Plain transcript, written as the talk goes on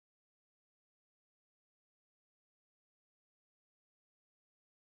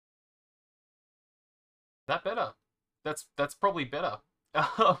that better? That's probably better.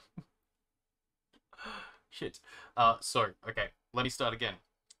 Shit. So, okay, let me start again.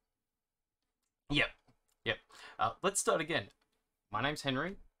 Yep, yep. Let's start again. My name's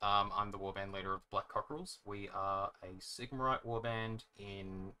Henry. I'm the warband leader of Black Cockerels. We are a Sigmarite warband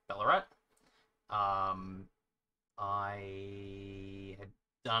in Ballarat. I had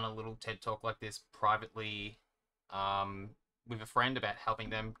done a little TED talk like this privately with a friend about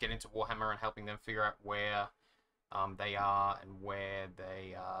helping them get into Warhammer and helping them figure out where they are and where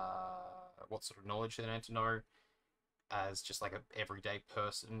they what sort of knowledge they need to know as just like an everyday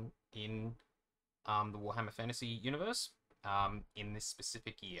person in the Warhammer Fantasy universe in this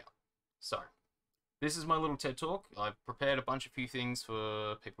specific year. So, this is my little TED talk. I've prepared a few things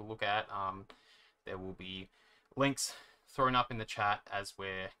for people to look at. There will be links thrown up in the chat as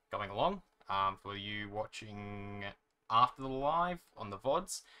we're going along. For you watching after the live on the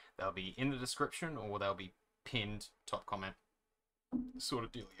VODs, they'll be in the description or they'll be pinned top comment sort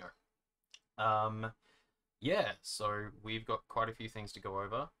of dealio. Yeah, so we've got quite a few things to go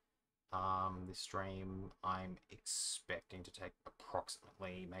over. This stream I'm expecting to take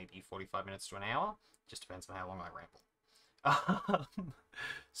approximately maybe 45 minutes to an hour. Just depends on how long I ramble.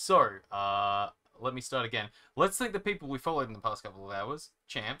 So, let me start again. Let's thank the people we followed in the past couple of hours.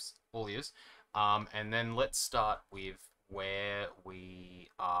 Champs, all ears. And then let's start with where we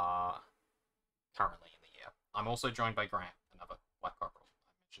are currently in the year. I'm also joined by Grant, another Black Cockerel. I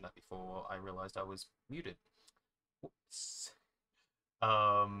mentioned that before I realized I was muted. Whoops.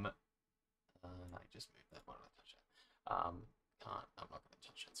 I just moved that. Why did I touch that? I'm not going to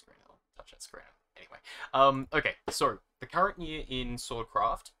touch that screen. I'll touch that screen anyway. Okay, so the current year in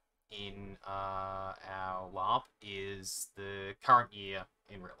Swordcraft in our LARP is the current year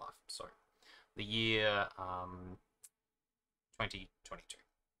in real life. So the year 2022.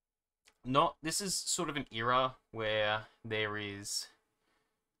 This is sort of an era where there is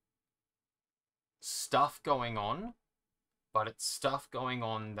stuff going on, but it's stuff going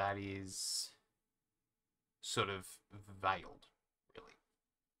on that is sort of veiled, really.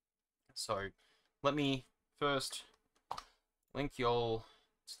 So let me first link y'all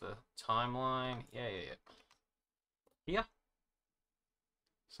to the timeline. Yeah. Here.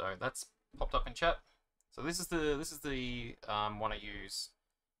 So that's popped up in chat. So this is the one I use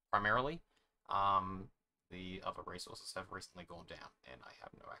primarily. The other resources have recently gone down, and I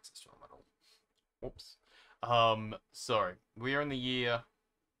have no access to them at all. Whoops. So we are in the year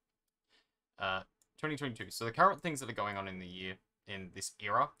 2022. So the current things that are going on in the year in this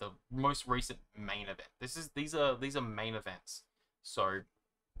era, the most recent main event. These are main events. So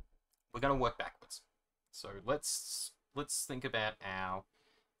we're gonna work backwards. So let's think about our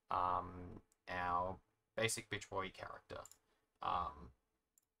basic bitch boy character.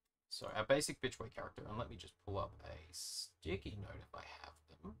 So our basic bitch boy character, and let me just pull up a sticky note if I have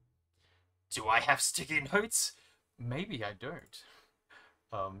them. Do I have sticky notes? Maybe I don't.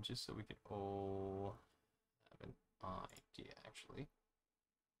 Just so we can all have an idea, actually.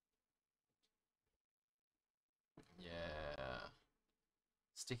 Yeah.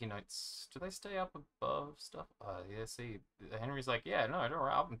 Sticky notes. Do they stay up above stuff? Yeah, see, Henry's like, yeah, no, don't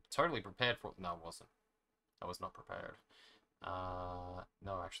worry, I'm totally prepared for it. No, I wasn't. I was not prepared.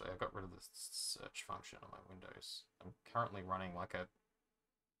 No, actually, I got rid of the search function on my Windows. I'm currently running like a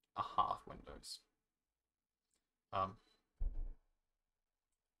half Windows. Oh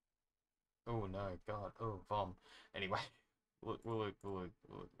no, God. Oh, vom. Anyway, we'll ignore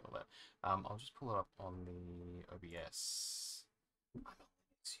that. I'll just pull it up on the OBS. I'm a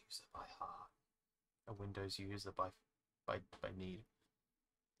Linux user by heart. A Windows user by need.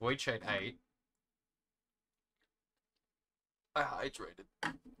 Void Shade 8. I hydrated.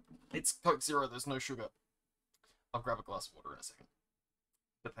 It's Coke Zero, there's no sugar. I'll grab a glass of water in a second.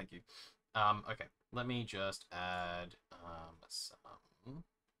 But thank you. Okay, let me just add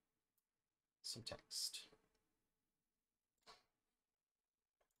some text.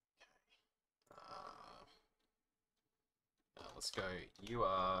 Okay. Let's go. You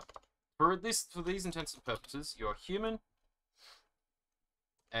are for these intents and purposes, you're human.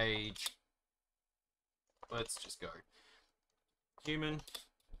 Age. Let's just go. Human.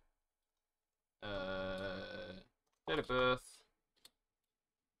 Date of birth.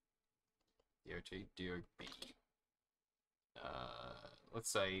 DOT, DOB. Let's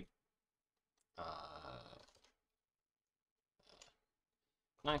say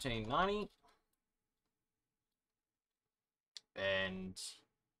 1990, and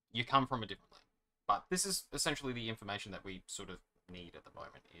you come from a different land. But this is essentially the information that we sort of need at the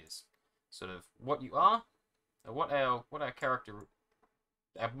moment, is sort of what you are, what our character,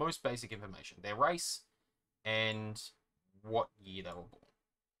 our most basic information, their race, and what year they were born.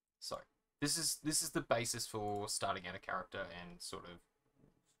 So this is the basis for starting out a character and sort of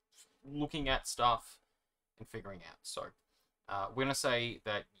looking at stuff and figuring out. So we're gonna say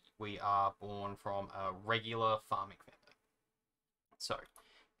that we are born from a regular farming family. So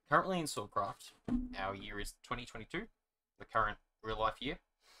currently in Swordcraft, our year is 2022, the current real life year.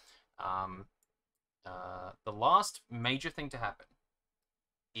 The last major thing to happen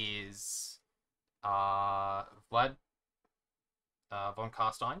is Vlad von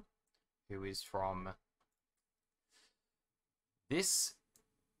Carstein, who is from this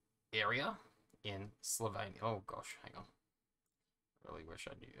area in Slovenia. Oh gosh, hang on. Really wish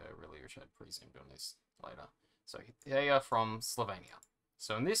I I'd pre-zoomed on this later. So they are from Slovenia.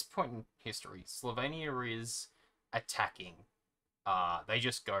 So in this point in history, Slovenia is attacking. They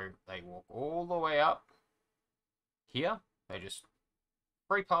just go. They walk all the way up here. They just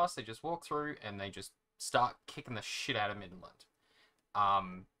free pass. They just walk through and they just start kicking the shit out of Midland.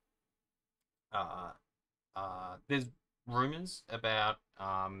 There's rumors about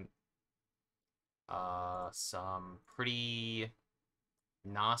some pretty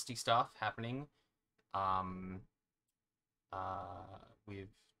nasty stuff happening with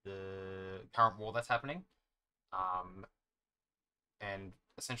the current war that's happening. And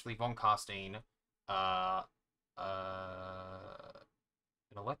essentially von Carstein, an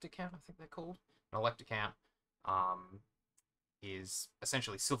elect account, I think they're called. An elect account is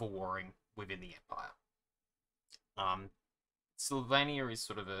essentially civil warring within the empire. Slovenia is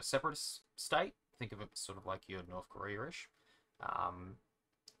sort of a separatist state. Think of it sort of like your North Korea-ish.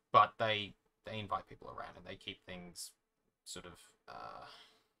 But they invite people around and they keep things sort of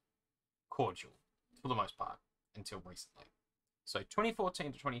cordial for the most part until recently. So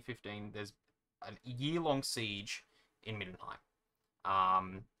 2014 to 2015, there's a year-long siege in Middenheim.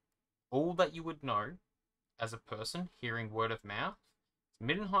 All that you would know as a person hearing word of mouth,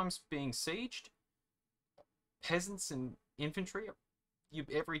 Middenheim's being sieged. Peasants and infantry, you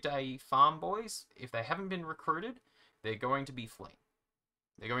everyday farm boys, if they haven't been recruited, they're going to be fleeing.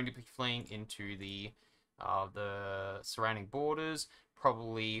 They're going to be fleeing into the surrounding borders,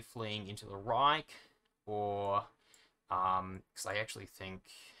 probably fleeing into the Reich, or because I actually think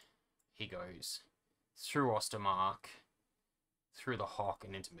he goes through Ostermark, through the Hock,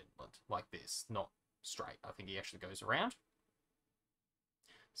 and into Midland, like this, not straight. I think he actually goes around.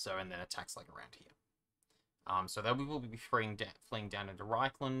 So, and then attacks like around here. So they will be fleeing down into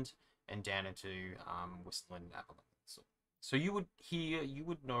Reichland and down into Whistland and Avalon. So you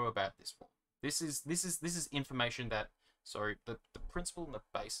would know about this war. This is information that, so the principle and the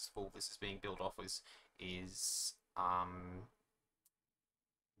basis for all this is being built off is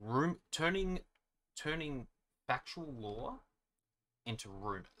turning factual lore into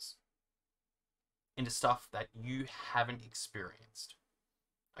rumors, into stuff that you haven't experienced.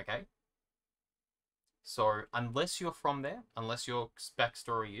 Okay? So unless you're from there, unless your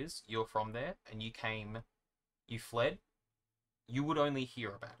backstory is you're from there and you fled, you would only hear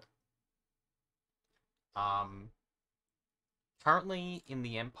about it. Currently in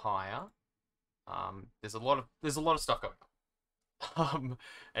the Empire, there's a lot of stuff going on,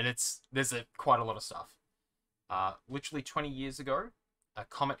 and there's quite a lot of stuff. Literally 20 years ago, a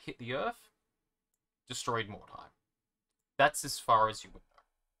comet hit the Earth, destroyed Mordheim. That's as far as you would know.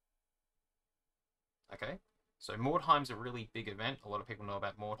 Okay, so Mordheim's a really big event. A lot of people know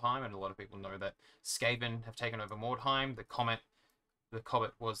about Mordheim, and a lot of people know that Skaven have taken over Mordheim. The comet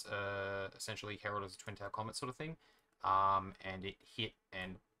was essentially heralded as a twin tower comet sort of thing, and it hit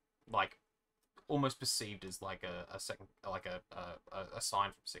and like almost perceived as like a second, like a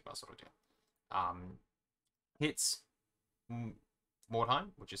sign from Sigmar sort of deal. Hits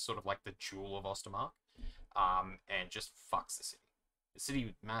Mordheim, which is sort of like the jewel of Ostermark, and just fucks the city. The city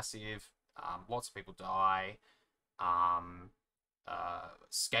was massive. Lots of people die.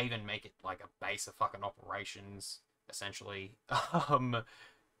 Skaven make it like a base of fucking operations, essentially.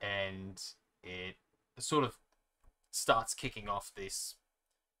 And it sort of starts kicking off this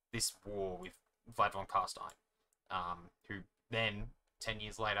war with Vlad von Carstein, who then 10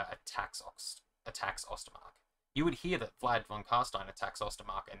 years later attacks Ostermark. You would hear that Vlad von Carstein attacks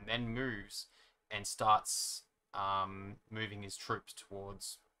Ostermark and then moves and starts moving his troops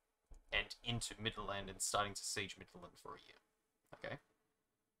towards and into Midland and starting to siege Midland for a year. Okay?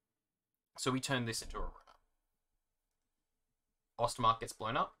 So we turn this into a rumor. Ostermark gets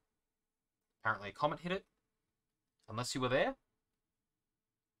blown up. Apparently a comet hit it. Unless you were there,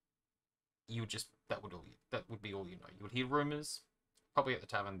 you would just that would be all you know. You would hear rumors, probably at the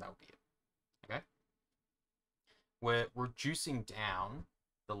tavern, that would be it. Okay? We're reducing down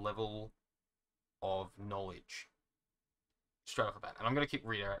the level of knowledge. Straight off the bat. And I'm going to keep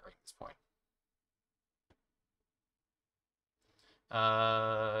reiterating this point.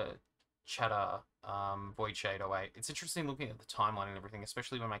 Chatter, Void Shade 08. It's interesting looking at the timeline and everything,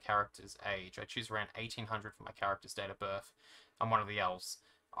 especially when my character's age. I choose around 1800 for my character's date of birth. I'm one of the elves.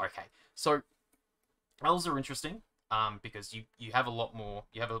 Okay, so elves are interesting, because you have a lot more,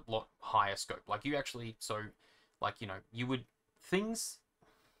 you have a lot higher scope. Like, you actually, so, like, you know, you would, things,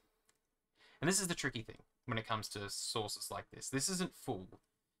 and this is the tricky thing when it comes to sources like this. This isn't full.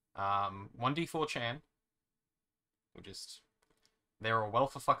 1d4 Chan, we're just... They're a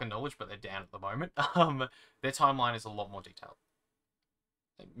wealth of fucking knowledge, but they're down at the moment. Their timeline is a lot more detailed.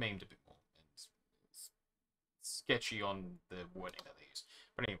 They memed a bit more. It's sketchy on the wording that they use.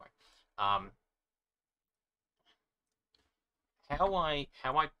 But anyway, how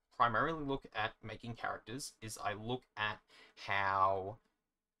I primarily look at making characters is I look at how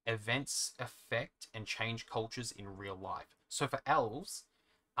events affect and change cultures in real life. So for elves,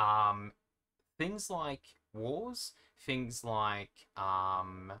 things like wars, things like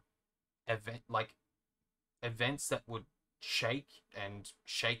events that would shake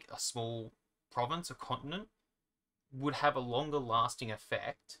a small province or continent would have a longer lasting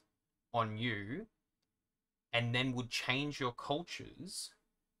effect on you, and then would change your culture's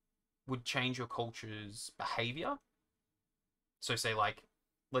behavior. So say, like,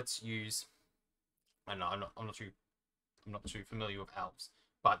 let's use, I don't know, I'm not too familiar with elves,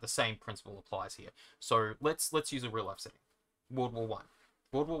 but the same principle applies here. So let's use a real life setting. World War One.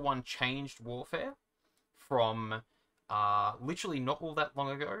 World War One changed warfare from literally not all that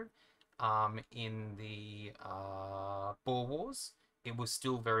long ago. In the Boer Wars, it was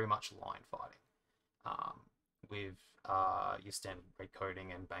still very much line fighting, with your standard red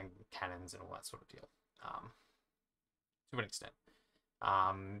coating and bang cannons and all that sort of deal. To an extent,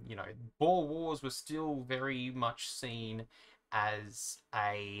 you know, Boer Wars was still very much seen as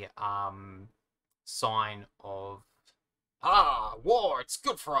a sign of war, it's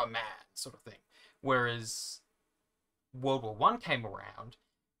good for a man, sort of thing. Whereas World War One came around,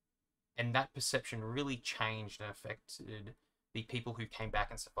 and that perception really changed and affected the people who came back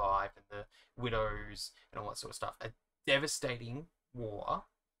and survived, and the widows and all that sort of stuff. A devastating war,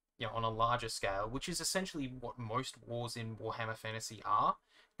 you know, on a larger scale, which is essentially what most wars in Warhammer Fantasy are.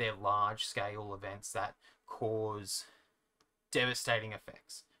 They're large-scale events that cause devastating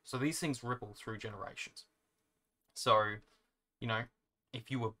effects. So these things ripple through generations. So, you know, if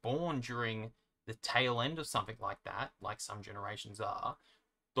you were born during the tail end of something like that, like some generations are,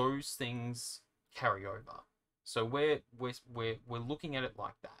 those things carry over. So we're looking at it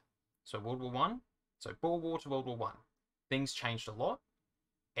like that. So World War One, so Boer War to World War One, things changed a lot,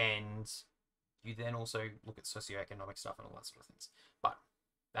 and you then also look at socioeconomic stuff and all that sort of things. But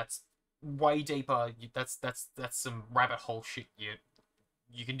that's way deeper. That's some rabbit hole shit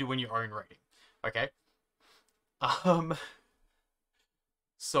you can do in your own reading. Okay.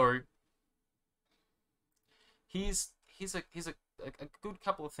 So here's a good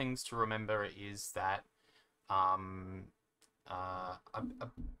couple of things to remember is that an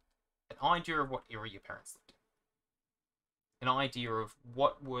idea of what era your parents lived in, an idea of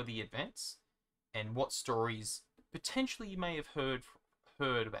what were the events and what stories potentially you may have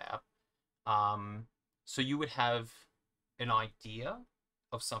heard about. So you would have an idea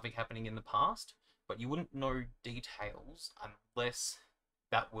of something happening in the past, but you wouldn't know details unless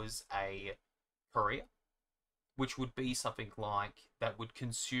that was a career, which would be something like that would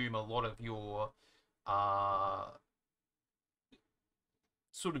consume a lot of your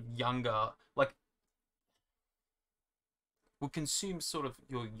sort of younger, like, would consume sort of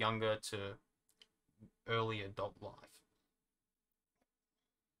your younger to early adult life.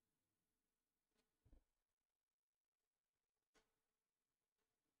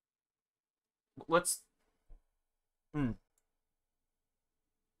 Let's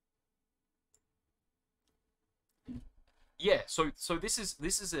yeah, so this is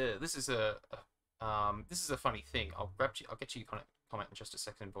a funny thing. I'll get to your comment in just a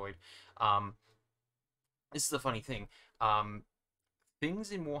second, Void. This is a funny thing.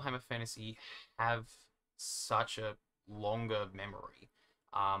 Things in Warhammer Fantasy have such a longer memory,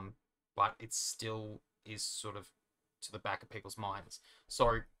 but it still is sort of to the back of people's minds.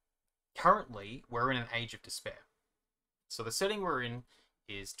 So currently, we're in an age of despair. So the setting we're in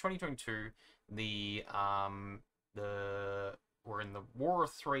is 2022. We're in the War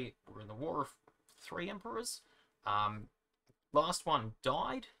of Three. We're in the War of Three Emperors. Last one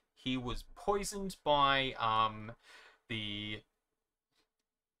died. He was poisoned by I think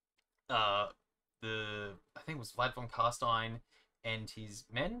it was Vlad von Carstein and his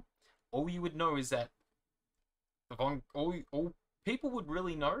men. all you would know is that all people would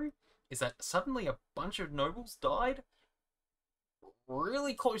really know is that suddenly a bunch of nobles died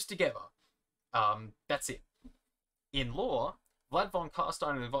really close together. That's it. In lore, Vlad von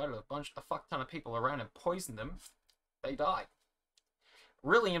Carstein invited a fuck ton of people around and poisoned them. They died.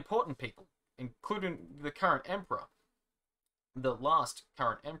 Really important people, including the current emperor, the last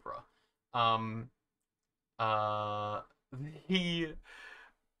current emperor. He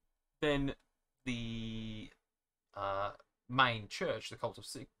then the main church, the cult of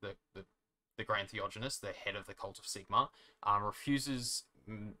the Grand Theogonist, the head of the cult of Sigmar, refuses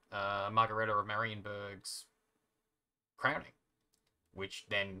Margareta of Marienburg's crowning, which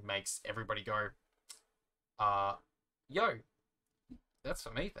then makes everybody go, yo, that's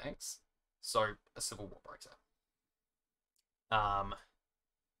for me, thanks. So a civil war breaks out.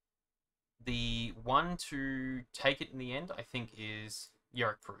 The one to take it in the end, I think, is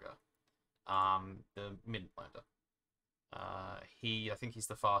Jarek Kruger, the Midlander. I think he's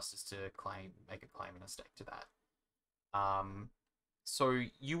the fastest to make a claim and a stake to that. So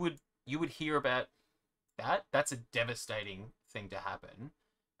you would hear about that. That's a devastating thing to happen,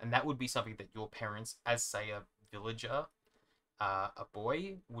 and that would be something that your parents, as say a villager, a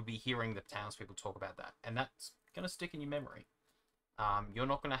boy, would be hearing the townspeople talk about that, and that's gonna stick in your memory. You're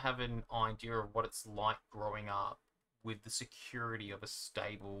not gonna have an idea of what it's like growing up with the security of a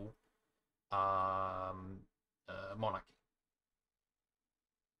stable monarchy.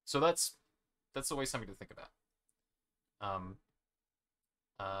 So that's always something to think about.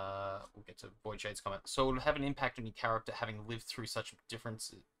 We'll get to Void Shade's comment. So it would have an impact on your character having lived through such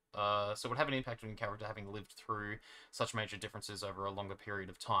differences. So it would have an impact on your character having lived through such major differences over a longer period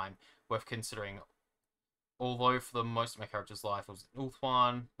of time. Worth considering. Although for the most of my character's life was in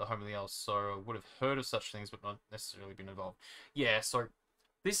Ulthuan, the home of the elves, so I would have heard of such things but not necessarily been involved. Yeah, so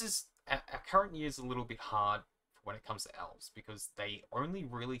this is our current year is a little bit hard when it comes to elves because they only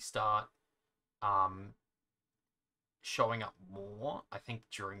really start showing up more, I think,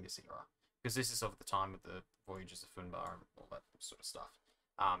 during this era, because this is of the time of the Voyages of Funbar and all that sort of stuff.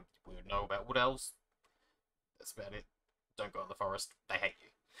 We would know about wood elves. That's about it. Don't go in the forest. They hate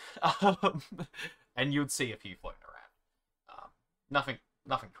you. And you'd see a few floating around. Nothing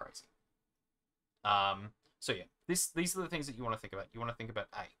crazy. So yeah, these are the things that you want to think about. You want to think about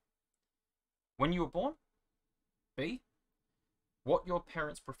A, when you were born. B, what your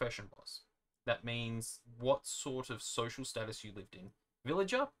parents' profession was. That means what sort of social status you lived in.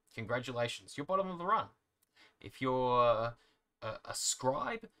 Villager, congratulations, you're bottom of the run. If you're a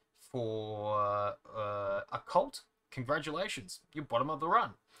scribe for a cult, congratulations, you're bottom of the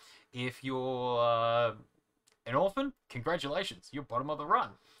run. If you're an orphan, congratulations, you're bottom of the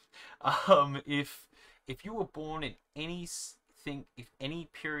run. If you were born in anything, in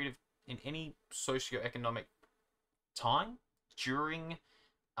any socioeconomic time during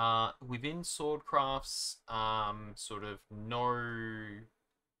within Swordcraft's sort of no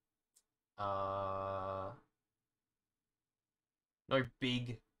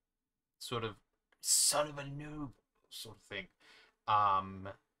big sort of son of a noob sort of thing,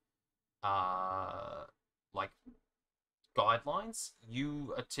 like guidelines,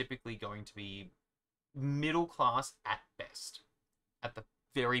 you are typically going to be middle class at best, at the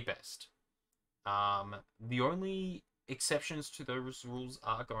very best. The only exceptions to those rules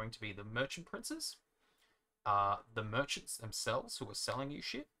are going to be the merchant princes, the merchants themselves who are selling you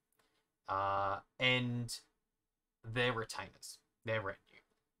shit, and their retainers, their retinue.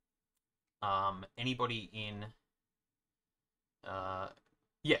 Anybody in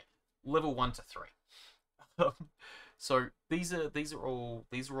level 1 to 3. So these are all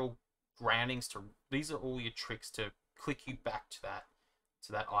groundings to, these are all your tricks to click you back to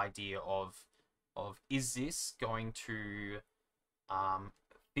that idea of is this going to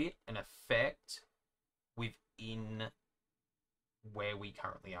fit and affect within where we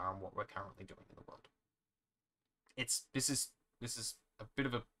currently are and what we're currently doing in the world. This is a bit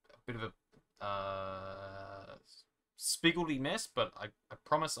of a spiggledy mess, but I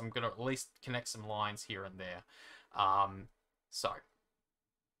promise I'm gonna at least connect some lines here and there. So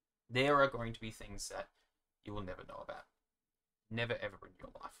there are going to be things that you will never know about, never ever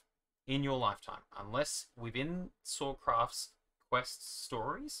in your lifetime, unless within Swordcraft's quest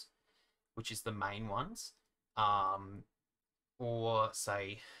stories, which is the main ones, or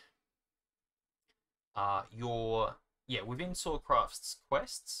say within Swordcraft's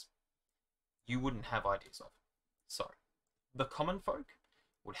quests, you wouldn't have ideas of. So the common folk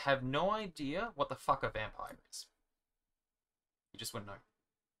would have no idea what the fuck a vampire is. You just wouldn't know.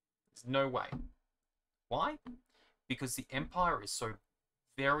 There's no way. Why? Because the Empire is so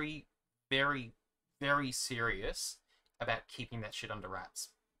very, very, very serious about keeping that shit under wraps.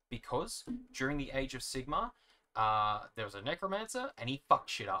 Because during the Age of Sigmar, there was a necromancer and he fucked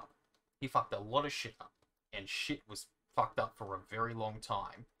shit up. He fucked a lot of shit up. And shit was fucked up for a very long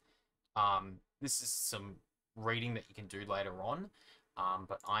time. This is some reading that you can do later on.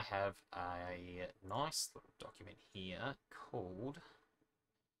 But I have a nice little document here called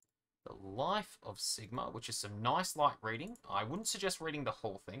The Life of Sigmar, which is some nice light reading. I wouldn't suggest reading the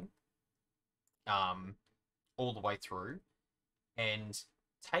whole thing all the way through. And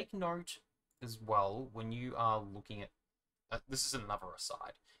take note as well when you are looking at... this is another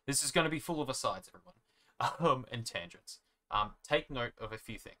aside. This is going to be full of asides, everyone, and tangents. Take note of a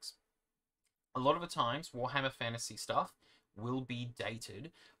few things. A lot of the times, Warhammer Fantasy stuff will be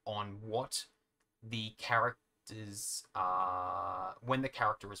dated on what the characters are... when the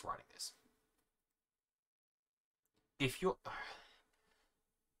character is writing this. If you're...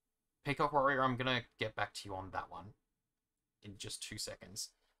 Peacock Warrior, I'm going to get back to you on that one in just 2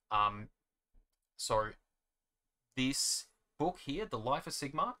 seconds. So, this book here, The Life of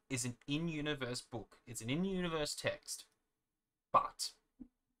Sigmar, is an in-universe book. It's an in-universe text. But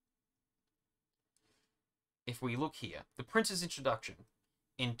if we look here, the Prince's Introduction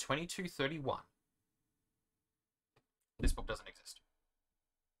in 2231, this book doesn't exist.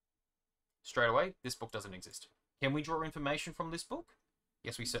 Straight away, this book doesn't exist. Can we draw information from this book?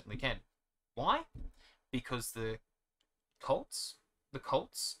 Yes, we certainly can. Why? Because the cults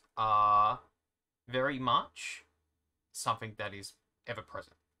are very much something that is ever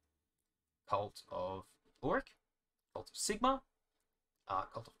present. Cult of Ulrich, Cult of Sigmar,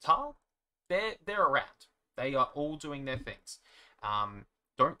 Cult of Tal, they're around. They are all doing their things.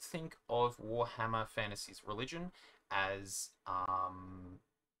 Don't think of Warhammer Fantasy's religion as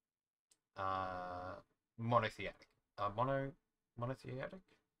monotheistic. Monotheistic?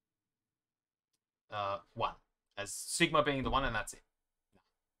 One. As Sigmar being the one, and that's it. No.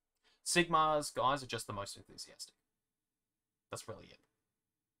 Sigmar's guys are just the most enthusiastic. That's really it.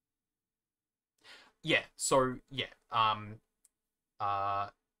 Yeah, so, yeah.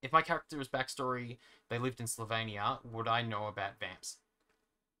 If my character's backstory, they lived in Slovenia, would I know about vamps?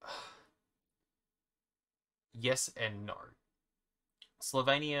 Yes and no.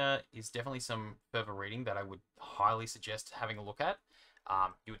 Slovenia is definitely some further reading that I would highly suggest having a look at.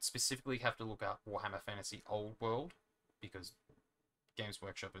 You would specifically have to look up Warhammer Fantasy Old World, because Games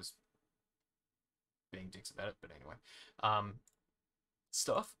Workshop is being dicks about it, but anyway.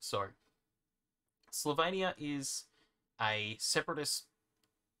 Stuff. So, Slovenia is a separatist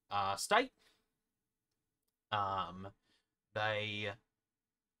state. They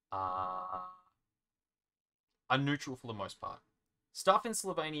are neutral for the most part. Stuff in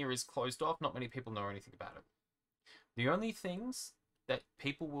Slovenia is closed off. Not many people know anything about it. The only things that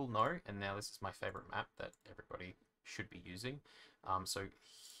people will know, and now this is my favorite map that everybody should be using. So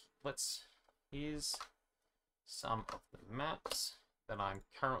here's some of the maps that I'm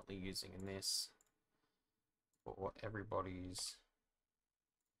currently using in this for everybody's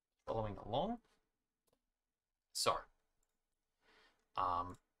following along. So,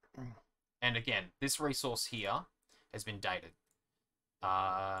 and again, this resource here has been dated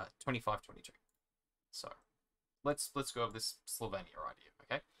 2522. So let's go over this Slovenia idea,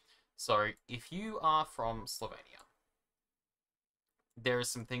 okay? So if you are from Slovenia, there are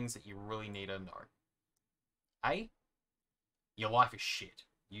some things that you really need to know. A, your life is shit.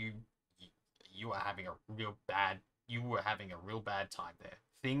 You are having a real bad time there.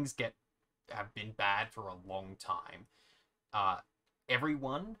 Things have been bad for a long time.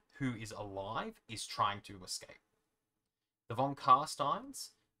 Everyone who is alive is trying to escape. The von Carsteins,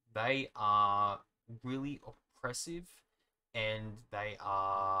 they are really oppressive, and they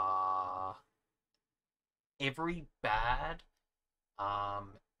are every bad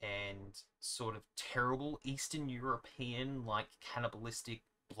and sort of terrible Eastern European, like cannibalistic,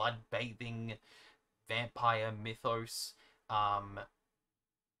 blood-bathing vampire mythos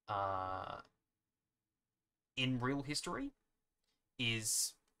in real history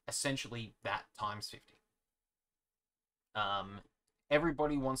is essentially that times 50.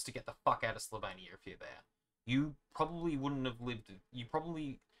 Everybody wants to get the fuck out of Slovenia if you're there. You probably wouldn't have lived... You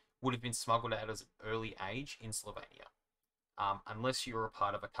probably would have been smuggled out as an early age in Slovenia. Unless you're a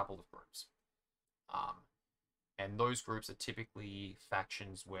part of a couple of groups. And those groups are typically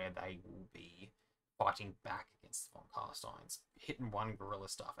factions where they will be fighting back against the von Carsteins, hitting one guerrilla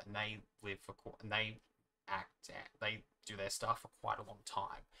stuff, and they live for... and they do their stuff for quite a long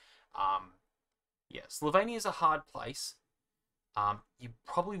time. Yeah, Slovenia is a hard place. You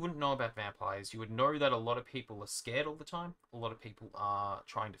probably wouldn't know about vampires. You would know that a lot of people are scared all the time. A lot of people are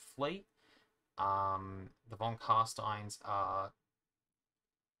trying to flee. The von Carsteins are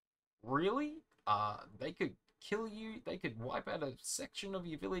really, they could kill you. They could wipe out a section of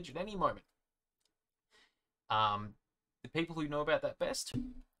your village at any moment. The people who know about that best,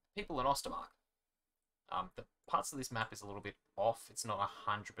 people in Ostermark. The parts of this map is a little bit off. It's not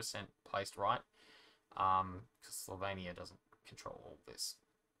 100% placed right, because Slovenia doesn't control all this.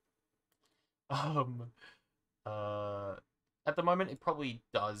 At the moment, it probably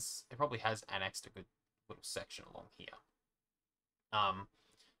does. It probably has annexed a good little section along here.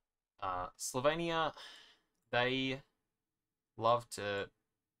 Slovenia, they love to,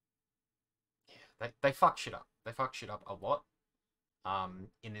 yeah, they fuck shit up. They fuck shit up a lot.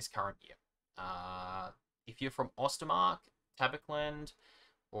 In this current year. If you're from Ostermark, Tabakland,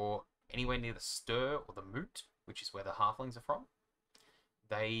 or anywhere near the Stir or the Moot, which is where the halflings are from,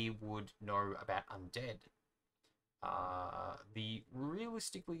 they would know about undead.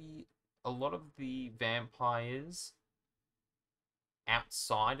 Realistically, a lot of the vampires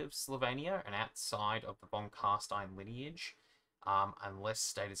outside of Slovenia and outside of the von Carstein lineage, unless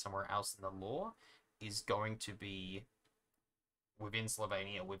stated somewhere else in the lore, is going to be within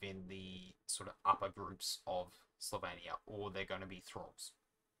Slovenia, within the sort of upper groups of Slovenia, or they're going to be thralls.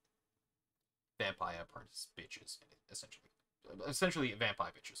 Vampire apprentice bitches, essentially. Essentially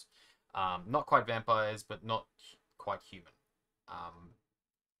vampire bitches. Not quite vampires, but not quite human.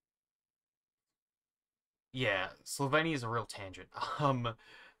 Yeah, Slovenia is a real tangent.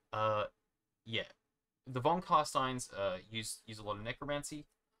 Yeah. The von Carsteins use a lot of necromancy.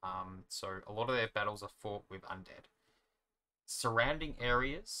 So a lot of their battles are fought with undead. Surrounding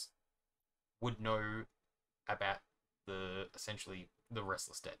areas would know about essentially the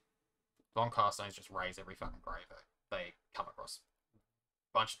restless dead. Von Carsteins just raise every fucking grave they come across.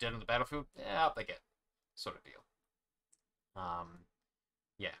 Bunch of dead on the battlefield, yeah, up they get, sort of deal.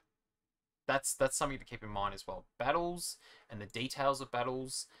 Yeah, that's something to keep in mind as well. Battles and the details of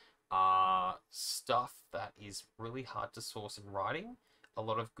battles are stuff that is really hard to source in writing. A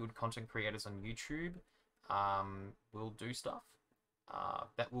lot of good content creators on YouTube will do stuff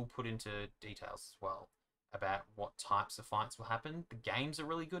that will put into details as well about what types of fights will happen. The games are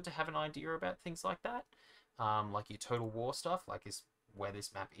really good to have an idea about things like that, like your Total War stuff, like is where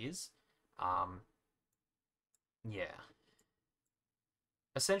this map is. Yeah.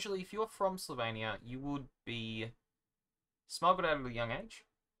 Essentially, if you're from Slovenia, you would be smuggled out at a young age,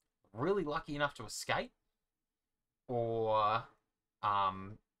 really lucky enough to escape, or a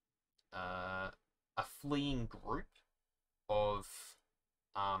fleeing group of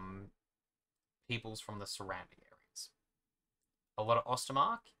peoples from the surrounding areas. A lot of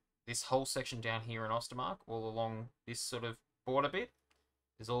Ostermark, this whole section down here in Ostermark, all along this sort of border bit,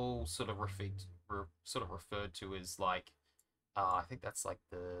 is all sort of referred to as like, I think that's like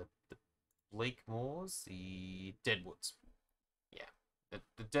the Bleak Moors, the Deadwoods. Yeah,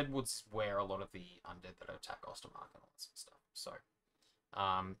 the Deadwoods is where a lot of the undead that attack Ostermark and all that sort of stuff. So,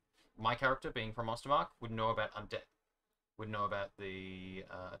 my character, being from Ostermark, would know about undead, would know about the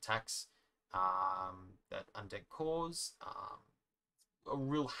attacks that undead cause, a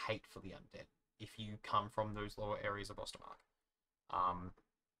real hate for the undead if you come from those lower areas of Ostermark.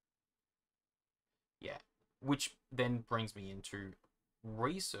 Yeah, which then brings me into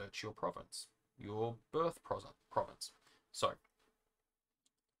research your province, your birth province. So,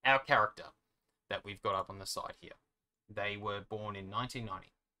 our character that we've got up on the side here, they were born in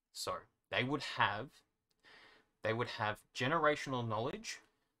 1990. So, they would have generational knowledge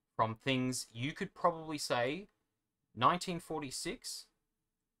from things you could probably say 1946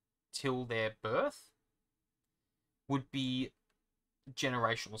 till their birth would be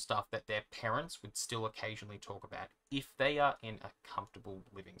generational stuff that their parents would still occasionally talk about if they are in a comfortable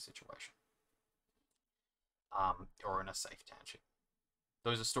living situation, or in a safe township.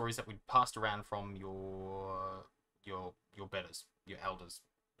 Those are stories that we passed around from your betters, your elders,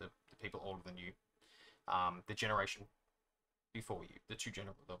 the people older than you, the generation before you, the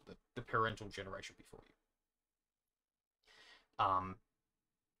parental generation before you.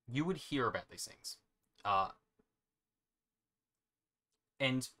 You would hear about these things.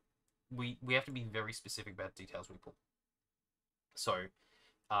 And we have to be very specific about the details we pull. So,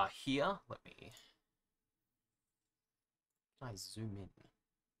 here, let me... Can I zoom in?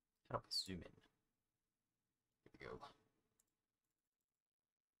 How do I zoom in? Here we go.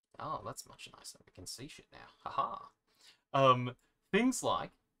 Oh, that's much nicer. We can see shit now. Haha. Things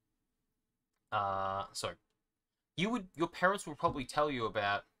like... so, your parents would probably tell you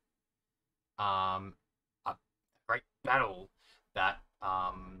about a great battle that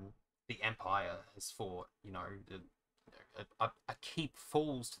the Empire has fought, you know, A keep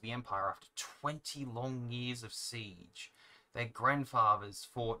falls to the Empire after 20 long years of siege. Their grandfathers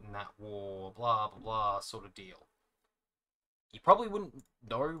fought in that war, blah, blah, blah, sort of deal. You probably wouldn't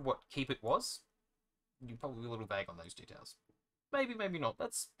know what keep it was. You're probably a little vague on those details. Maybe, maybe not.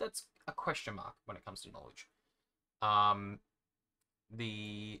 That's a question mark when it comes to knowledge.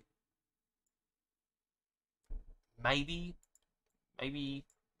 Maybe,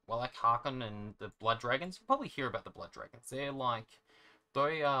 well, like Harkon and the Blood Dragons, you'll probably hear about the Blood Dragons.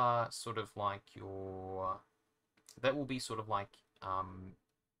 They are sort of like that will be sort of like the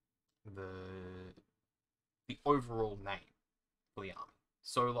overall name for the army.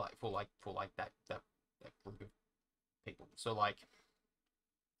 So like for that group of people. So like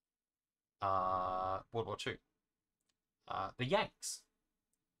World War II. The Yanks.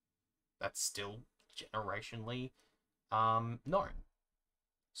 That's still generationally known.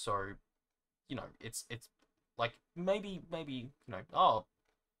 So, you know, it's like maybe oh,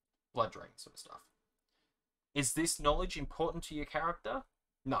 Blood Dragon sort of stuff. Is this knowledge important to your character?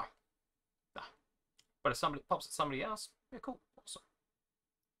 No. No. But if somebody pops at somebody else, yeah, cool. Awesome.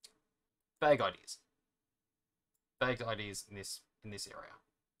 Vague ideas. Vague ideas in this area.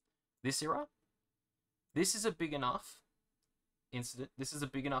 This era, this is a big enough incident. This is a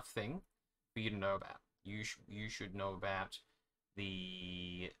big enough thing for you to know about. You should know about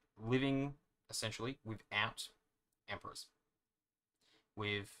the living essentially without emperors,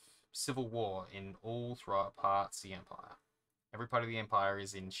 with civil war in all throughout parts of the empire. Every part of the empire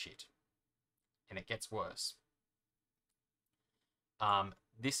is in shit, and it gets worse.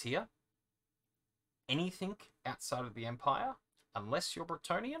 This here, anything outside of the empire, unless you're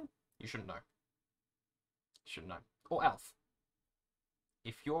Bretonnian, you shouldn't know. You shouldn't know. Or elf.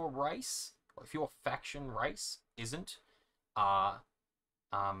 If your race, or if your faction race isn't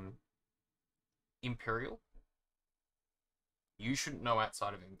imperial, you shouldn't know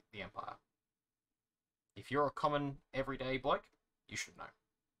outside of the empire. If you're a common everyday bloke, you should know.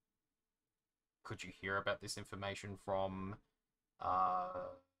 Could you hear about this information from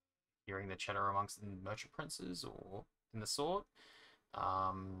hearing the chatter amongst the merchant princes or in the sword?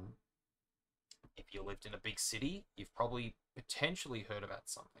 If you lived in a big city, you've probably potentially heard about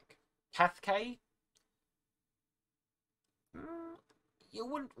something. Cathcay, you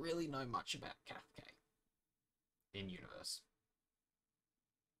wouldn't really know much about Cathcay in universe.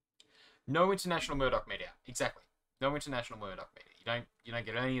 No international Murdoch media, exactly. No international Murdoch media. You don't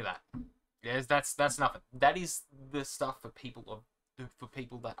get any of that. Yes, that's nothing. That is the stuff for people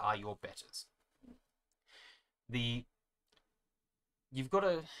that are your betters.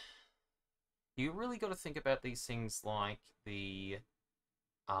 You really got to think about these things like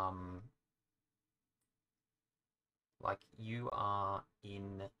like you are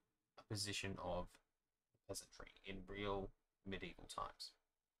in a position of peasantry in real medieval times.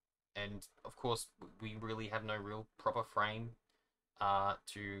 And of course, we really have no real proper frame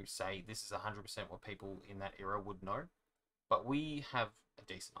to say this is 100% what people in that era would know, but we have a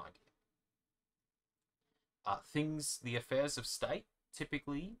decent idea. The affairs of state,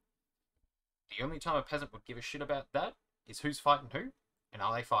 typically, the only time a peasant would give a shit about that is who's fighting who, and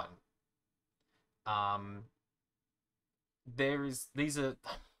are they fighting. I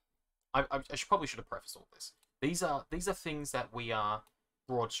probably should have prefaced all this. These are things that we are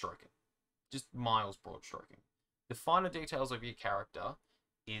broad stroking, just miles broad stroking. The finer details of your character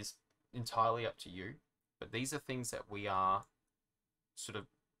is entirely up to you, but these are things that we are sort of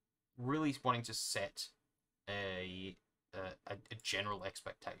really wanting to set a general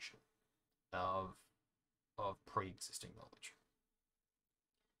expectation of pre-existing knowledge.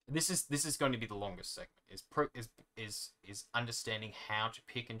 This is going to be the longest segment. Is understanding how to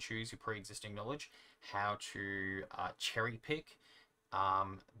pick and choose your pre-existing knowledge, how to cherry pick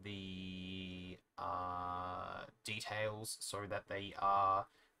the details so that they are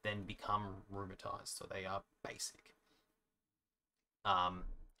then become rumorized, so they are basic.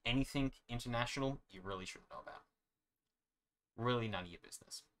 Anything international, you really shouldn't know about. Really none of your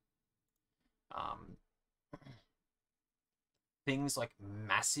business. Things like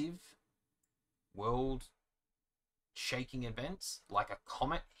massive world-shaking events, like a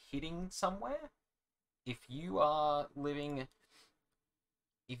comet hitting somewhere. If you are living,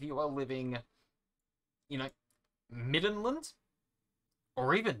 you know, Middenland,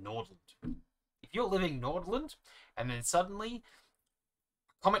 or even Nordland. If you're living Nordland, and then suddenly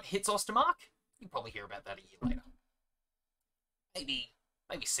a comet hits Ostermark, you probably hear about that a year later. Maybe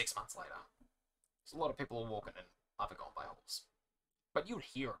 6 months later. There's a lot of people are walking in either gone by horse. But you'd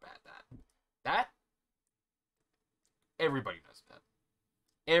hear about that. That, everybody knows about.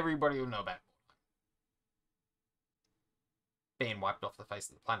 Everybody will know about. being wiped off the face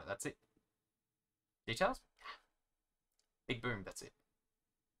of the planet. That's it. Details? Big boom, that's it.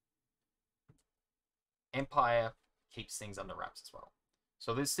 Empire keeps things under wraps as well.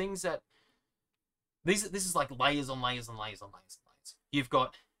 So there's things that this is like layers on layers on layers on layers on layers. You've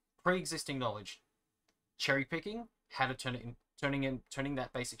got pre-existing knowledge, cherry picking, how to turning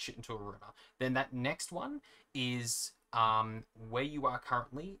that basic shit into a rumor. Then that next one is where you are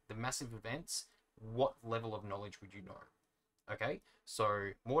currently, the massive events. What level of knowledge would you know? Okay,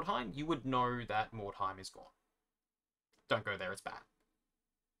 so Mordheim, you would know that Mordheim is gone. Don't go there, it's bad.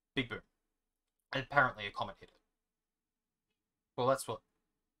 Big boom. And apparently a comet hit it. Well, that's what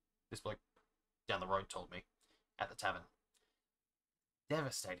this bloke down the road told me at the tavern.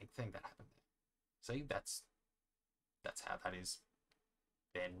 Devastating thing that happened there. See, that's how that is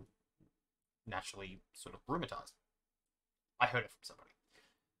then naturally sort of rumorized. I heard it from somebody.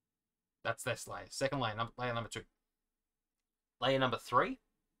 That's this layer. Second layer, layer number 2. Layer number 3.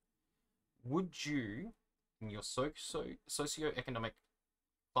 Would you, in your socioeconomic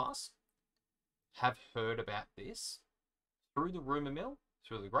class, have heard about this through the rumor mill,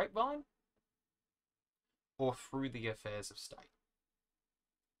 through the grapevine, or through the affairs of state?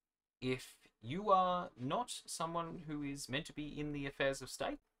 If you are not someone who is meant to be in the affairs of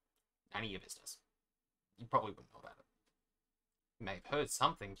state, none of your business. You probably wouldn't know about it. You may have heard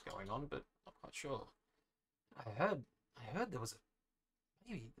something going on, but not quite sure. I heard there was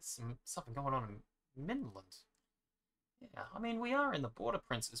maybe something going on in Midland. Yeah, I mean, we are in the Border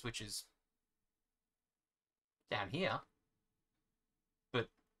Princes, which is down here. But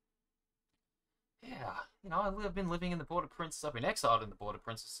yeah, you know, I've been living in the Border Princes. I've been exiled in the Border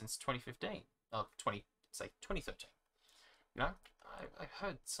Princes since 2015. 2013. You know, I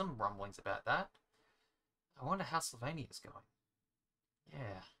heard some rumblings about that. I wonder how Sylvania's going.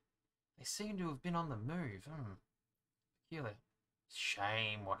 Yeah, they seem to have been on the move. Peculiar.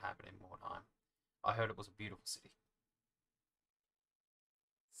 Shame what happened in Mordheim. I heard it was a beautiful city.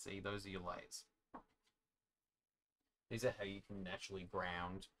 See, those are your layers. These are how you can naturally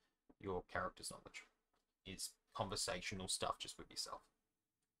ground your character's knowledge. Is conversational stuff just with yourself.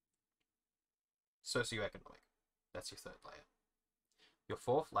 Socioeconomic. That's your 3rd layer. Your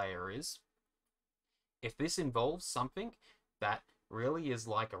 4th layer is, if this involves something that really is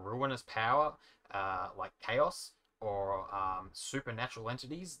like a ruinous power, like chaos, or supernatural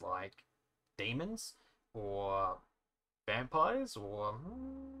entities like demons, or vampires, or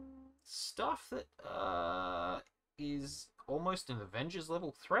stuff that is almost an Avengers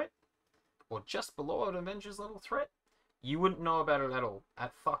level threat, or just below an Avengers level threat, you wouldn't know about it at all.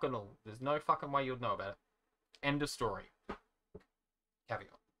 At fucking all. There's no fucking way you'd know about it. End of story.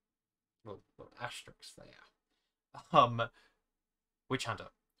 Caveat. Little asterisk there. Witch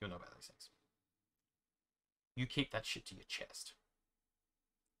Hunter. You'll know about these things. You keep that shit to your chest.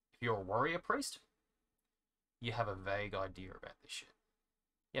 If you're a warrior priest, you have a vague idea about this shit.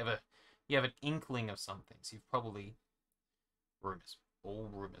 You have an inkling of some things. You've probably rumors. All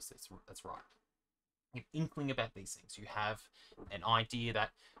rumors, that's right. You have inkling about these things. You have an idea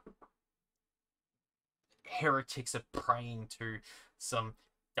that heretics are praying to some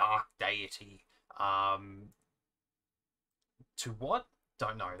dark deity. To what?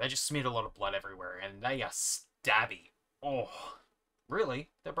 Don't know. They just smeared a lot of blood everywhere, and they are stabby. Oh,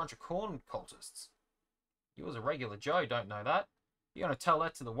 really? They're a bunch of corn cultists. You as a regular Joe don't know that. You're gonna tell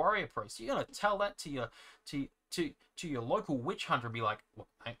that to the warrior priest. You're gonna tell that to your local witch hunter. And be like, look,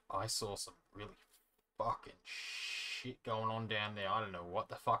 mate, I saw some really fucking shit going on down there. I don't know what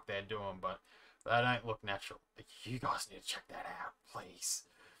the fuck they're doing, but they don't look natural. You guys need to check that out, please.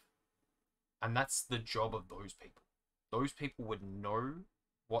 And that's the job of those people. Those people would know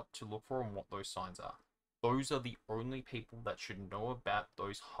what to look for and what those signs are. Those are the only people that should know about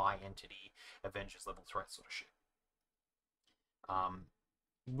those high entity Avengers level threat sort of shit.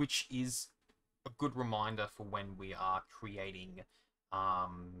 Which is a good reminder for when we are creating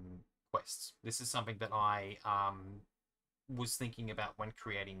quests. This is something that I was thinking about when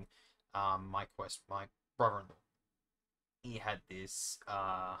creating my quest. My brother-in-law, he had this.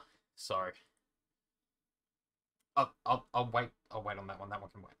 Sorry. I'll wait. I'll wait on that one. That one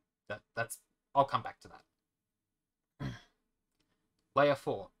can wait. That's. I'll come back to that. Layer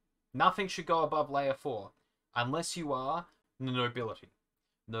 4. Nothing should go above layer 4, unless you are the nobility,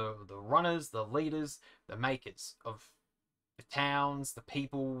 the runners, the leaders, the makers of the towns, the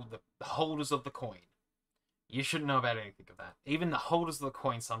people, the holders of the coin. You shouldn't know about anything of that. Even the holders of the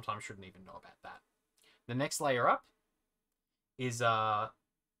coin sometimes shouldn't even know about that. The next layer up is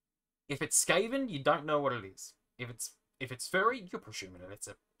if it's Skaven, you don't know what it is. If it's furry, you're presuming it's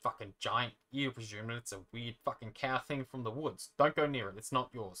a fucking giant. You presume that it's a weird fucking cow thing from the woods. Don't go near it. It's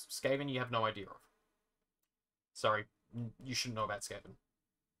not yours. Skaven, you have no idea of. Sorry, you shouldn't know about Skaven.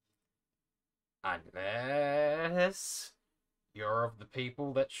 Unless you're of the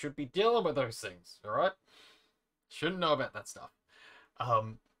people that should be dealing with those things, alright? Shouldn't know about that stuff.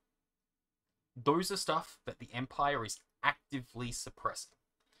 Those are stuff that the Empire is actively suppressing.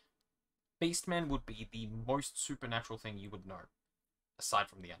 Beastmen would be the most supernatural thing you would know, aside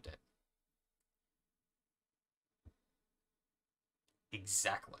from the undead.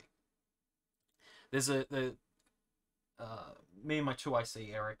 Exactly. There's me and my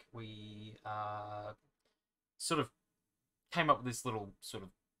 2IC, Eric, we sort of came up with this little sort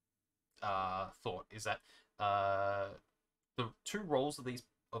of thought, is that the two roles of these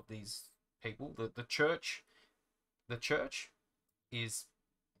people, the church is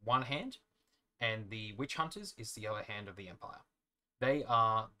one hand, and the witch hunters is the other hand of the Empire. They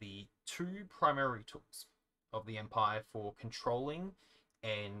are the two primary tools of the Empire for controlling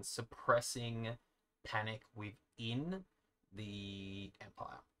and suppressing panic within the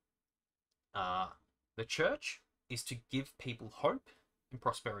Empire. The church is to give people hope and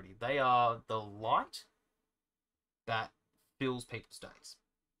prosperity. They are the light that fills people's days.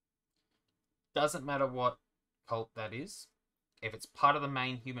 Doesn't matter what cult that is. If it's part of the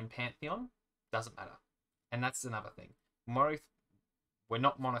main human pantheon, doesn't matter. And that's another thing. We're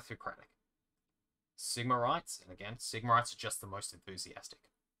not monotheocratic. Sigmarites, and again, Sigmarites are just the most enthusiastic.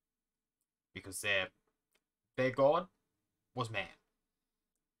 Because their god was man.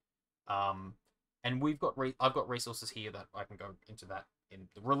 And I've got resources here that I can go into that in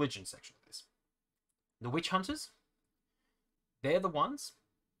the religion section of this. The witch hunters, they're the ones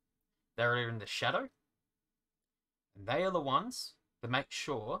that are in the shadow, and they are the ones that make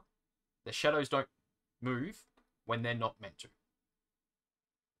sure the shadows don't move when they're not meant to.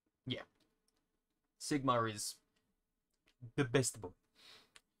 Yeah. Sigmar is the best book.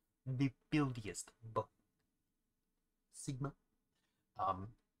 The buildiest book. Sigma.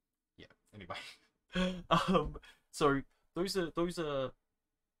 Yeah, anyway. So those are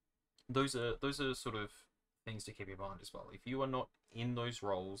sort of things to keep in mind as well. If you are not in those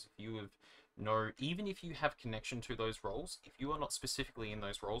roles, if you even if you have connection to those roles, if you are not specifically in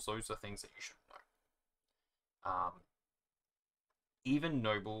those roles, those are things that you should know. Even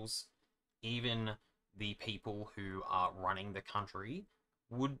nobles, even the people who are running the country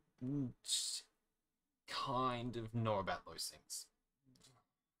would kind of know about those things.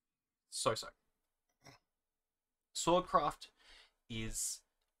 So. Swordcraft is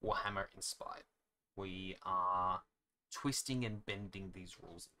Warhammer inspired. We are twisting and bending these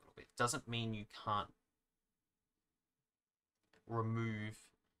rules a little bit. Doesn't mean you can't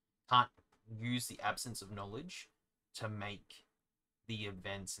use the absence of knowledge to make the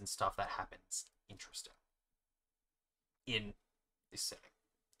events and stuff that happens interesting in this setting.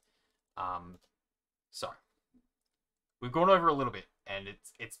 So we've gone over a little bit, and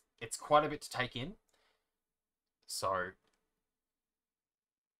it's quite a bit to take in. So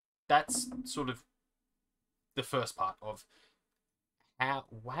that's sort of the first part of how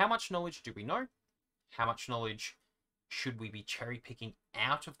much knowledge do we know? How much knowledge should we be cherry picking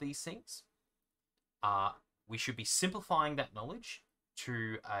out of these things? We should be simplifying that knowledge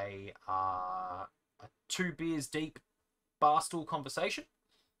to a 2 beers deep barstool conversation,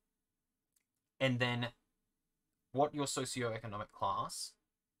 and then what your socioeconomic class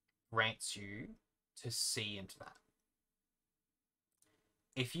grants you to see into that.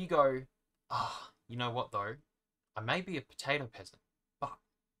 If you go, you know what though, I may be a potato peasant, but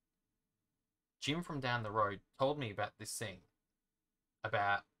Jim from down the road told me about this thing,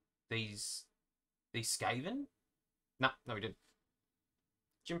 about these Skaven. No, he didn't.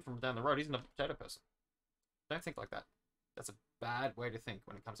 Jim from down the road isn't a potato person. Don't think like that. That's a bad way to think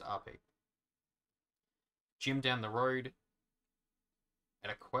when it comes to RP. Jim down the road at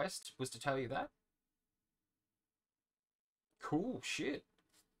a quest was to tell you that? Cool, shit.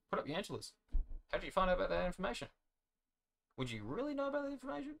 Put up your antlers. How did you find out about that information? Would you really know about that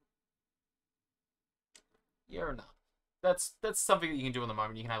information? Yeah or no? That's something that you can do in the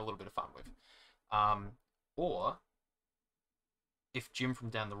moment. You can have a little bit of fun with. Or if Jim from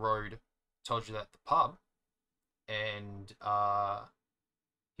down the road told you that at the pub, and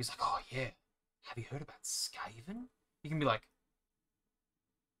he's like, "Oh yeah, have you heard about Skaven?" You can be like,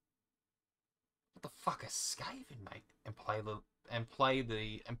 "What the fuck is Skaven, mate?" and play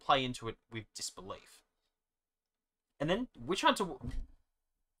into it with disbelief. And then Witch Hunter.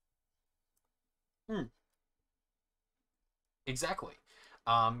 Exactly.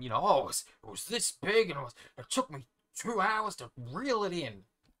 It was this big, and it took me 2 hours to reel it in.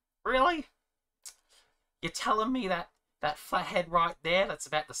 Really? You're telling me that flathead right there, that's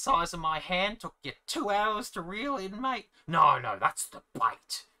about the size of my hand, took you 2 hours to reel in, mate? No, no, that's the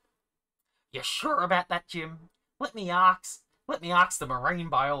bait. You sure about that, Jim? Let me ask the marine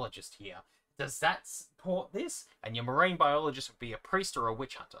biologist here. Does that support this? And your marine biologist would be a priest or a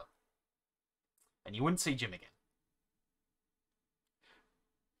witch hunter. And you wouldn't see Jim again.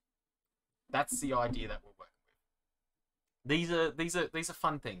 That's the idea that we're working with. These are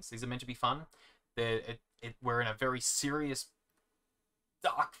fun things. These are meant to be fun. We're in a very serious,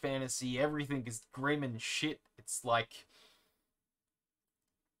 dark fantasy. Everything is grim and shit. It's like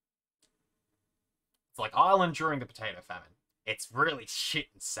Ireland during the potato famine. It's really shit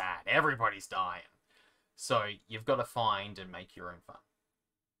and sad. Everybody's dying. So you've got to find and make your own fun.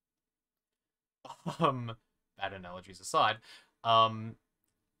 Bad analogies aside,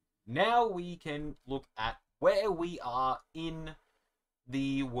 now we can look at where we are in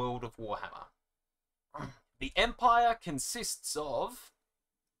the world of Warhammer. The Empire consists of...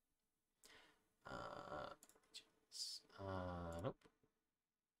 nope.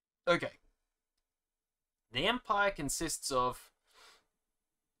 Okay. The Empire consists of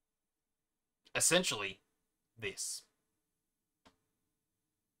essentially this.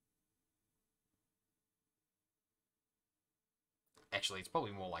 Actually, it's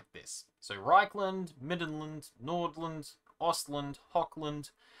probably more like this. So Reichland, Middenland, Nordland, Ostland,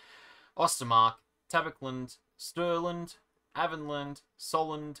 Hochland, Ostermark, Tabakland, Sturland, Avonland,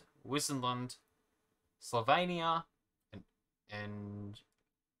 Solland, Wissenland, Slovenia, and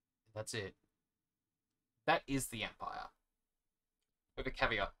that's it. That is the Empire. With a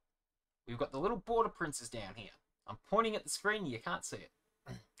caveat. We've got the little border princes down here. I'm pointing at the screen, you can't see it.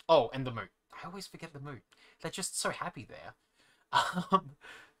 Oh, and the moon. I always forget the moon. They're just so happy there.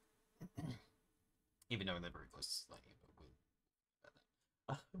 Even though they're very close to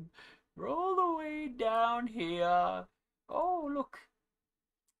Slovenia. We're all the way down here. Oh, look.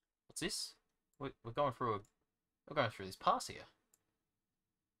 What's this? We're going through this pass here.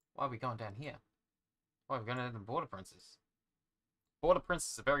 Why are we going down here? Why are we going to the Border Princes? Border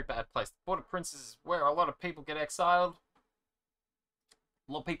Princes is a very bad place. Border Princes is where a lot of people get exiled.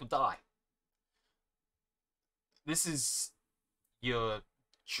 A lot of people die. This is your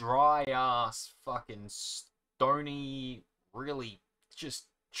dry ass fucking stony, really just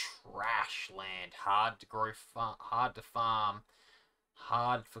trash land. Hard to grow, hard to farm,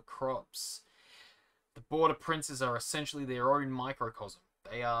 hard for crops. The Border Princes are essentially their own microcosm.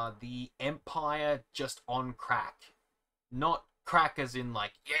 They are the Empire just on crack. Not crack as in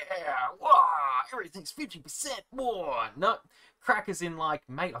like, yeah, wow, everything's 50% more. No, crack as in like,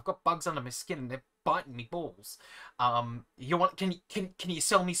 mate, I've got bugs under my skin and they're biting me balls. You want? Can you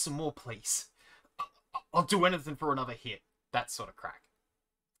sell me some more, please? I'll do anything for another hit. That sort of crack.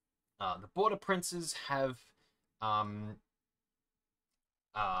 The Border Princes have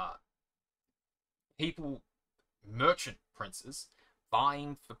people, merchant princes,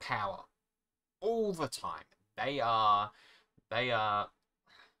 vying for power all the time. They are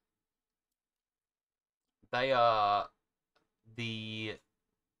the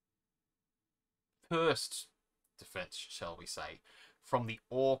first defense, shall we say, from the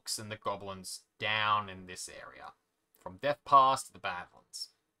orcs and the goblins down in this area. From Death Pass to the Badlands.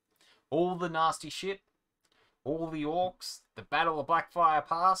 All the nasty shit, all the orcs, the Battle of Blackfire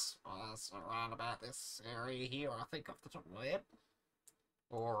Pass, it's around about this area here, I think, off the top of my head.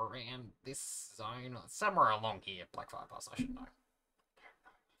 Or around this zone, somewhere along here, Blackfire Pass, I should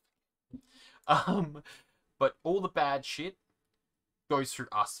know. But all the bad shit goes through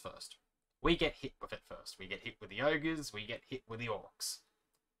us first. We get hit with it first. We get hit with the ogres, we get hit with the orcs.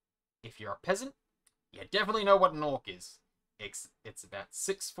 If you're a peasant, you definitely know what an orc is. It's about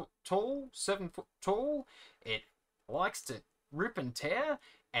 6 foot tall, 7 foot tall. It likes to rip and tear,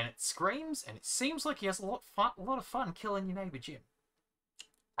 and it screams, and it seems like he has a lot of fun killing your neighbor Jim.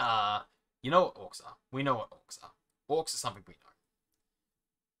 You know what orcs are. We know what orcs are. Orcs are something we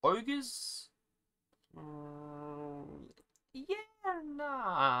know. Ogres? Yeah,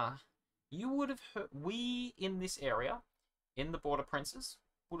 nah. You would have heard... We, in this area, in the Border Princes,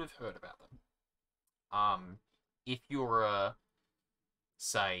 would have heard about them. If you're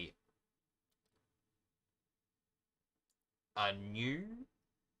say, a new,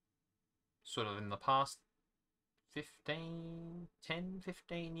 sort of in the past 10,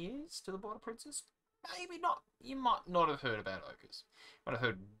 15 years to the Border Princes, maybe not. You might not have heard about ogres. You might have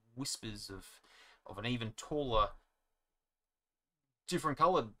heard whispers of an even taller, different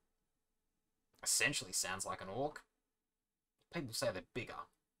coloured, essentially sounds like an orc. People say they're bigger.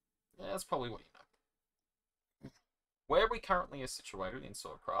 Yeah, that's probably what you know. where we currently are situated in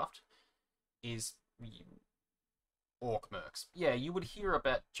Swordcraft is orc mercs. Yeah, you would hear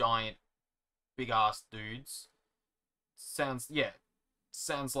about giant, big-ass dudes. Sounds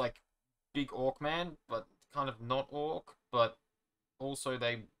like big orc man, but kind of not orc, but also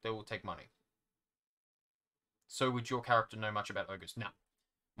they will take money. So would your character know much about ogres? No.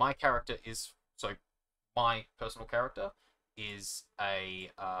 My character is... So, my personal character is a...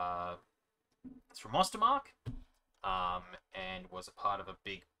 it's from Ostermark, and was a part of a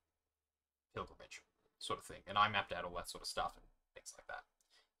big pilgrimage sort of thing. And I mapped out all that sort of stuff and things like that.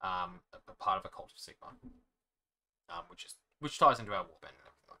 A part of a cult of Sigmar. Which ties into our warband and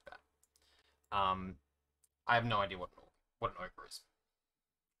everything like that. I have no idea what an ogre is.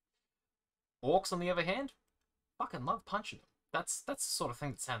 Orcs, on the other hand, fucking love punching them. That's the sort of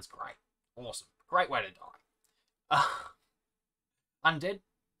thing that sounds great. Awesome. Great way to die. Undead,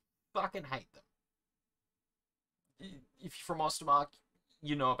 fucking hate them. If you're from Ostermark,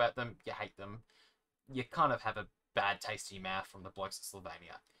 you know about them, you hate them. You kind of have a bad taste in your mouth from the blokes of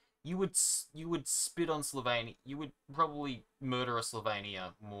Slovenia. You would spit on Slovenia. You would probably murder a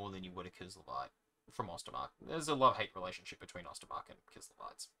Slovenia more than you would a Kislevite from Ostermark. There's a love-hate relationship between Ostermark and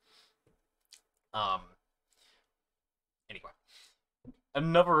Kislevites. Anyway,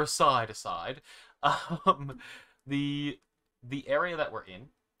 another aside. The area that we're in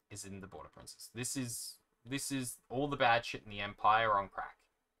is in the Border Princes. This is all the bad shit in the Empire on crack,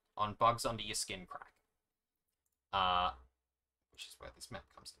 on bugs under your skin crack. Which is where this map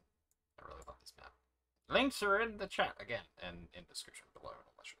comes in. I really love this map. Links are in the chat again and in the description below and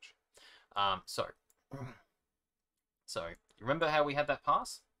all that shit. So you remember how we had that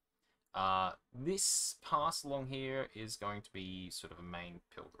pass? This pass along here is going to be sort of a main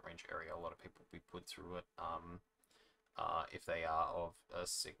pilgrimage area. A lot of people will be put through it if they are of a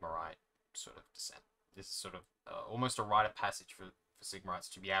Sigmarite sort of descent. This is sort of almost a rite of passage for Sigmarites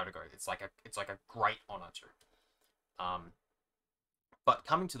to be able to go. It's like a great honor to. But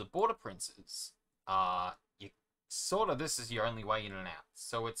coming to the Border Princes, you sort of, this is your only way in and out.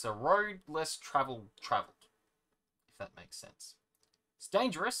 So it's a road less traveled, if that makes sense. It's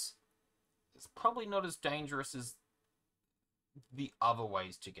dangerous. It's probably not as dangerous as the other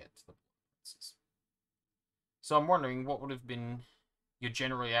ways to get to the Border Princes. So I'm wondering what would have been your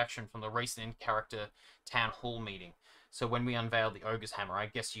general reaction from the recent in-character town hall meeting. So when we unveiled the Ogre's Hammer, I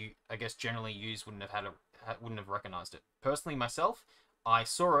guess generally yous wouldn't have recognized it. Personally, myself, I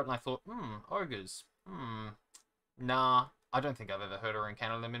saw it and I thought, ogres. Nah, I don't think I've ever heard or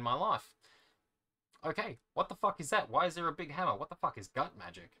encountered them in my life. Okay, what the fuck is that? Why is there a big hammer? What the fuck is gut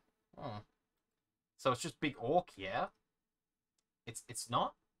magic? So it's just big orc, yeah? It's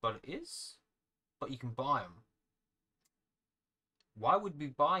not, but it is. But you can buy them. Why would we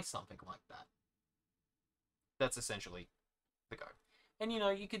buy something like that? That's essentially the go. And, you know,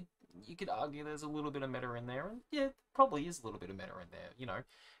 you could argue there's a little bit of meta in there, and yeah, probably is a little bit of meta in there, you know.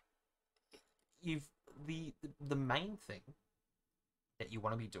 The main thing that you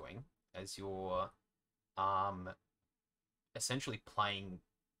want to be doing as you're essentially playing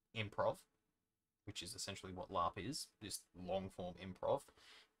improv, which is essentially what LARP is, this long form improv,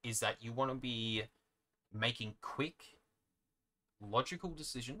 is that you want to be making quick, logical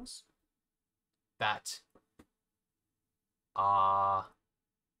decisions that are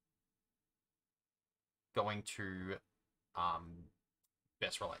going to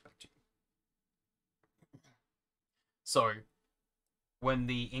best relate back to you. So, when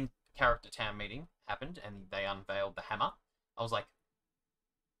the in-character town meeting happened and they unveiled the hammer, I was like,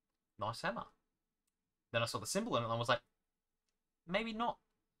 nice hammer. Then I saw the symbol in it and I was like, maybe not.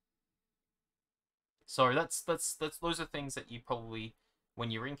 So those are things that you probably,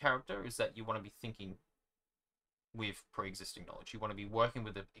 when you're in character, is that you want to be thinking with pre-existing knowledge. You want to be working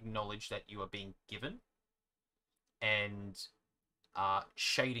with the knowledge that you are being given and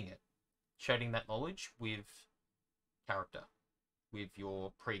shading that knowledge with character, with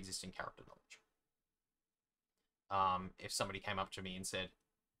your pre-existing character knowledge. If somebody came up to me and said,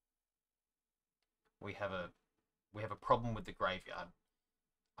 we have a problem with the graveyard,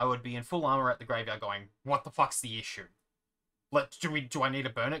 I would be in full armor at the graveyard going, what the fuck's the issue? Do I need to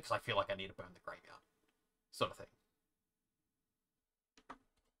burn it? Because I feel like I need to burn the graveyard. Sort of thing.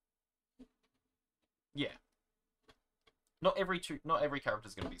 Yeah. Not every character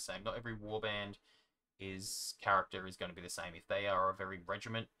is going to be the same. Not every warband character is going to be the same. If they are a very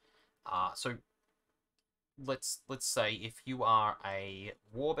regiment, so let's say if you are a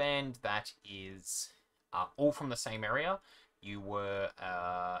warband that is all from the same area, you were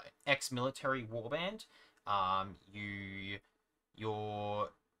ex-military warband, your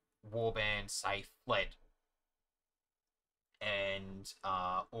warband say fled and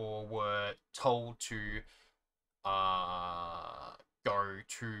or were told to go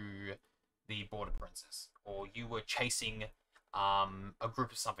to the border princes, or you were chasing a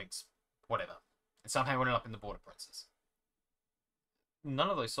group of somethings, whatever, and somehow ended up in the border princes. None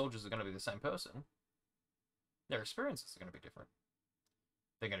of those soldiers are going to be the same person. Their experiences are going to be different.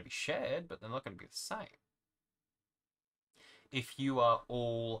 They're going to be shared, but they're not going to be the same. If you are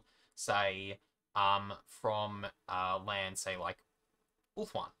all, say, from land, say, like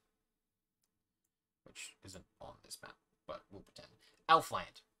Ulthuan, which isn't on this map, but we'll pretend.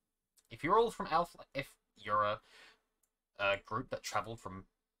 Elfland. If you're all from Elfland, if you're a group that travelled from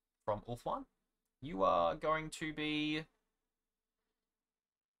Ulthuan, you are going to be...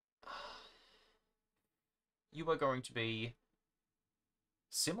 You are going to be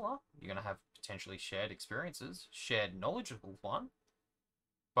similar. You're going to have potentially shared experiences, shared knowledge of Ulthuan,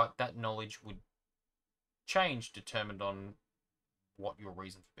 but that knowledge would change determined on what your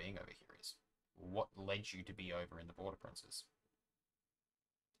reason for being over here is. What led you to be over in the Border Princes?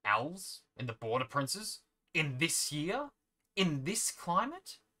 Elves in the Border Princes? In this year? In this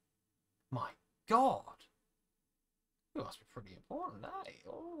climate? My God. You must be pretty important, eh?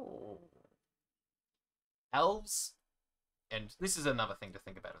 Oh. Elves, and this is another thing to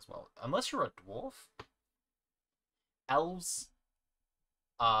think about as well. Unless you're a dwarf, elves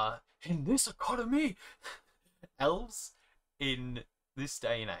in this economy, elves in this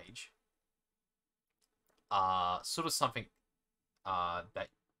day and age are sort of something that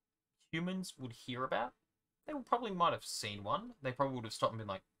humans would hear about. They probably might have seen one. They probably would have stopped and been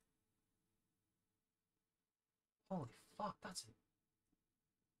like, holy fuck, that's an...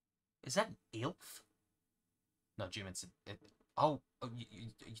 Is that an elf? No, Jim, it's oh,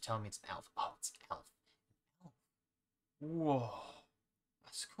 you're telling me it's an elf. Oh, it's an elf. Whoa.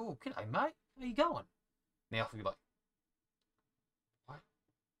 That's cool. G'day, mate. How you going? And the elf will be like, what?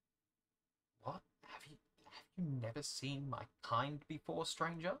 What? Have you never seen my kind before,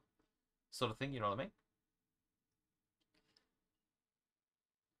 stranger? Sort of thing, you know what I mean?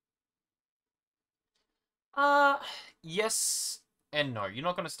 Yes and no. You're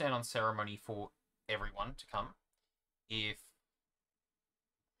not going to stand on ceremony for everyone to come. If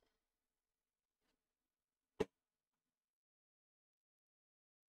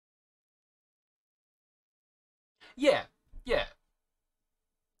yeah, yeah,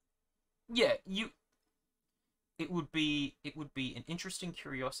 yeah, it would be an interesting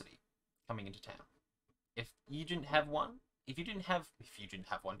curiosity coming into town. If you didn't have one, if you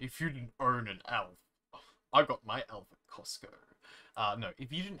didn't own an elf, I got my elf at Costco. No,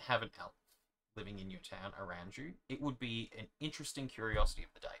 if you didn't have an elf living in your town around you, it would be an interesting curiosity of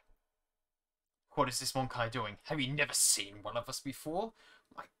the day. What is this Monkai doing? Have you never seen one of us before?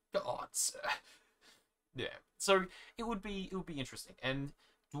 My God, sir. Yeah. So it would be interesting. And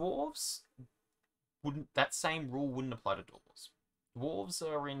dwarves wouldn't, that same rule wouldn't apply to dwarves. Dwarves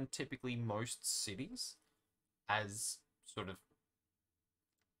are in typically most cities as sort of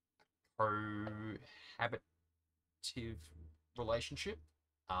cohabitative relationship.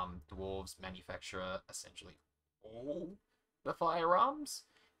 Dwarves manufacture essentially all the firearms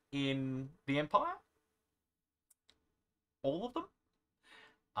in the Empire. All of them.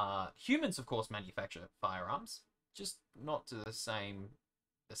 Humans, of course, manufacture firearms, just not to the same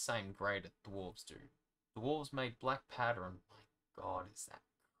grade that dwarves do. Dwarves made black powder, and my God, is that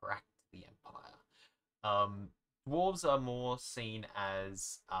cracked the Empire. Dwarves are more seen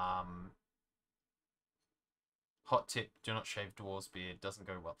as hot tip: do not shave dwarves' beard. Doesn't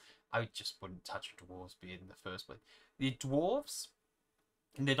go well. I just wouldn't touch a dwarves' beard in the first place. The dwarves,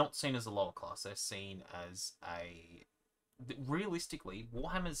 they're not seen as a lower class. They're seen as a... Realistically,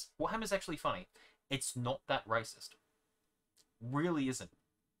 Warhammer's actually funny. It's not that racist. Really isn't.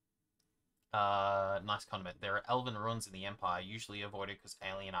 Nice comment. There are elven ruins in the Empire, usually avoided because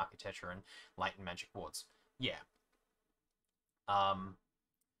alien architecture and latent magic wards. Yeah.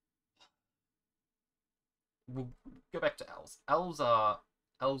 We'll go back to elves. Elves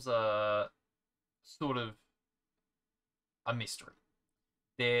are sort of a mystery.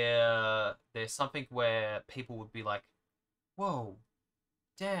 They're something where people would be like, whoa,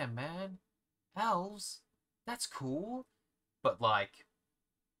 damn, man, elves, that's cool. But, like,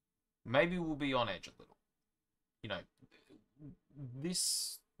 maybe we'll be on edge a little. You know,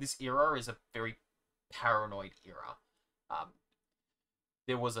 this era is a very paranoid era.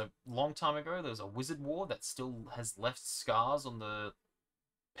 There was a long time ago, there was a wizard war that still has left scars on the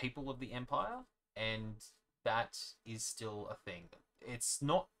people of the Empire, and that is still a thing. It's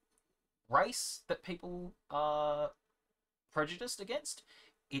not race that people are prejudiced against.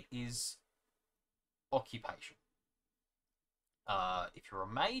 It is occupation. If you're a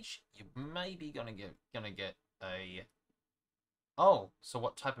mage, you may be gonna get a. Oh, so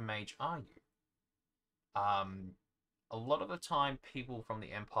what type of mage are you? A lot of the time, people from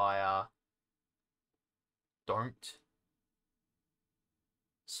the Empire don't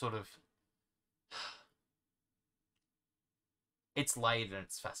sort of. It's layered and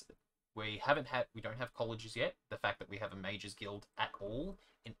it's faceted. We don't have colleges yet. The fact that we have a mages guild at all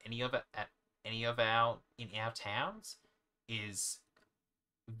in any of our towns is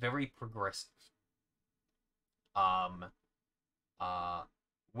very progressive. Um,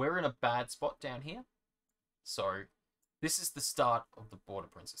 we're in a bad spot down here, so this is the start of the border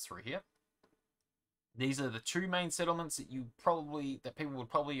princes through here. These are the two main settlements that people would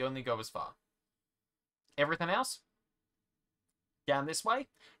probably only go as far. Everything else down this way,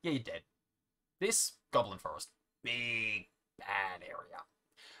 yeah, you're dead. This Goblin Forest, big bad area.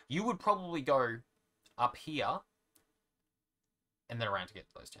 You would probably go up here and then around to get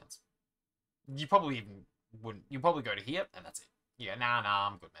to those towns. You probably even wouldn't. You probably go to here and that's it. Yeah, nah,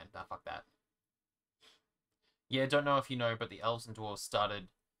 I'm good, man. Nah, fuck that. Yeah, don't know if you know, but the Elves and Dwarves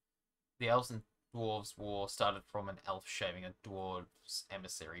War started from an elf shaving a dwarf's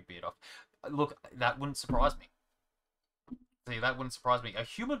emissary beard off. Look, that wouldn't surprise me. See, that wouldn't surprise me. A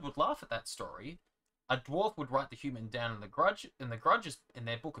human would laugh at that story. A dwarf would write the human down in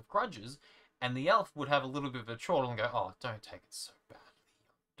their book of grudges, and the elf would have a little bit of a chortle and go, "Oh, don't take it so badly.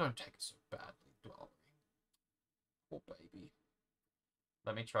 Don't take it so badly, darling. Poor baby.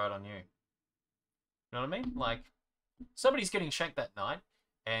 Let me try it on you." You know what I mean? Like, somebody's getting shanked that night,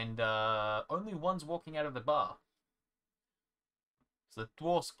 and only one's walking out of the bar. So the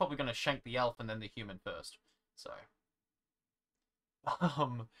dwarf's probably going to shank the elf and then the human first. So,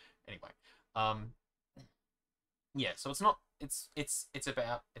 anyway, yeah. So it's not. It's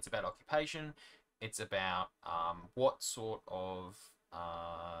about occupation. It's about what sort of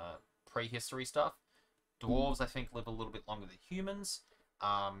prehistory stuff. Dwarves, I think, live a little bit longer than humans.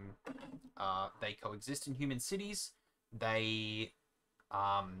 They coexist in human cities. They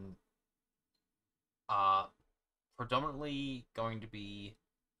are predominantly going to be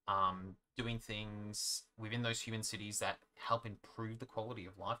doing things within those human cities that help improve the quality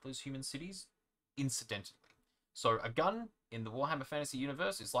of life of those human cities, incidentally. So a gun in the Warhammer Fantasy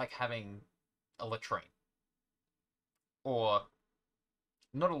universe is like having a latrine. Or,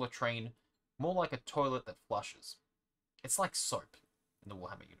 not a latrine, more like a toilet that flushes. It's like soap in the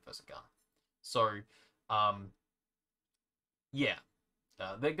Warhammer universe, a gun. So, yeah.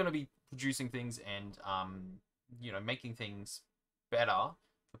 They're going to be producing things and, making things better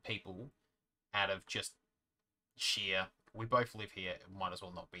for people out of just sheer, we both live here, we might as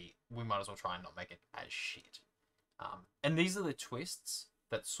well try and not make it as shit. And these are the twists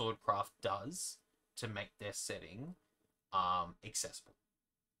that Swordcraft does to make their setting accessible.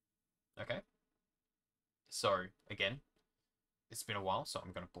 Okay? So, again, it's been a while, so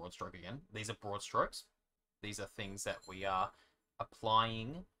I'm going to broad stroke again. These are broad strokes. These are things that we are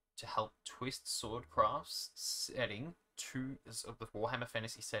applying to help twist Swordcraft's setting to the Warhammer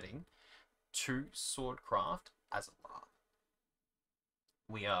Fantasy setting to Swordcraft as a LARP.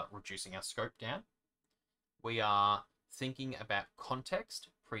 We are reducing our scope down. We are thinking about context,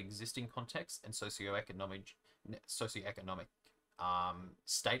 pre-existing context, and socioeconomic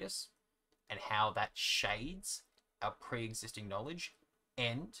status, and how that shades our pre-existing knowledge,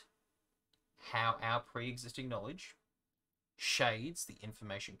 and how our pre-existing knowledge shades the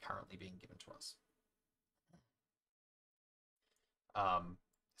information currently being given to us.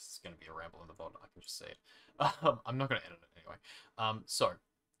 This is going to be a ramble in the VOD, I can just say it. I'm not going to edit it anyway. So,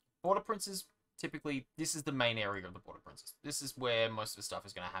 Border Princes, typically, this is the main area of the Border Princes. This is where most of the stuff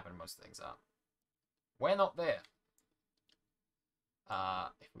is going to happen, most of things are. We're not there.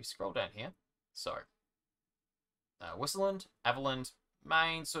 If we scroll down here, so, Whistleland, Averland,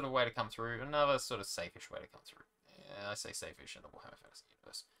 main sort of way to come through, another sort of safe-ish way to come through. I say safe-ish in the Warhammer Fantasy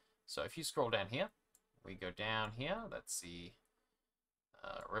universe. So if you scroll down here, we go down here, that's the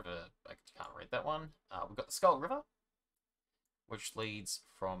river, I can't read that one. We've got the Skull River, which leads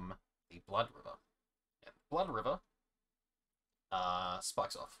from the Blood River. And the Blood River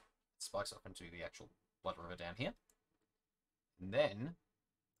spikes off. It spikes off into the actual Blood River down here. And then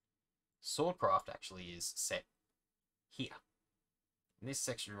Swordcraft actually is set here. In this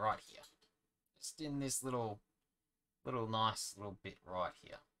section right here. Just in this little nice little bit right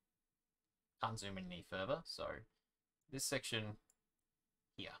here. Can't zoom in any further, so this section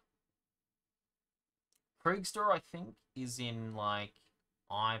here. Kriegster, I think, is in like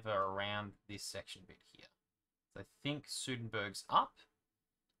either around this section bit here. So I think Sudenburg's up.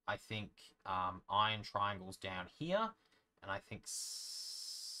 I think Iron Triangle's down here, and I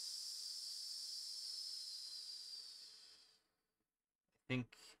think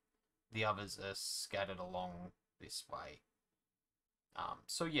the others are scattered along this way.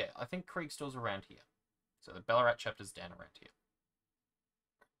 So yeah, I think Kriegstall's around here. So the Ballarat chapter's down around here.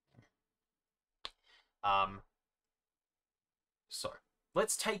 So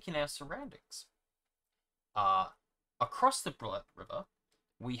let's take in our surroundings. Across the Blood River,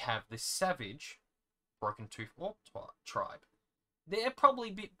 we have this savage Broken Tooth Orc tribe. They're probably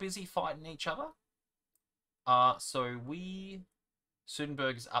a bit busy fighting each other. So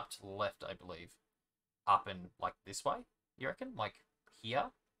Sudenburg is up to the left, I believe. Up and like this way, you reckon? Like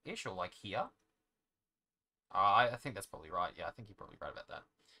here-ish, or like here? I think that's probably right. Yeah, I think you're probably right about that.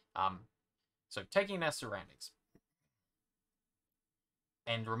 So taking our surroundings.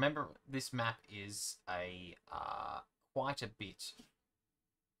 And remember, this map is a quite a bit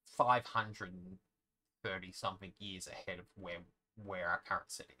 530 something years ahead of where our current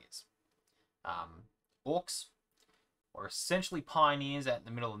setting is. Orcs are essentially pioneers out in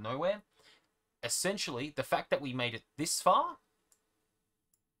the middle of nowhere. Essentially, the fact that we made it this far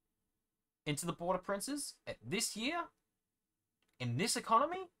into the Border Princes at this year, in this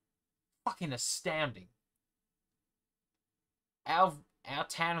economy, fucking astounding. Our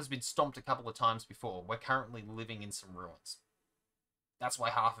town has been stomped a couple of times before. We're currently living in some ruins. That's why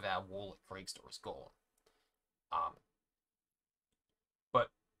half of our wall at Kriegstall is gone. But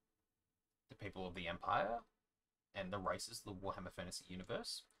the people of the Empire and the races of the Warhammer Fantasy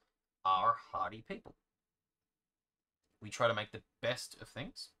Universe are hardy people. We try to make the best of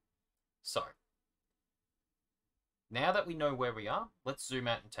things. So, now that we know where we are, let's zoom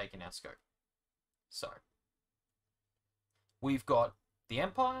out and take in our scope. So, we've got the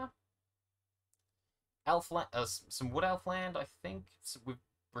Empire, Elfland, some Wood Elf land, I think, with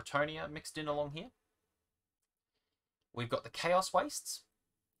Bretonia mixed in along here. We've got the Chaos Wastes,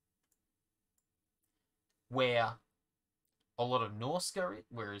 where a lot of Norsca,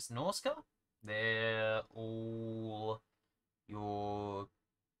 where is Norsca? They're all your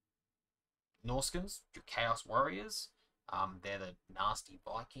Norskans, your Chaos Warriors. They're the nasty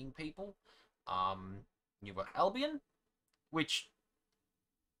Viking people. You've got Albion, which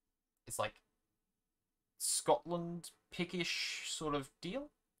is like Scotland pickish sort of deal.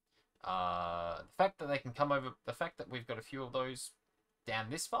 The fact that they can come over, the fact that we've got a few of those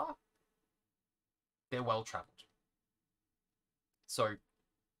down this far, they're well travelled. So,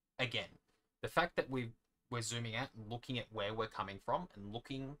 again, the fact that we're zooming out and looking at where we're coming from and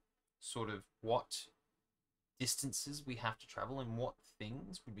looking sort of what distances we have to travel and what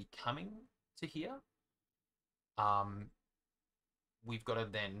things would be coming to here, we've got to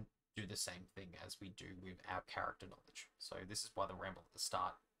then do the same thing as we do with our character knowledge. So this is why the ramble at the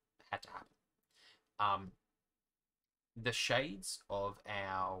start had to happen. The shades of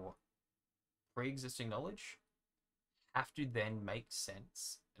our pre-existing knowledge have to then make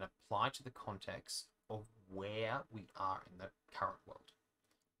sense and apply to the context of where we are in the current world.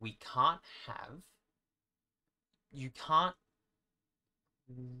 We can't have, you can't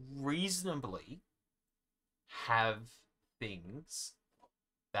reasonably have things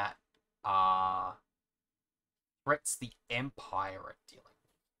that are threats the Empire are dealing with.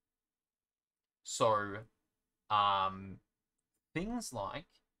 So, things like,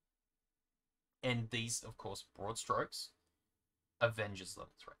 and these, of course, broad strokes, Avengers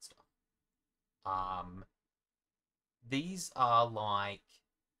level threat stuff. These are like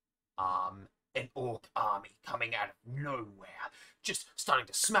an orc army coming out of nowhere, just starting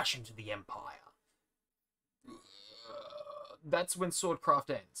to smash into the Empire. That's when Swordcraft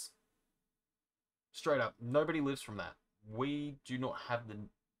ends. Straight up, nobody lives from that. We do not have the...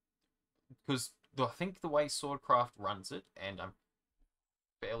 Because I think the way Swordcraft runs it, and I'm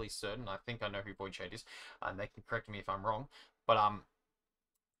fairly certain, I think I know who Voidshade is, and they can correct me if I'm wrong, but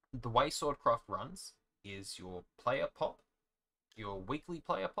the way Swordcraft runs is your player pop, your weekly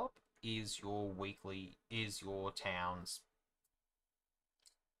player pop is your town's,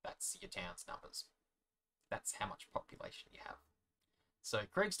 that's your town's numbers. That's how much population you have. So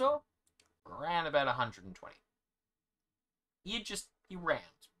Kriegstall, around about 120. You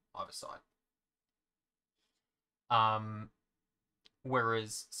round either side.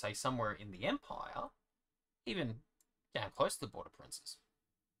 Whereas, say, somewhere in the Empire, even down close to the Border Princes,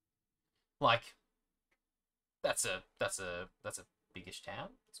 like that's a biggish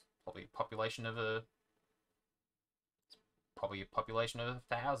town. It's probably a population of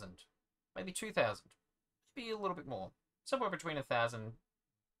 1,000, maybe 2,000, maybe a little bit more, somewhere between 1,000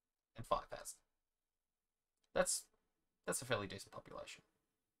 and 5,000. That's a fairly decent population.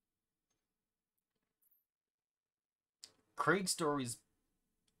 Kriegstore is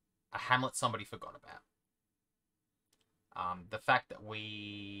a hamlet somebody forgot about. The fact that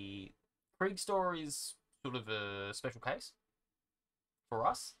Kriegstore is sort of a special case for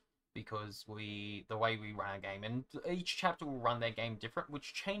us, because the way we run our game, and each chapter will run their game different,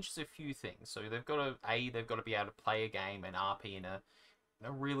 which changes a few things. So they've got to be able to play a game and RP in a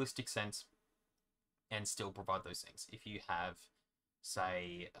realistic sense, and still provide those things. If you have,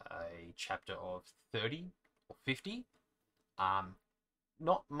 say, a chapter of 30 or 50,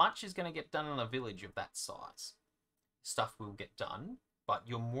 not much is going to get done in a village of that size. Stuff will get done, but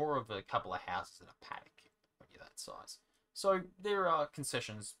you're more of a couple of houses in a paddock when you're that size. So there are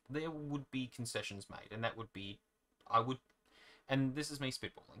concessions. There would be concessions made, and that would be, and this is me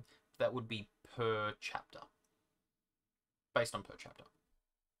spitballing, that would be per chapter, based on per chapter.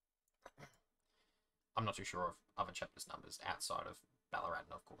 I'm not too sure of other chapters' numbers outside of Ballarat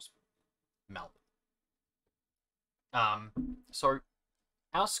and, of course, Melbourne. So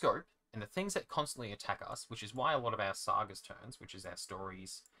our scope and the things that constantly attack us, which is why a lot of our sagas turns, which is our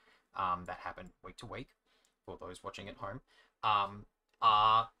stories that happen week to week, for those watching at home,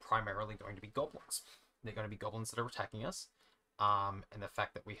 are primarily going to be goblins. They're going to be goblins that are attacking us. And the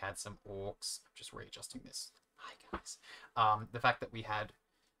fact that we had some orcs, I'm just readjusting this. Hi guys. The fact that we had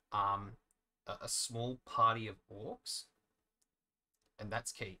a small party of orcs, and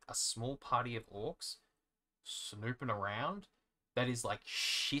that's key, a small party of orcs snooping around, that is like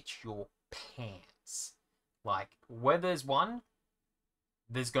shit your pants. Like, where there's one,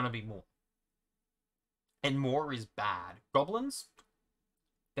 there's gonna be more. And more is bad. Goblins,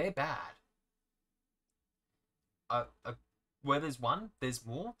 they're bad. Where there's one, there's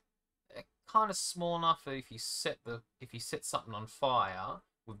more. They're kind of small enough that if you set something on fire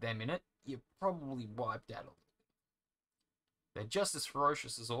with them in it, you're probably wiped out. They're just as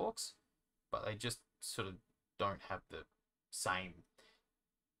ferocious as orcs, but they just sort of don't have the same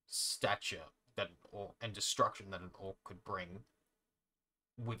stature and destruction that an orc could bring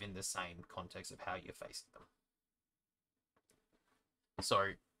within the same context of how you're facing them.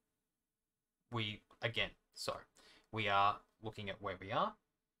 So we are looking at where we are,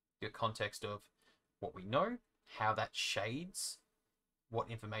 the context of what we know, how that shades what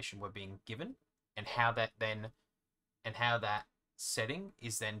information we're being given, and how that setting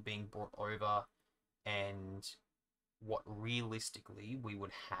is then being brought over, and what realistically we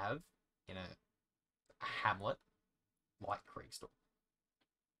would have in a hamlet like Kriegstore.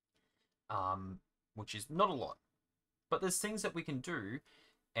 Which is not a lot, but there's things that we can do,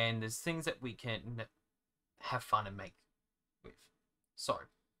 and there's things that we can have fun and make with. So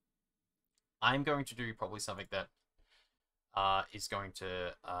I'm going to do probably something that is going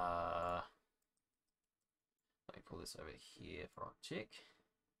to let me pull this over here for a tick.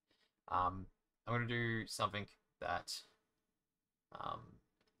 I'm going to do something that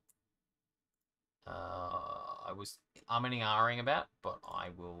I was umming and ahhing about, but I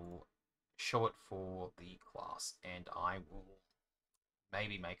will show it for the class, and I will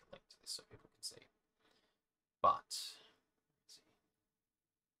maybe make a link to this so people can see. But let's see.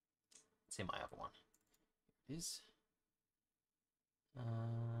 It's in my other one. It is.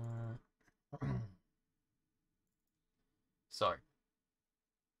 So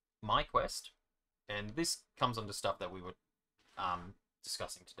my quest, and this comes under stuff that we were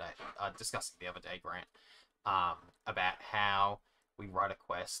discussing the other day, Grant, about how we write a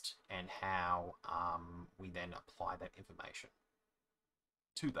quest and how we then apply that information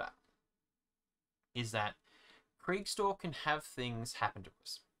to that. Is that Kriegstore can have things happen to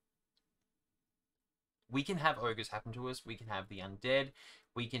us. We can have ogres happen to us. We can have the undead.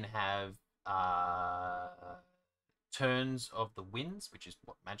 We can have turns of the winds, which is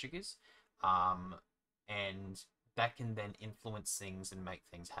what magic is. And that can then influence things and make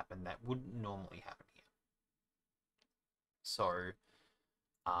things happen that wouldn't normally happen here. So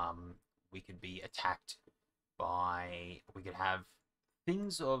we could be attacked by, we could have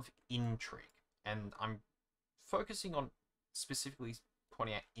things of intrigue. And I'm focusing on specifically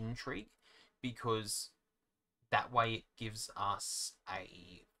pointing out intrigue because that way it gives us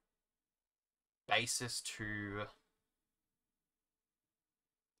a basis to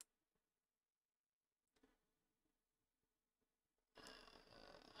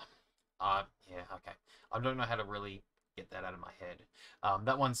yeah, okay. I don't know how to really get that out of my head.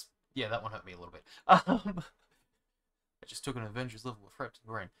 That one hurt me a little bit. It just took an Avengers level of threat to the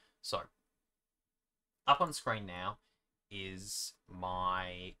brain. So, up on screen now is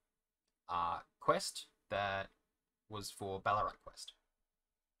my quest that was for Ballarat quest.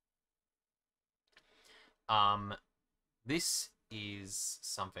 This is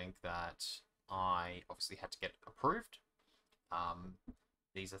something that I obviously had to get approved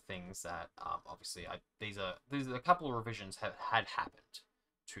These are things that obviously these are a couple of revisions had happened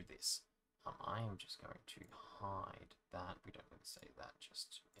to this. I am just going to hide that. We don't need to say that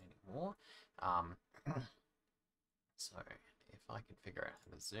just anymore. So if I can figure out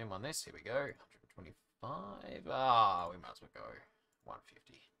how to zoom on this, here we go. 125. Ah, we might as well go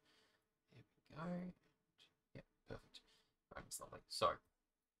 150. Here we go. Yep, perfect. Right, it's lovely. So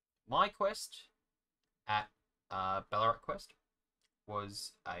my quest at Ballarat Quest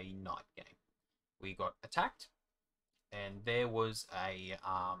was a night game. We got attacked, and there was a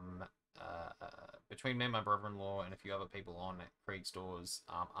between me and my brother-in-law and a few other people on Krieg Store's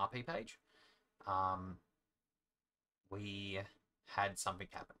RP page, we had something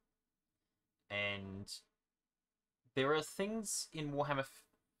happen. And there are things in Warhammer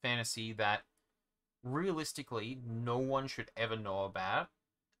Fantasy that realistically no one should ever know about,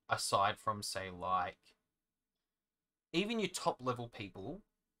 aside from, say, like, even your top level people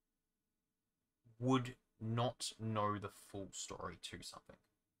would not know the full story to something.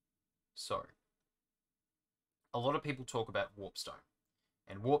 So, a lot of people talk about Warpstone,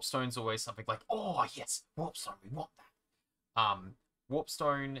 and Warpstone's always something like, oh yes, Warpstone, we want that.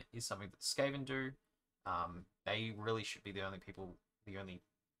 Warpstone is something that Skaven do. They really should be the only people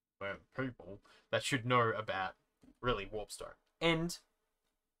that should know about really Warpstone, and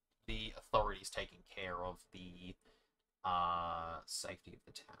the authorities taking care of the safety of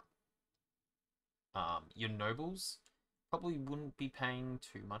the town. Your nobles probably wouldn't be paying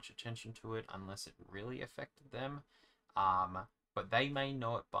too much attention to it unless it really affected them, but they may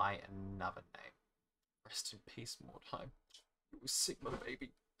know it by another name. Rest in peace, Mordheim. It was Sigma,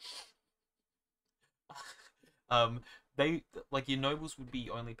 baby. They, like, your nobles would be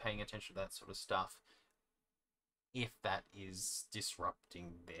only paying attention to that sort of stuff if that is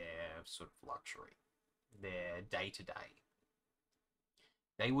disrupting their sort of luxury, their day-to-day.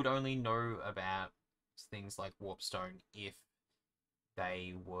 They would only know about things like Warpstone if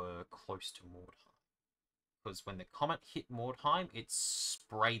they were close to Mordheim. Because when the comet hit Mordheim, it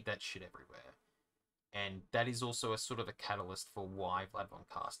sprayed that shit everywhere. And that is also a sort of a catalyst for why Vlad von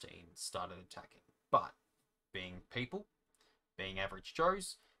Carstein started attacking. But being people, being average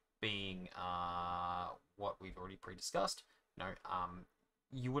Joes, being what we've already pre-discussed,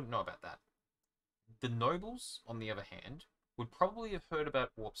 you wouldn't know about that. The nobles, on the other hand, would probably have heard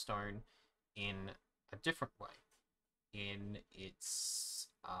about Warpstone in a different way, in its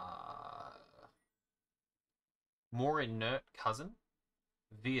more inert cousin,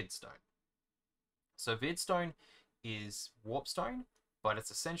 Weirdstone. So Weirdstone is Warpstone, but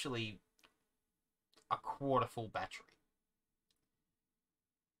it's essentially a quarter full battery.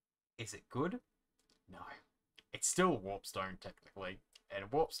 Is it good? No. It's still Warpstone, technically.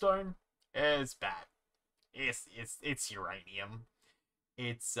 And Warpstone is bad. It's uranium.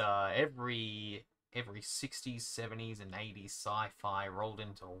 It's every 60s, 70s, and 80s sci-fi rolled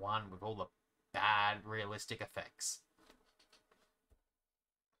into one with all the bad realistic effects.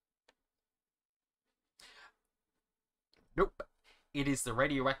 Nope. It is the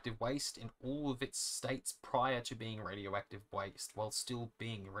radioactive waste in all of its states prior to being radioactive waste, while still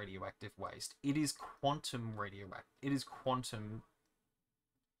being radioactive waste. It is quantum radioactive. It is quantum...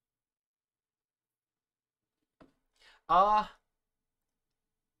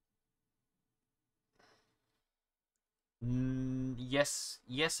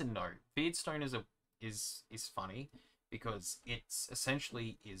 yes and no. Beardstone is funny because it's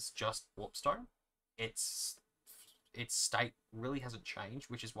essentially is just Warpstone. Its state really hasn't changed,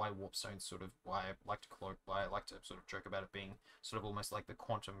 which is why Warpstone's sort of why I like to sort of joke about it being sort of almost like the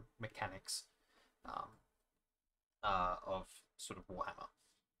quantum mechanics of sort of Warhammer.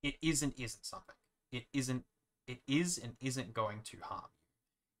 It is and isn't something. It is and isn't going to harm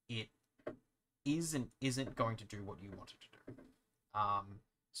you. It is and isn't going to do what you want it to do.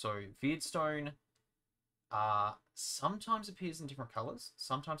 So Weirdstone sometimes appears in different colors.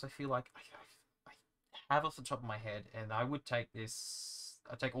 Sometimes I feel like I have off the top of my head, and I would take this.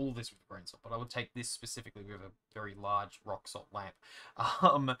 I take all this with a grain of salt, but I would take this specifically with a very large rock salt lamp.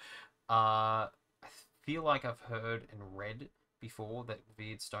 I feel like I've heard and read before that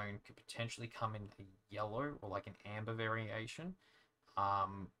Weirdstone could potentially come in a yellow or like an amber variation,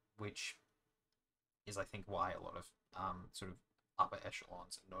 which is, I think, why a lot of sort of upper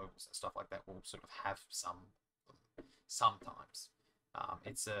echelons and nobles and stuff like that will sort of have some sometimes.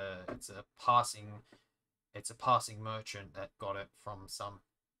 It's a passing merchant that got it from some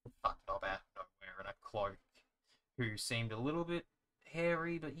fucked up out nowhere in a cloak who seemed a little bit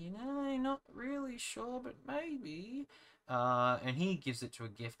hairy, but not really sure, but maybe. And he gives it to a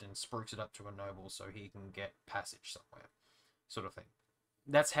gift and spruiks it up to a noble so he can get passage somewhere. sort of thing.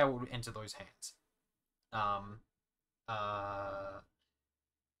 That's how it would enter those hands.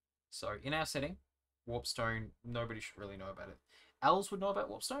 So in our setting, Warpstone, nobody should really know about it. Elves would know about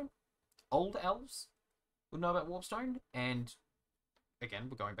Warpstone. Old elves would know about Warpstone. And again,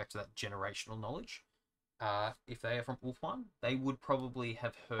 we're going back to that generational knowledge. If they are from Ulthuan, they would probably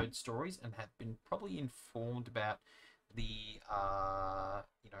have heard stories and have been probably informed about the,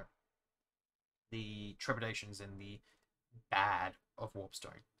 you know, the trepidations and the bad of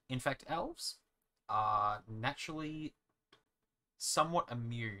Warpstone. In fact, elves are naturally somewhat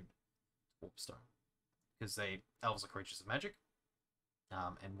immune to Warpstone because elves are creatures of magic,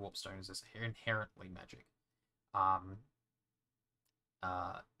 and Warpstone is inherently magic.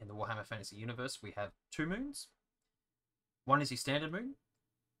 In the Warhammer Fantasy universe, we have 2 moons. One is your standard moon.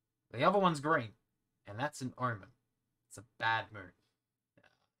 The other one's green, and that's an omen. It's a bad moon.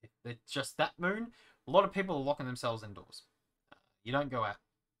 If it's just that moon, a lot of people are locking themselves indoors. You don't go out.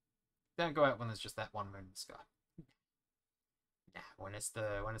 Don't go out when there's just that one moon in the sky. Nah, when it's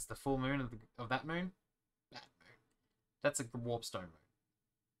the full moon of that moon, bad moon. That's a Warpstone moon.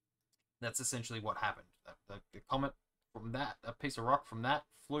 That's essentially what happened. The comet from that, a piece of rock from that,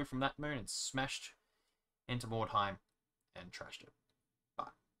 flew from that moon and smashed into Mordheim and trashed it.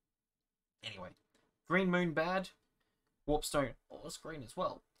 But anyway, green moon bad. Warpstone, it's green as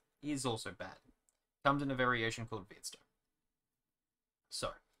well, is also bad. Comes in a variation called Beardstone.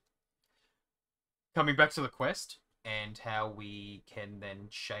 So, coming back to the quest and how we can then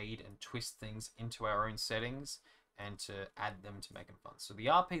shade and twist things into our own settings and to add them to make them fun. So the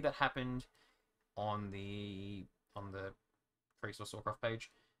RP that happened on the Creator Swordcraft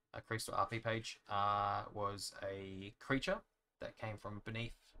page, Creator RP page, was a creature that came from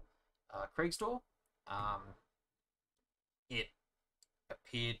beneath Kriegstor. It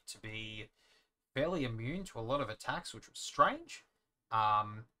appeared to be fairly immune to a lot of attacks, which was strange.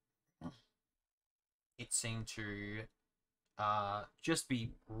 It seemed to just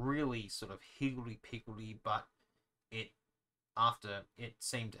be really sort of higgledy-piggledy, but it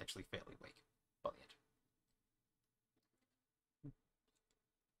seemed actually fairly weak by the end.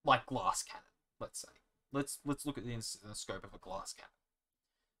 Like glass cannon, let's say. Let's look at the scope of a glass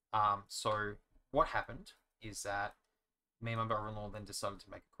cannon. So what happened is that me and my brother-in-law then decided to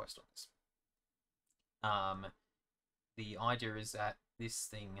make a quest on this. The idea is that this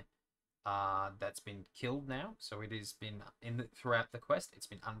thing that's been killed now, so it has been throughout the quest, it's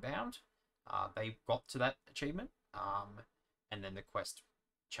been unbound. They got to that achievement, and then the quest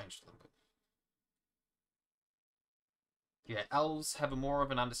changed a little bit. Yeah, elves have more of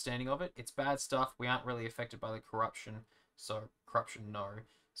an understanding of it. It's bad stuff. We aren't really affected by the corruption, so corruption, no.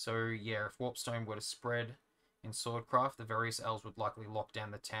 So yeah, if Warpstone were to spread in Swordcraft, the various elves would likely lock down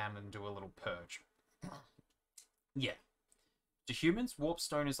the town and do a little purge. Yeah. To humans,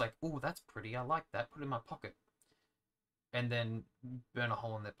 Warpstone is like, oh, that's pretty, I like that, put it in my pocket. And then burn a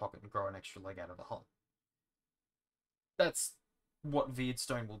hole in their pocket and grow an extra leg out of the hole. That's what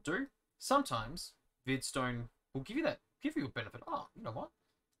Beardstone will do. Sometimes Beardstone will give you a benefit. Oh, you know what?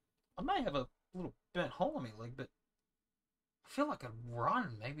 I may have a little burnt hole in my leg, but I feel like I'd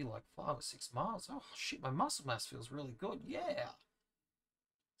run maybe like 5 or 6 miles. Oh shit, my muscle mass feels really good. Yeah.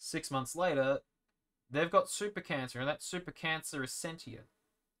 6 months later, they've got super cancer, and that super cancer is sentient.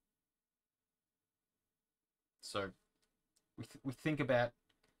 So we think about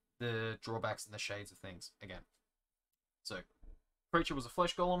the drawbacks and the shades of things again. So, creature was a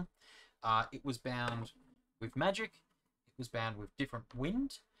flesh golem. It was bound with magic. It was bound with different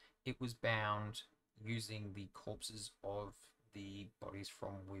wind. It was bound using the corpses of the bodies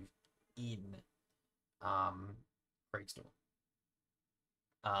from within Kriegstor.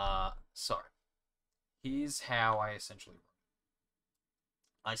 So, here's how I essentially wrote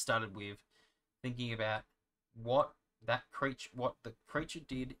it. I started with thinking about what the creature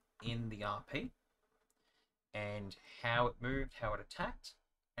did in the RP, and how it moved, how it attacked,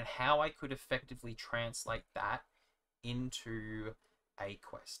 and how I could effectively translate that into a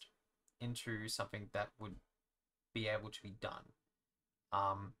quest, into something that would be able to be done.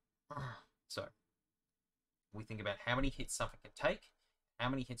 So we think about how many hits something can take, how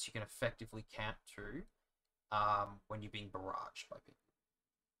many hits you can effectively count to when you're being barraged by people.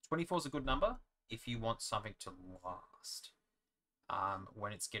 24 is a good number if you want something to last.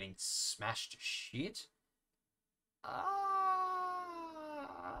 When it's getting smashed to shit,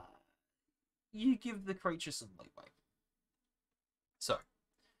 you give the creature some leeway. So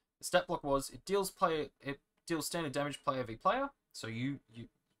the stat block was it deals standard damage player v player. So you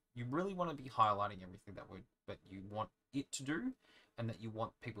really want to be highlighting everything that you want it to do and that you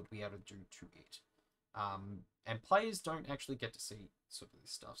want people to be able to do to it. And players don't actually get to see sort of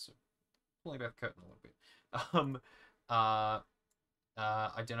this stuff, so pulling back the curtain a little bit.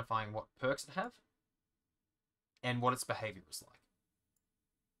 Identifying what perks it have and what its behavior is like.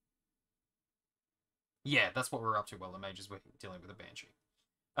 Yeah, that's what we're up to while the mages were dealing with a banshee.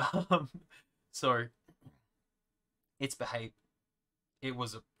 So its behavior. It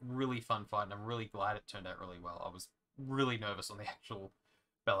was a really fun fight, and I'm really glad it turned out really well. I was really nervous on the actual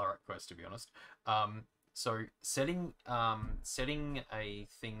Ballarat quest, to be honest. So setting a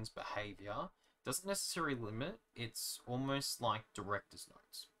thing's behavior doesn't necessarily limit. It's almost like director's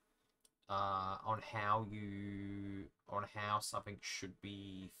notes on how something should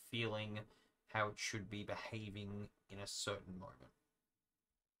be feeling, how it should be behaving in a certain moment.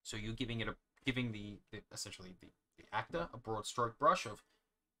 So you're giving the essentially the actor a broad stroke brush of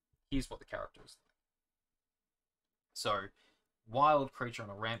here's what the character is like. So wild creature on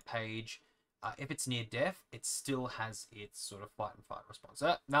a rampage, if it's near death, it still has its sort of fight and fight response.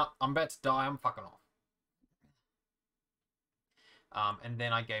 No, I'm about to die, I'm fucking off. And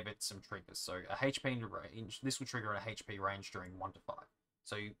then I gave it some triggers. So a HP into range, this will trigger an HP range during 1 to 5.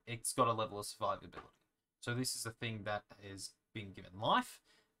 So it's got a level of survivability. So this is a thing that has been given life,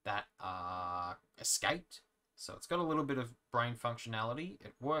 that escaped. So it's got a little bit of brain functionality.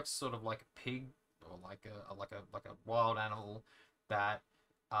 It works sort of like a pig or like a wild animal that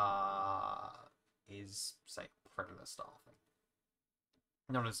is, say, predator style thing.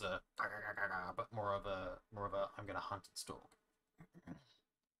 Not as a but more of a I'm gonna hunt and stalk.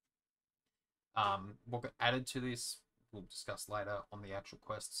 What got added to this, we'll discuss later on the actual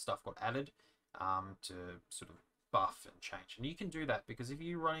quest. Stuff got added to sort of buff and change. And you can do that because if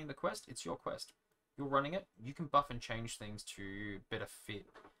you're running the quest, it's your quest. You're running it, you can buff and change things to better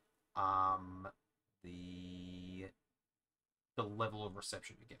fit the level of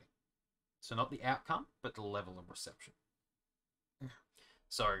reception you're getting. So not the outcome, but the level of reception.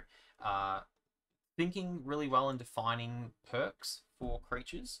 So thinking really well and defining perks for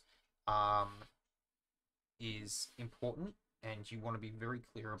creatures is important, and you want to be very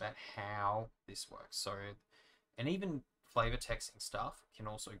clear about how this works. So, and even flavor texting stuff can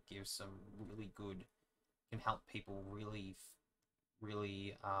also give some really good, can help people really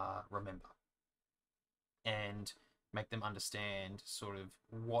remember and make them understand sort of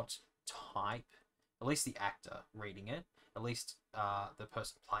what type, at least the actor reading it, at least the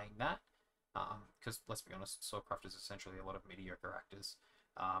person playing that, because let's be honest, Swordcraft is essentially a lot of mediocre actors,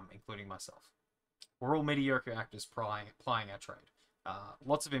 including myself. We're all mediocre actors plying our trade.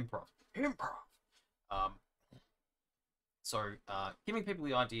 Lots of improv. So giving people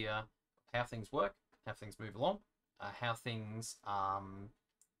the idea of how things work, how things move along, how things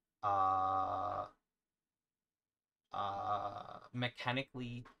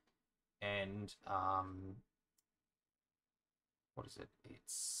mechanically and what is it?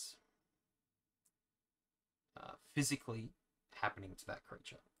 It's physically happening to that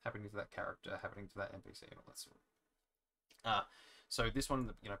creature, happening to that character, happening to that NPC, and all that sort of. So this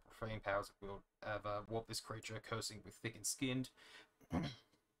one, preferring powers will have warp this creature, cursing with thickened skin.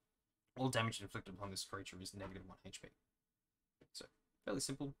 All damage inflicted upon this creature is -1 HP. So fairly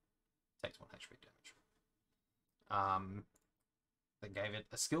simple. Takes 1 HP damage. They gave it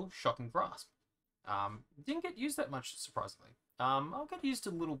a skill, Shock and Grasp. Didn't get used that much, surprisingly. I'll get used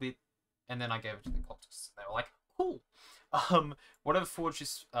a little bit, and then I gave it to the cultists. They were like, cool. Whatever forged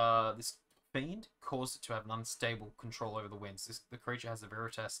this fiend caused it to have an unstable control over the winds. The creature has a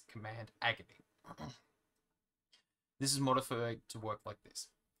Veritas command, Agony. This is modified to work like this.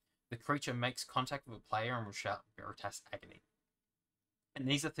 The creature makes contact with a player and will shout Veritas Agony. And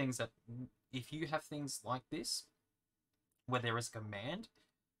these are things that, if you have things like this, where there is a command,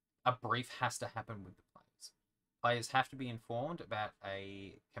 a brief has to happen with the players. Players have to be informed about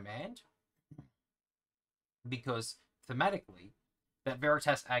a command, because thematically, that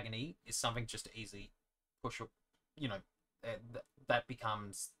Veritas Agony is something just to easily push up, that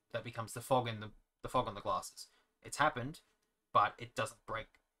becomes the fog in the glasses. It's happened, but it doesn't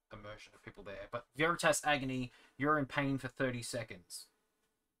break immersion of people there. But Veritas Agony, you're in pain for 30 seconds.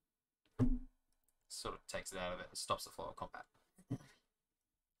 Sort of takes it out of it and stops the flow of combat.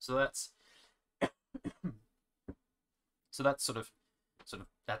 So that's sort of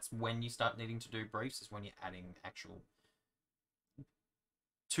that's when you start needing to do briefs, is when you're adding actual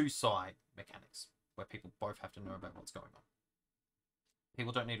two-side mechanics where people both have to know about what's going on.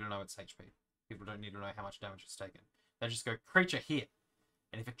 People don't need to know its HP. People don't need to know how much damage it's taken. They just go, creature here.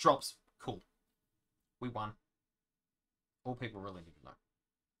 And if it drops, cool. We won. All people really need to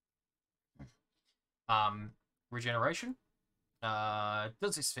know. Regeneration.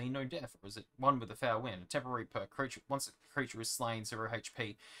 Does this fiend know death, or is it one with a foul wind? A temporary perk. Creature, once a creature is slain, 0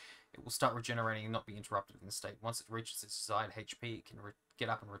 HP, it will start regenerating and not be interrupted in the state. Once it reaches its desired HP, it can get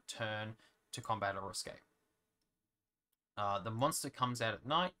up and return to combat or escape. The monster comes out at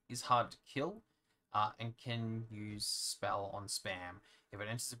night, is hard to kill, and can use spell on spam. If it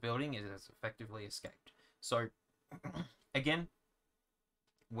enters a building, it has effectively escaped. So, again,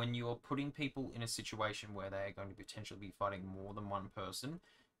 when you're putting people in a situation where they are going to potentially be fighting more than one person,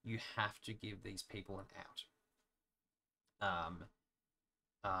 you have to give these people an out.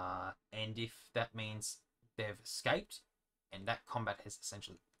 And if that means they've escaped and that combat has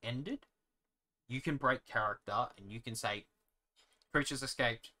essentially ended, you can break character and you can say, creature's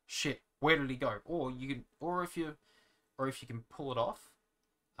escaped, shit, where did he go? Or you can, or if you can pull it off,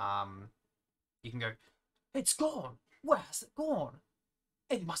 you can go, it's gone. Where has it gone?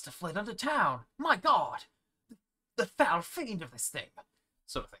 It must have fled under town. My God, the foul fiend of this thing,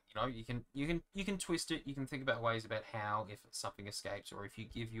 sort of thing. You know, you can twist it. You can think about ways about how if something escapes, or if you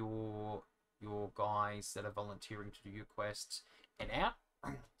give your guys that are volunteering to do your quests an out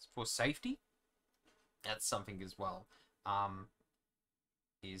for safety. That's something as well.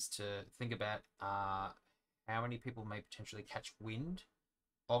 Is to think about how many people may potentially catch wind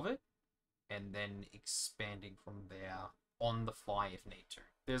of it, and then expanding from there on the fly if need to.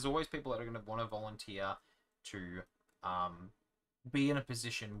 There's always people that are going to want to volunteer to be in a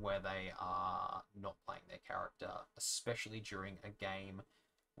position where they are not playing their character, especially during a game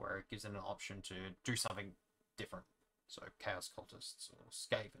where it gives them an option to do something different. So Chaos Cultists or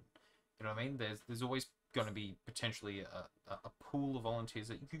Skaven. You know what I mean? There's always going to be potentially a pool of volunteers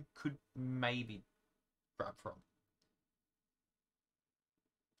that you could maybe grab from.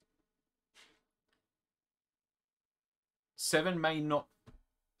 Seven may not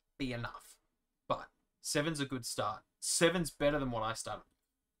be enough, but 7's a good start. 7's better than what I started.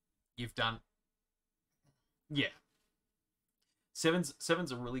 You've done, yeah.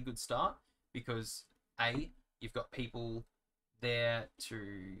 7's a really good start because A, you've got people there to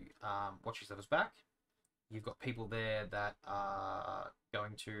watch each other's back. You've got people there that are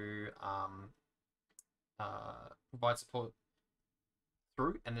going to provide support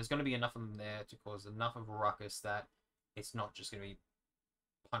through, and there's going to be enough of them there to cause enough of a ruckus that it's not just going to be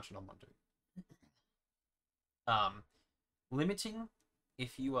punching on one dude. Limiting,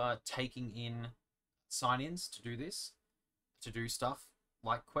 if you are taking in sign-ins to do this, to do stuff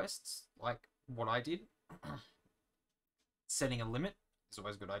like quests, like what I did, setting a limit is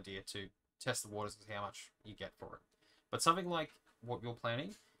always a good idea to test the waters and see how much you get for it. But something like what you're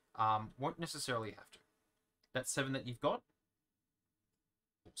planning won't necessarily have to. That 7 that you've got,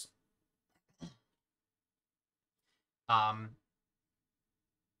 awesome. A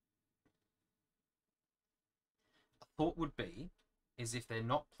thought would be is if they're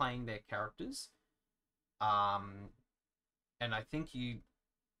not playing their characters, and I think you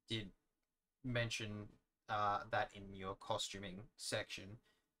did mention that in your costuming section,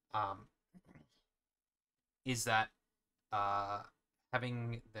 is that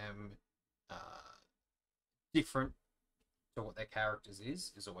having them different to what their characters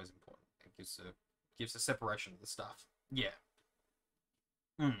is always important. It gives a separation of the stuff. Yeah.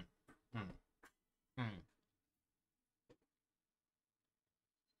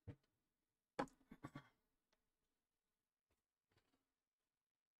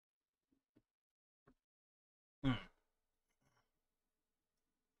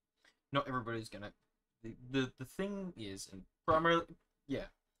 Not everybody's gonna. The thing is, and primarily, yeah.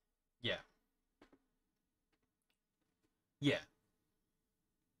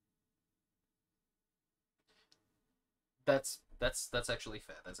 That's actually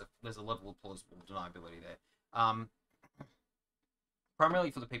fair. There's a level of plausible deniability there.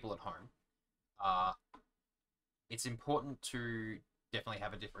 Primarily for the people at home, it's important to definitely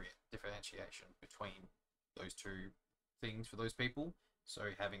have a differentiation between those two things for those people. So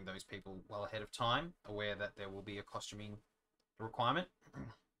having those people well ahead of time, aware that there will be a costuming requirement.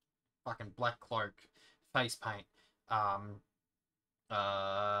 Fucking black cloak, face paint.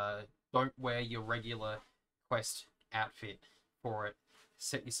 Don't wear your regular quest outfit for it.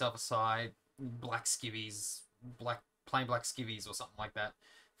 Set yourself aside black skivvies, plain black skivvies or something like that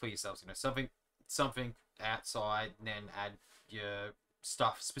for yourselves. You know, something outside, and then add your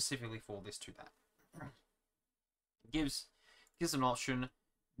stuff specifically for this to that. Gives an option.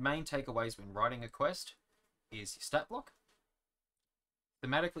 Main takeaways when writing a quest is your stat block.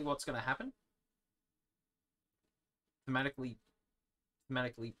 Thematically, what's going to happen? Thematically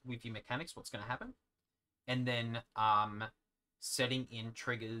with your mechanics, what's going to happen? And then setting in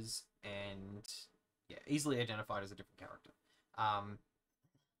triggers and easily identified as a different character.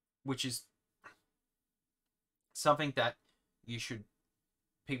 which is something that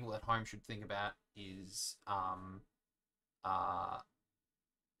people at home should think about is,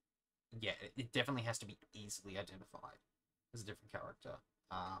 yeah, it definitely has to be easily identified as a different character.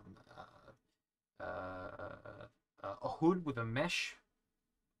 A hood with a mesh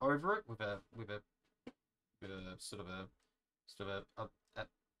over it, with a sort of a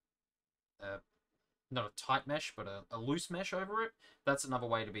not a tight mesh, but a loose mesh over it. That's another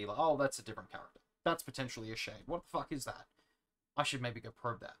way to be like, oh, that's a different character. That's potentially a shade. What the fuck is that? I should maybe go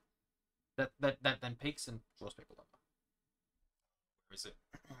probe that. That then peaks and draws people over. Where is it?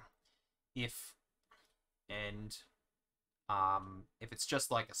 If it's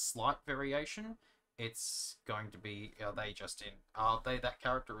just like a slight variation, it's going to be, are they that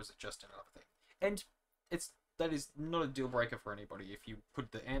character, or is it just another thing? And that is not a deal breaker for anybody if you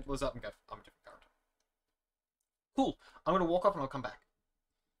put the antlers up and go, I'm a different character. Cool. I'm gonna walk off and I'll come back.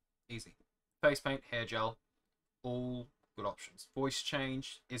 Easy. Face paint, hair gel, all good options. Voice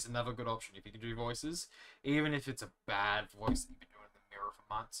change is another good option if you can do voices, even if it's a bad voice that you've been doing in the mirror for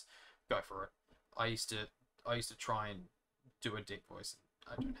months. Go for it. I used to try and do a dick voice,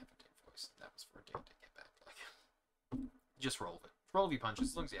 and I don't have a dick voice. That was for a dick to get back. Like, just roll with it. Roll with your punches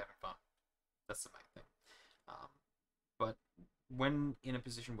as long as you're having fun. That's the main thing. But when in a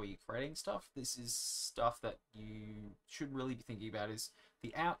position where you're creating stuff, this is stuff that you should really be thinking about: is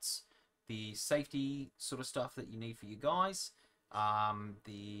the outs, the safety sort of stuff that you need for your guys,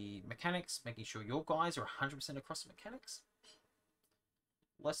 the mechanics, making sure your guys are 100% across the mechanics.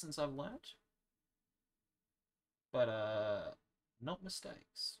 Lessons I've learned, but not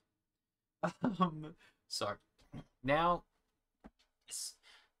mistakes. So now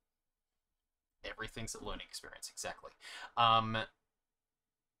everything's a learning experience, exactly.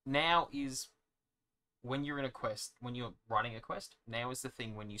 Now is when you're in a quest, when you're writing a quest, now is the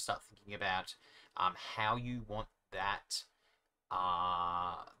thing when you start thinking about how you want that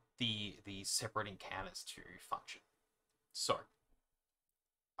the separate encounters to function. So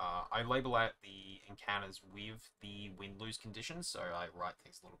I label out the encounters with the win-lose conditions, so I write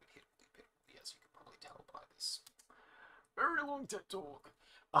things a little bit hiddenly, as you can probably tell by this very long TED talk.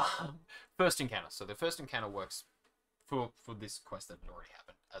 First encounter. So the first encounter works for this quest that had already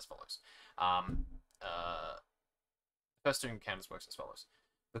happened as follows. First two encounters works as follows.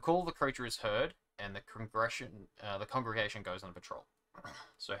 The call of the creature is heard, and the congregation goes on patrol.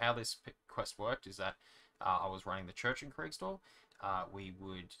 So how this quest worked is that I was running the church in Kriegstall. I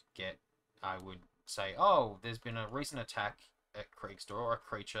would say, oh, there's been a recent attack at Kriegstall, or a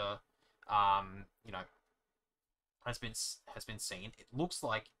creature, has been seen. It looks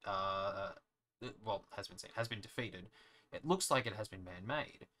like, has been defeated. It looks like it has been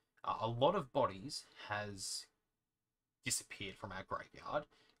man-made. A lot of bodies has disappeared from our graveyard.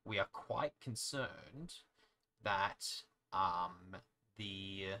 We are quite concerned that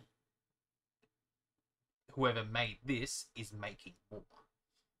whoever made this is making more.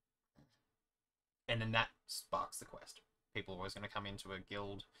 And then that sparks the quest. People are always going to come into a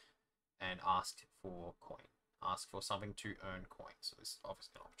guild and ask for coin. Ask for something to earn coin. So there's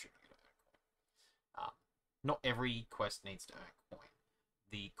obviously an opportunity to earn coin. Not every quest needs to earn coin.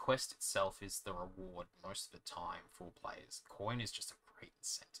 The quest itself is the reward most of the time for players. Coin is just a great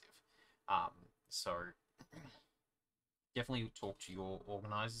incentive. So definitely talk to your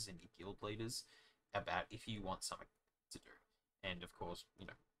organizers and your guild leaders about if you want something to do. And of course,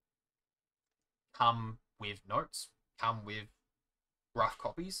 come with notes, come with rough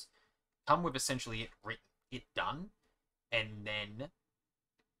copies, come with essentially it written, it done, and then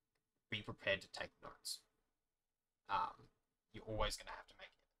be prepared to take notes. You're always going to have to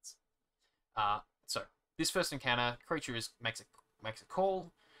make edits. So this first encounter, creature makes a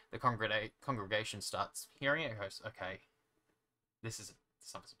call. The congregation starts hearing it and goes, okay, this is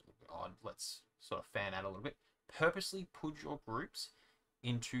something's a little bit odd. Let's sort of fan out a little bit. Purposely put your groups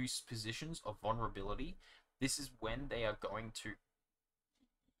into positions of vulnerability. This is when they are going to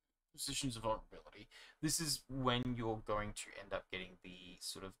positions of vulnerability. This is when you're going to end up getting the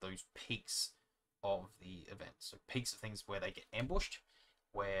sort of those peaks of the event. So peaks of things where they get ambushed,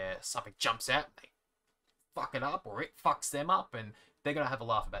 where something jumps out and they fuck it up, or it fucks them up, and they're going to have a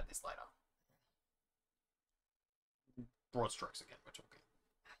laugh about this later. Broad strokes again, we're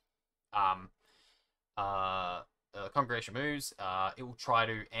talking. The congregation moves. It will try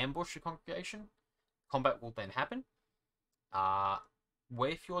to ambush the congregation. Combat will then happen.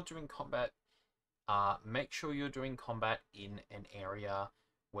 If you're doing combat, make sure you're doing combat in an area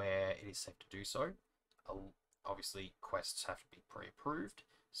where it is safe to do so. Obviously, quests have to be pre-approved,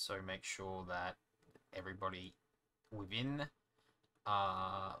 so make sure that everybody within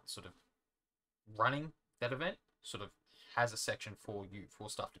sort of running that event sort of has a section for you for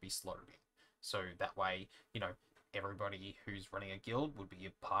stuff to be slotted in. So that way, you know, everybody who's running a guild would be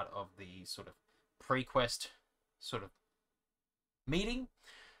a part of the sort of pre-quest sort of meeting.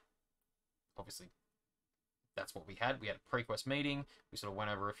 Obviously, that's what we had. We had a pre-quest meeting. We sort of went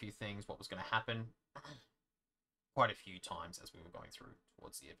over a few things, what was going to happen quite a few times as we were going through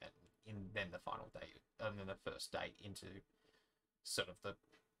towards the event. And then the final day, and then the first day into sort of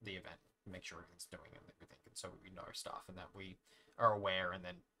the event. Make sure everything's doing and everything, and so we know stuff and that we are aware, and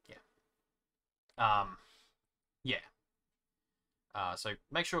then so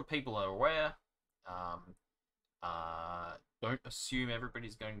make sure people are aware. Don't assume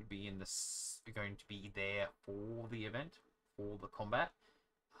everybody's going to be there for the event, for the combat.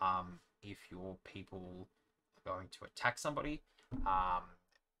 If your people are going to attack somebody,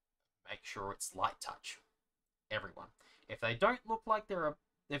 make sure it's light touch. Everyone. If they don't look like they're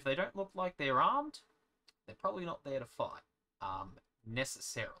armed, they're probably not there to fight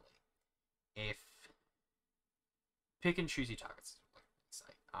necessarily. If pick and choose your targets,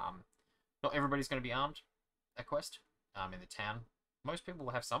 say. Not everybody's going to be armed at quest. In the town, most people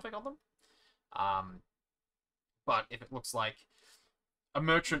will have something on them. But if it looks like a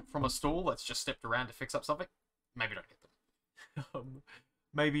merchant from a stall that's just stepped around to fix up something, maybe don't get them.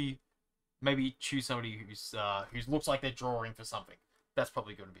 Maybe choose somebody who looks like they're drawing for something. That's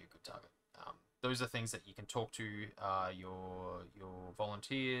probably going to be a good target. Those are things that you can talk to your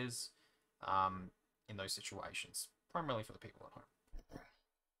volunteers in those situations, primarily for the people at home.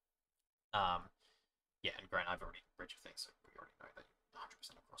 Yeah, and Grant, I've already read your thing, so we already know that you're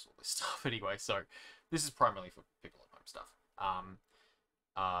 100% across all this stuff anyway. So this is primarily for people at home stuff.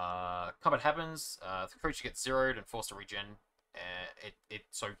 Combat happens. The creature gets zeroed and forced to regen.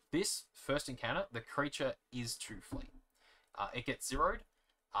 So this first encounter, the creature is to flee. It gets zeroed.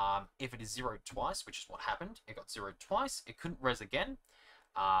 If it is zeroed twice, which is what happened, it got zeroed twice. It couldn't res again,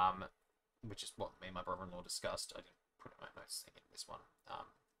 which is what me and my brother-in-law discussed. I didn't put it in my notes thing in this one.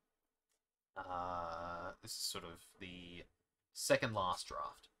 This is sort of the second last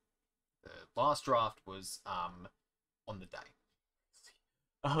draft. The last draft was on the day.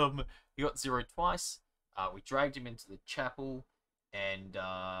 He got zeroed twice. We dragged him into the chapel, and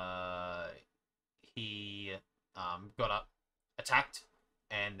he got up, attacked,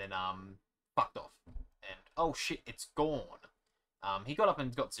 and then fucked off. And oh shit, it's gone. He got up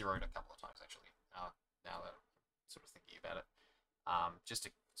and got zeroed a couple of times actually. Now that I'm sort of thinking about it, just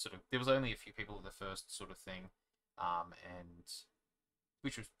to sort of, there was only a few people at the first sort of thing, and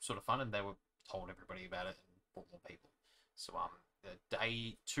which was sort of fun, and they were told everybody about it and brought more people. So the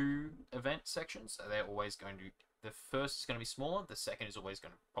day 2 event sections, so they're always going to, the first is going to be smaller, the second is always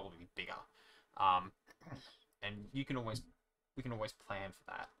going to probably be bigger, and we can always plan for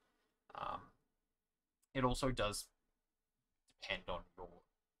that. It also does depend on your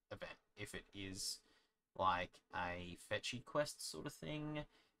event. If it is like a fetchy quest sort of thing,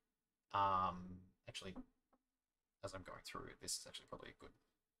 actually, as I'm going through it, this is actually probably a good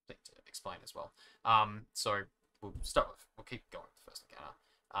thing to explain as well. So we'll keep going with the first encounter.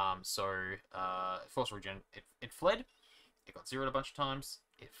 Force regen, it fled. It got zeroed a bunch of times.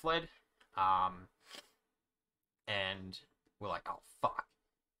 It fled. And we're like, oh fuck.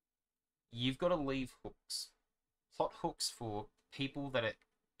 You've got to leave hooks. Plot hooks for people that are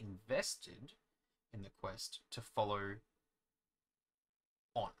invested in the quest to follow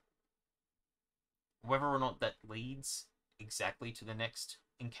on. Whether or not that leads exactly to the next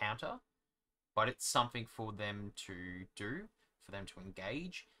encounter, but it's something for them to do, for them to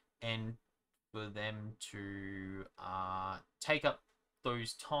engage, and for them to take up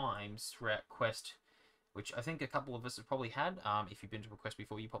those times throughout quest, which I think a couple of us have probably had. If you've been to a quest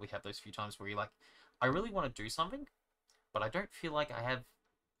before, you probably have those few times where you're like, I really want to do something, but I don't feel like I have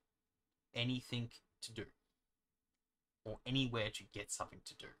anything to do, or anywhere to get something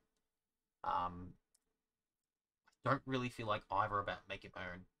to do. I don't really feel like either about making my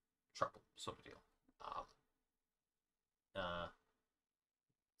own trouble, sort of deal.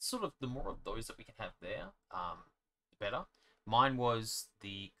 Sort of the more of those that we can have there, the better. Mine was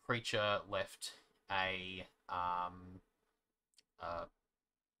the creature left a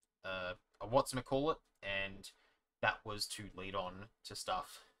whatchamacallit, and that was to lead on to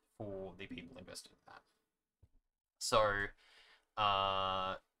stuff for the people invested in that. So,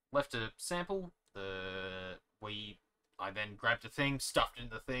 left a sample. I then grabbed a thing, stuffed it in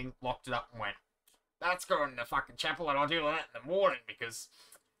the thing, locked it up, and went, "That's going in the fucking chapel, and I'll do that in the morning because,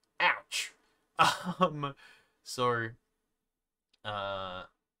 ouch." So,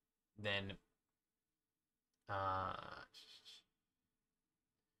 then,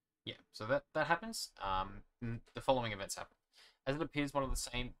 So that happens. The following events happen. As it appears, one of the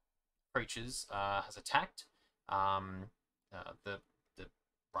same creatures has attacked. The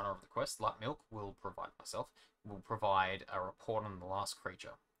runner of the quest, Light Milk, will provide a report on the last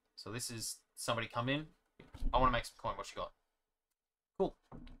creature. So this is somebody come in. I want to make some coin. What you got? Cool.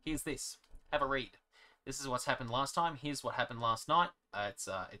 Here's this. Have a read. This is what's happened last time. Here's what happened last night. It's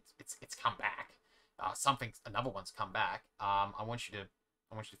come back. Another one's come back. I want you to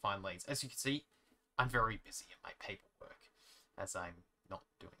find leads. As you can see, I'm very busy in my paperwork, as I'm not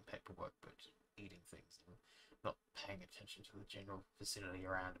doing paperwork but eating things and not paying attention to the general vicinity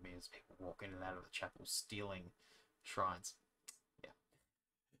around me as people walk in and out of the chapel stealing shrines. Yeah.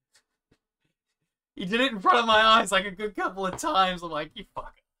 He did it in front of my eyes like a good couple of times. I'm like, you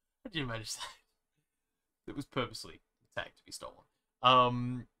fucker. How did you manage that? It was purposely tagged to be stolen.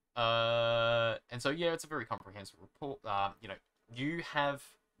 And so yeah, it's a very comprehensive report. You know, you have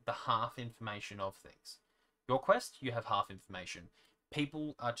the half information of things. Your quest, you have half information.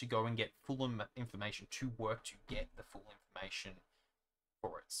 People are to go and get full information to work to get the full information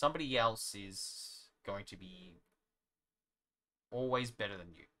for it. Somebody else is going to be always better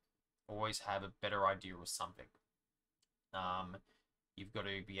than you. Always have a better idea of something. You've got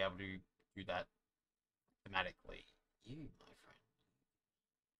to be able to do that thematically. You, my friend.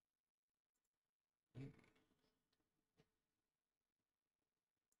 You.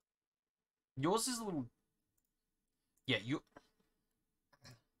 Yours is a little... Yeah,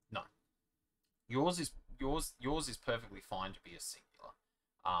 No. Yours is perfectly fine to be a singular.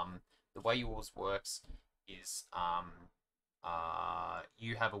 The way yours works is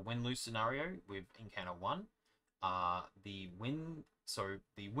you have a win-lose scenario with Encounter 1. The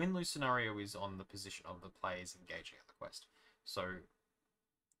win-lose scenario is on the position of the players engaging in the quest. So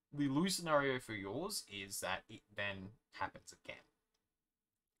the lose scenario for yours is that it then happens again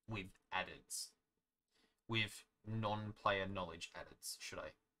with addeds, with non-player knowledge addeds, should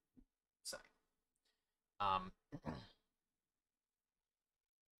I say.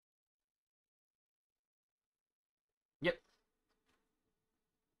 Yep.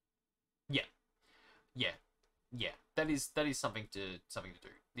 Yeah. Yeah. Yeah. That is something to do.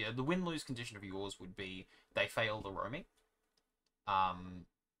 Yeah, the win-lose condition of yours would be they fail the roaming. And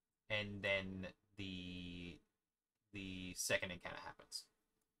then the second encounter happens.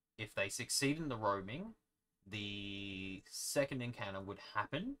 If they succeed in the roaming, the second encounter would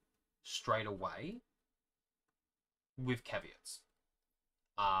happen straight away with caveats.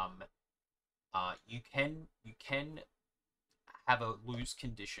 You can have a lose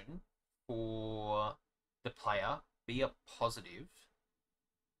condition for the player be a positive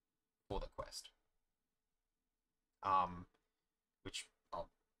for the quest. Which I'll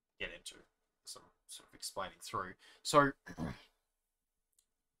get into some sort of explaining through. So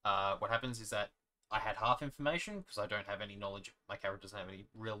what happens is that I had half information because I don't have any knowledge. My character doesn't have any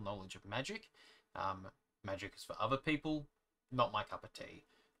real knowledge of magic. Magic is for other people, not my cup of tea.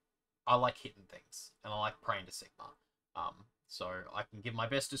 I like hitting things, and I like praying to Sigmar. So I can give my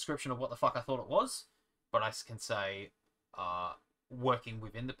best description of what the fuck I thought it was, but I can say, working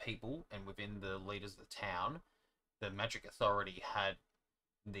within the people and within the leaders of the town, the Magic Authority had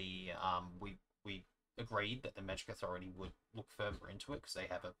the we agreed that the Magic Authority would look further into it because they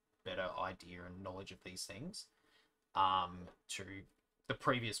have a better idea and knowledge of these things. To the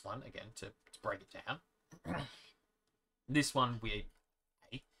previous one, again, to break it down. This one,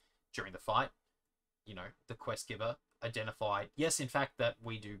 during the fight, you know, the quest giver identified, yes, in fact, that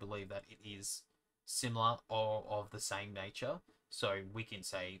we do believe that it is similar or of the same nature. So we can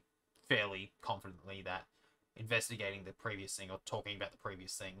say fairly confidently that investigating the previous thing or talking about the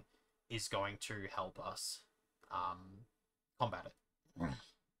previous thing is going to help us combat it.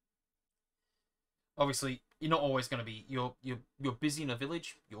 Obviously, you're not always going to be... You're busy in a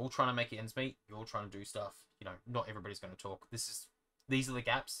village. You're all trying to make ends meet. You're all trying to do stuff. You know, not everybody's going to talk. These are the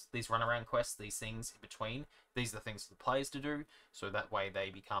gaps. These runaround quests. These things in between. These are the things for the players to do. So that way they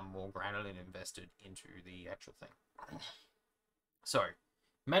become more grounded and invested into the actual thing. So,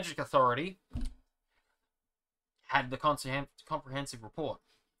 Magic Authority had the comprehensive report.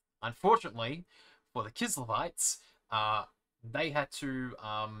 Unfortunately, for the Kislevites, they had to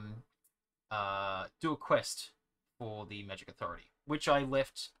do a quest for the Magic Authority, which I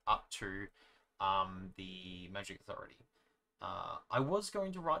left up to the Magic Authority. I was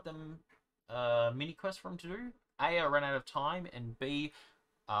going to write them a mini quest for them to do. A, I ran out of time, and B,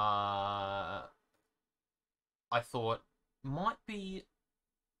 I thought might be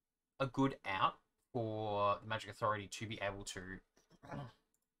a good out for the Magic Authority to be able to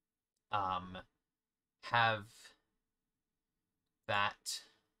have that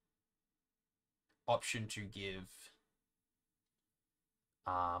option to give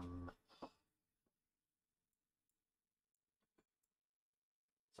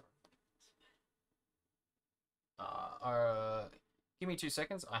give me 2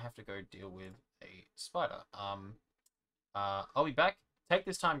 seconds. I have to go deal with a spider. I'll be back. Take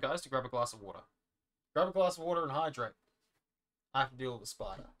this time, guys, to grab a glass of water. Grab a glass of water and hydrate. I have to deal with a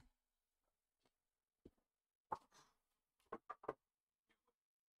spider.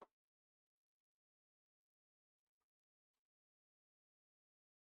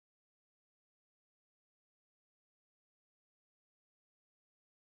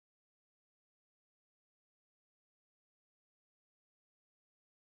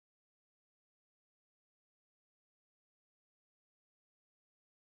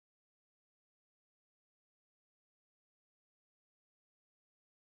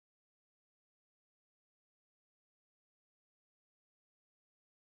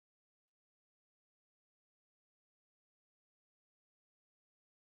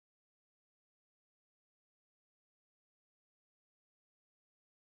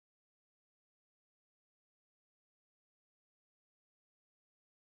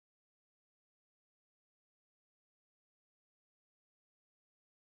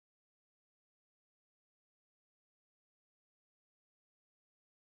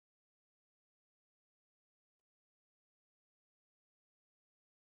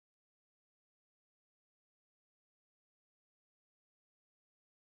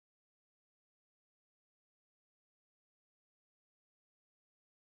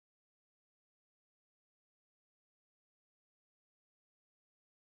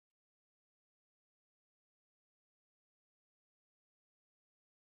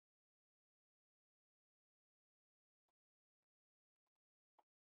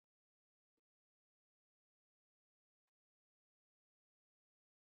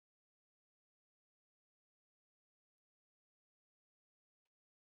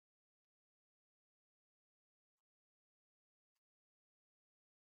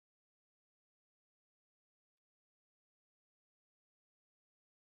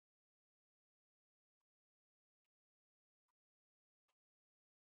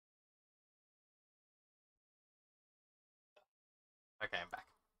 Okay, I'm back.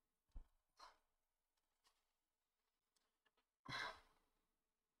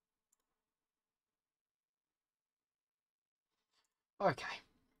 Okay.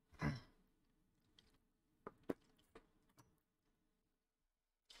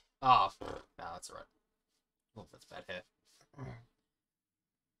 Oh, no, that's alright. Oh, that's bad hair.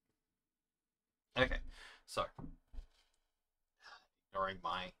 Okay, so ignoring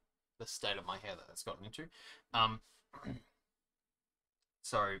the state of my hair that that's gotten into.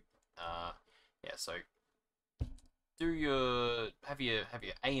 So, yeah. So, have your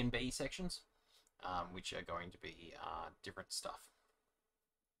A and B sections, which are going to be different stuff.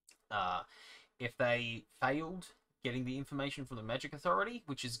 If they failed getting the information from the Magic Authority,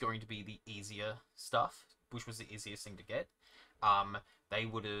 which is going to be the easier stuff, which was the easiest thing to get, they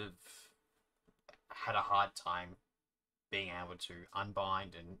would have had a hard time being able to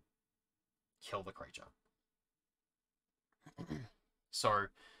unbind and kill the creature. So,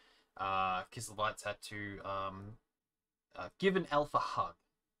 Kislevites had to give an elf a hug.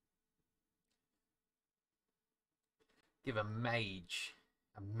 Give a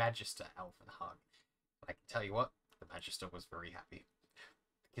magister elf a hug. But I can tell you what, the magister was very happy.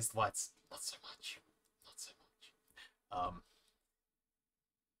 Kislevites, not so much. Not so much.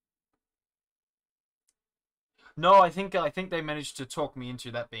 No, I think they managed to talk me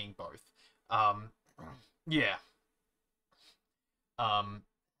into that being both. Yeah.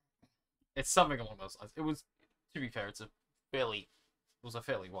 It's something along those lines. It was, to be fair, it was a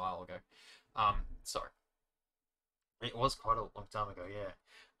fairly while ago. Sorry. It was quite a long time ago, yeah.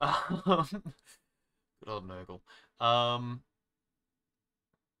 Good old Nurgle.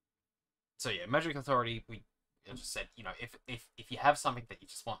 So yeah, Magic Authority, we just said, you know, if you have something that you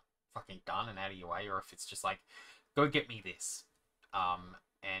just want fucking done and out of your way, or if it's just like, go get me this,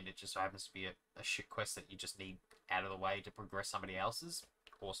 and it just happens to be a shit quest that you just need out of the way to progress somebody else's,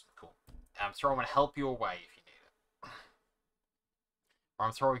 awesome, cool. I'm throwing help your way if you need it. Or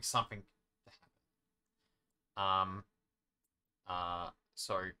I'm throwing something to happen.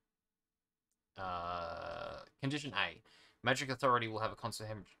 So, Condition A. Magic Authority will have a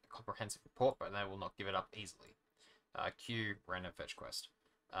comprehensive report, but they will not give it up easily. Q. Random fetch quest.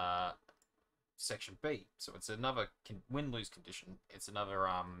 Section B. So it's another win-lose condition. It's another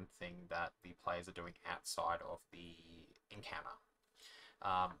thing that the players are doing outside of the encounter.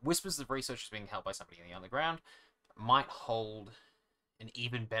 Whispers of research is being held by somebody in the underground. Might hold an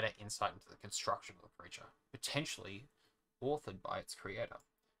even better insight into the construction of the creature, potentially authored by its creator.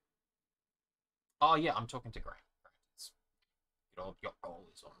 Oh yeah, I'm talking to Graham. Your goal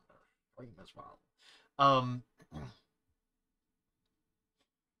is on the stream as well.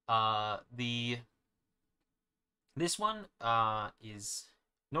 This one is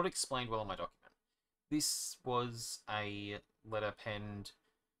not explained well in my document. This was a letter penned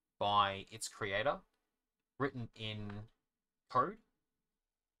by its creator, written in code.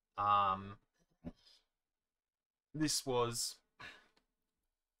 This was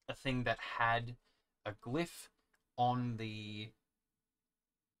a thing that had a glyph on the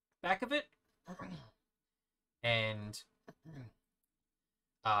back of it, and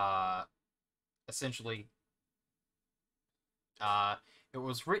essentially it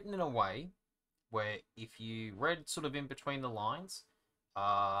was written in a way where if you read sort of in between the lines,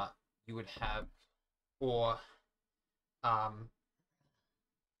 you would have, or have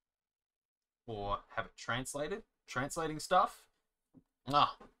it translating stuff.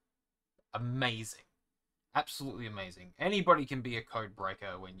 Amazing. Absolutely amazing. Anybody can be a code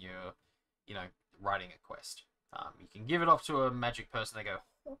breaker when you're, writing a quest. You can give it off to a magic person. They go,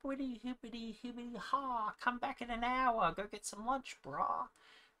 hoopity, hippity, hippity, ha, come back in an hour. Go get some lunch, brah.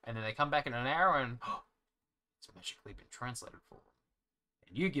 And then they come back in an hour and it's magically been translated for them.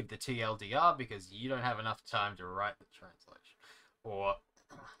 And you give the TLDR because you don't have enough time to write the translation. Or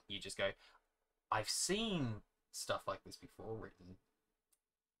you just go, I've seen stuff like this before written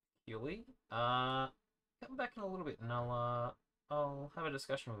purely. Come back in a little bit and I'll have a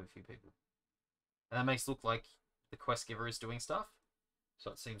discussion with a few people. And that makes it look like the quest giver is doing stuff.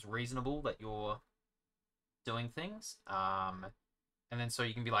 So it seems reasonable that you're doing things. And then so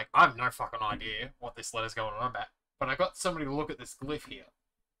you can be like, I have no fucking idea what this letter's going on about. But I got somebody to look at this glyph here.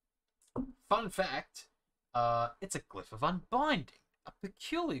 Fun fact, it's a glyph of unbinding. A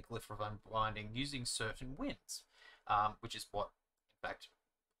peculiar glyph of unbinding using certain winds. Which is what, in fact,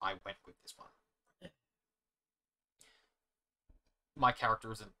 I went with this one. My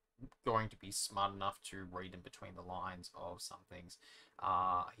character isn't going to be smart enough to read in between the lines of some things.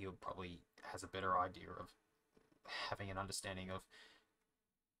 He probably has a better idea of having an understanding of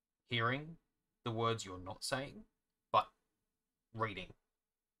hearing the words you're not saying, but reading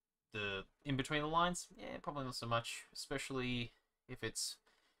the in between the lines, yeah, probably not so much, especially if it's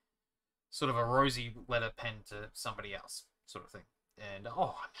sort of a rosy letter penned to somebody else, sort of thing. And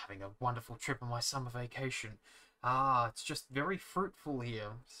I'm having a wonderful trip on my summer vacation. It's just very fruitful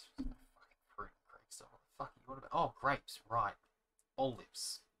here. Fucking fruit and grape stuff. What the fuck? What about? Oh, grapes, right?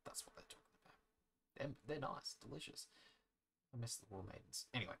 Olives. That's what they're talking about. They're nice, delicious. I miss the war maidens.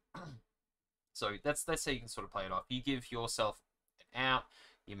 Anyway, so that's how you can sort of play it off. You give yourself an out.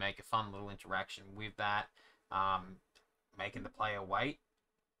 You make a fun little interaction with that. Making the player wait.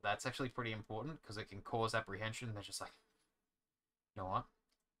 That's actually pretty important because it can cause apprehension. They're just like, you know what?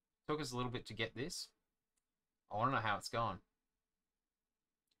 It took us a little bit to get this. I want to know how it's going.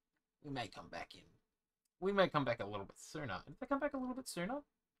 We may come back in. We may come back a little bit sooner. If they come back a little bit sooner,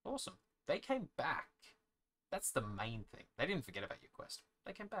 awesome. They came back. That's the main thing. They didn't forget about your quest.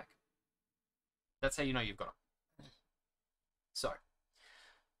 They came back. That's how you know you've got them. So,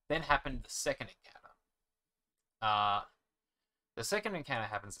 then happened the second encounter. The second encounter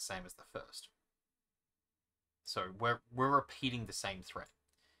happens the same as the first. So we're repeating the same thread.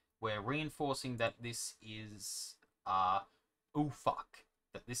 We're reinforcing that this is that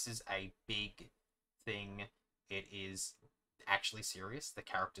this is a big thing. It is actually serious. The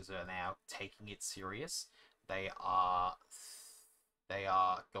characters are now taking it serious. They are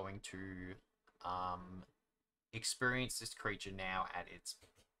going to experience this creature now at its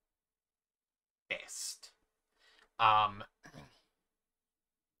best.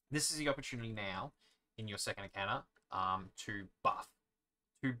 This is the opportunity now in your second encounter to buff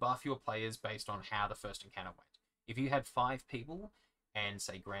your players based on how the first encounter went. If you had 5 people, and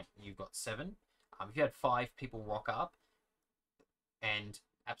say Grant, you've got 7, if you had 5 people rock up and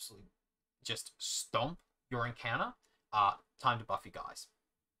absolutely just stomp your encounter, time to buff your guys.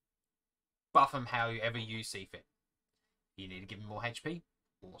 Buff them however you see fit. You need to give them more HP?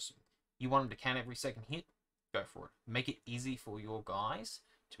 Awesome. You want them to count every second hit? Go for it. Make it easy for your guys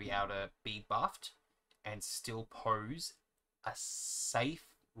to be able to be buffed and still pose a safe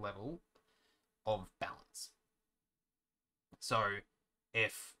level of balance. So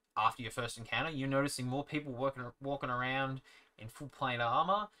if after your first encounter you're noticing more people walking around in full plate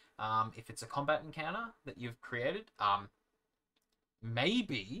armor, if it's a combat encounter that you've created,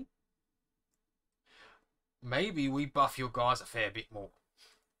 maybe we buff your guys a fair bit more.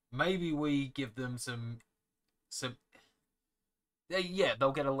 Maybe we give them some yeah,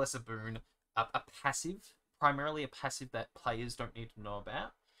 they'll get a lesser boon. A passive, primarily a passive that players don't need to know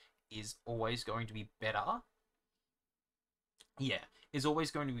about, is always going to be better. Yeah, is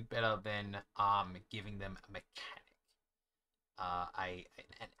always going to be better than giving them a mechanic,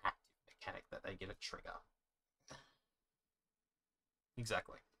 an active mechanic that they get a trigger.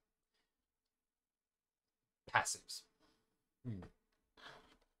 Exactly. Passives.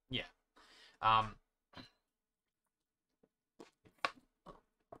 Yeah. Um.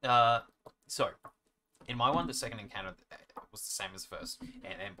 So in my one, the second encounter was the same as the first,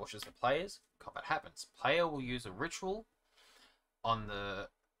 and ambushes the players. Combat happens. Player will use a ritual on the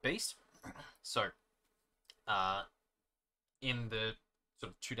beast. So, in the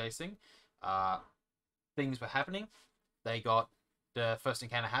sort of 2 days thing, things were happening. They got the first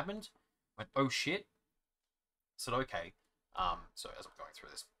encounter happened. Went, oh shit. Said okay. So as I'm going through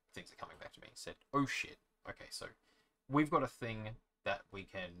this, things are coming back to me. Said, oh shit. Okay, so we've got a thing that we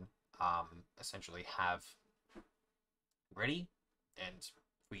can essentially have ready, and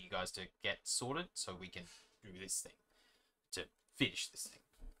for you guys to get sorted, so we can do this thing to finish this thing.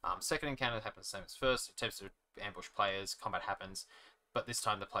 Second encounter happens the same as first. Attempts to ambush players. Combat happens, but this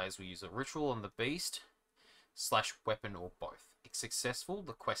time the players will use a ritual on the beast / weapon or both. If successful,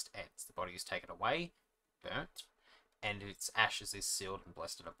 the quest ends. The body is taken away, burnt, and its ashes is sealed and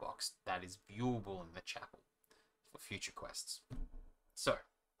blessed in a box that is viewable in the chapel for future quests. So,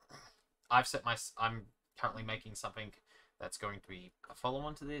 I'm currently making something that's going to be a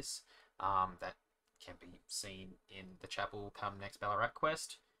follow-on to this, that can be seen in the chapel come next Ballarat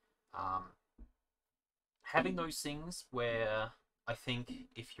quest. Having those things where I think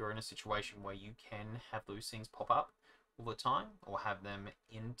if you're in a situation where you can have those things pop up all the time, or have them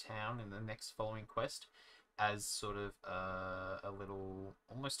in town in the next following quest as sort of a little,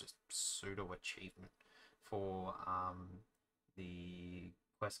 almost a pseudo achievement for the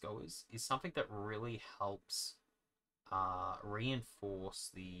quest goers, is something that really helps reinforce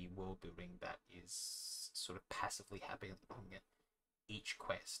the world building that is sort of passively happening at each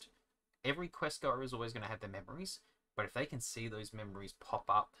quest. Every quest goer is always going to have their memories, but if they can see those memories pop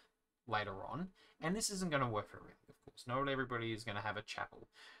up later on, and this isn't going to work for everything, of course. Not everybody is going to have a chapel,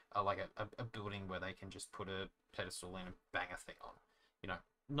 like a building where they can just put a pedestal in and bang a thing on. You know,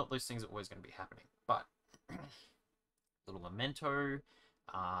 not those things are always going to be happening, but little memento,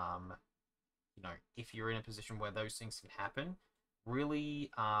 you know, if you're in a position where those things can happen,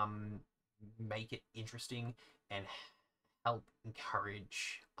 really make it interesting and help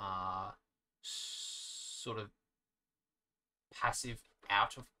encourage sort of passive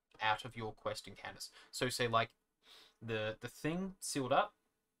out of your quest encounters. So say like the thing sealed up,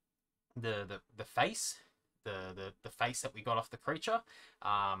 the face, the face that we got off the creature,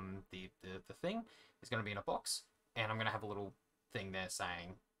 the thing is going to be in a box, and I'm going to have a little thing there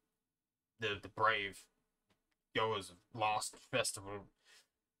saying the brave goers of last festival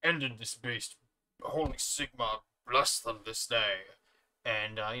ended this beast. Holy Sigmar bless them this day.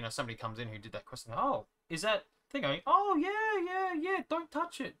 And you know, somebody comes in who did that quest and, oh, is that thing going, oh yeah, don't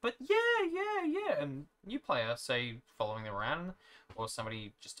touch it, but yeah, and new player, say, following them around, or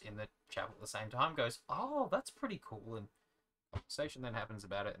somebody just in the chapel at the same time goes, oh, that's pretty cool, and conversation then happens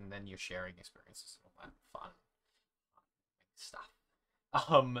about it, and then you're sharing experiences and all that fun stuff.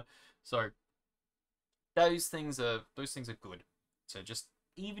 So those things are good. So just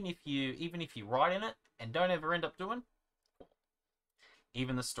even if you write in it and don't ever end up doing,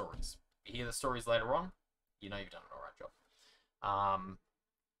 even the stories, you hear the stories later on, you know you've done an alright job.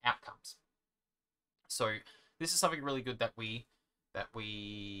 Outcomes. So this is something really good that we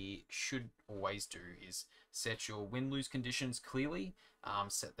should always do, is set your win-lose conditions clearly.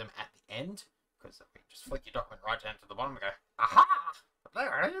 Set them at the end, because you just flick your document right down to the bottom and go, aha,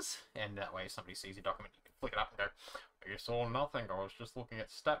 there it is. And that way, if somebody sees your document, you can flick it up and go, you saw nothing. I was just looking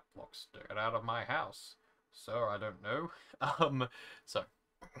at stat blocks. Get out of my house, sir. I don't know. So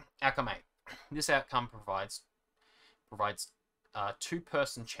outcome 8. This outcome provides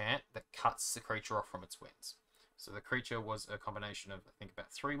 2-person chant that cuts the creature off from its wins. So the creature was a combination of, I think,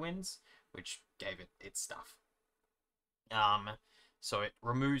 about 3 wins, which gave it its stuff. So it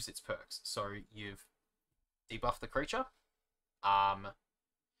removes its perks. So you've debuffed the creature, but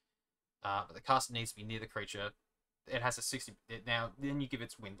the caster needs to be near the creature. It has a 60. Now, then you give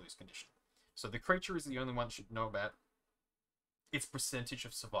its win-lose condition. So the creature is the only one that should know about its percentage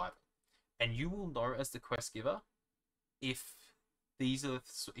of survival, and you will know as the quest giver if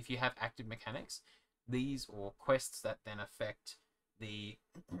you have active mechanics, these or quests that then affect the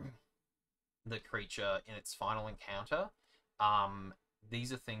creature in its final encounter.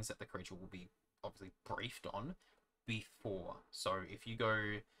 These are things that the creature will be obviously briefed on before. So if you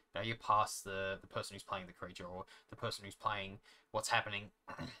go, now you're past the person who's playing the creature or the person who's playing what's happening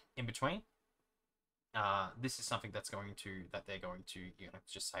in between. This is something that they're going to, you know,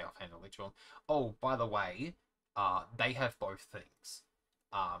 just say offhandedly to them. Oh, by the way, they have both things.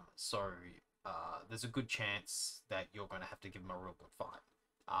 So there's a good chance that you're going to have to give them a real good fight.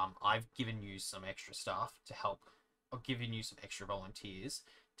 I've given you some extra staff to help. I've given you some extra volunteers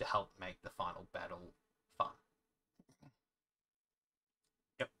to help make the final battle fun.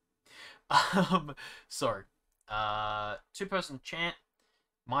 Yep. So, two-person chant.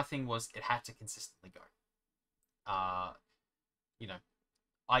 My thing was it had to consistently go. You know,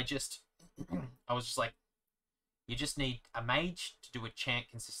 I was just like, you just need a mage to do a chant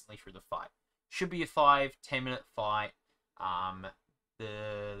consistently through the fight. Should be a 5-10 minute fight.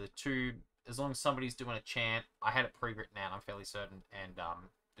 The two, as long as somebody's doing a chant, I had it pre-written out, I'm fairly certain, and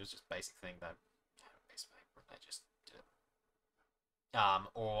it was just a basic thing that I had a piece of paper and I just did it.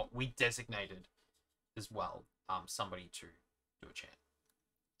 Or we designated as well somebody to do a chant.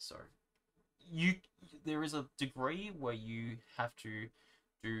 So there is a degree where you have to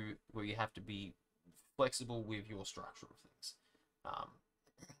be flexible with your structure of things.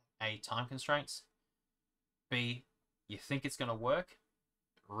 A, time constraints. B, you think it's going to work.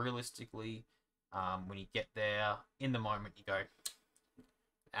 Realistically, when you get there, in the moment, you go,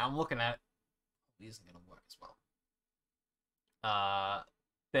 I'm looking at it, it isn't going to work as well.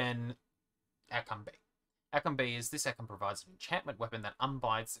 Then, outcome B. Outcome B is this outcome provides an enchantment weapon that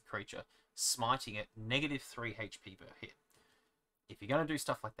unbinds the creature, smiting it -3 HP per hit. If you're going to do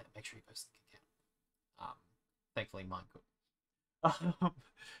stuff like that, make sure your person can count. Thankfully, mine could.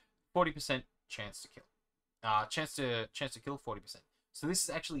 40% chance to kill. Chance to kill 40%. So this is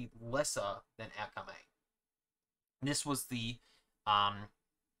actually lesser than outcome A. This was the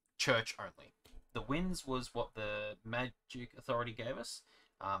church only. The winds was what the magic authority gave us.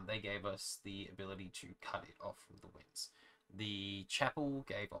 They gave us the ability to cut it off from the winds. The chapel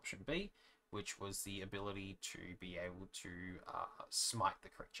gave option B, which was the ability to be able to smite the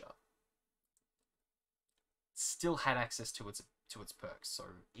creature. Still had access to its perks,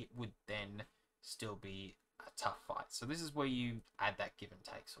 so it would then still be a tough fight. So this is where you add that give and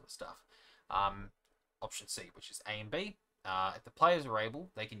take sort of stuff. Option C, which is A and B. If the players are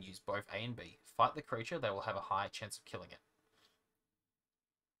able, they can use both A and B. Fight the creature, they will have a higher chance of killing it.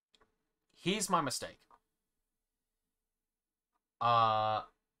 Here's my mistake. Night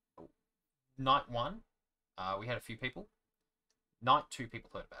 1, we had a few people. Night 2, people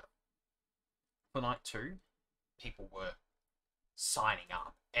heard about it. For night 2, people were signing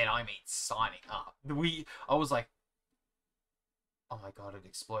up. And I mean signing up. I was like, oh my god, it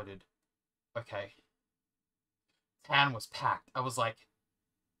exploded. Okay. Town was packed. I was like,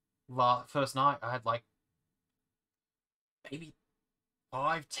 first night, I had like, maybe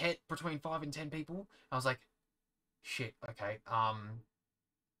 10, between 5 and 10 people. I was like, shit, okay.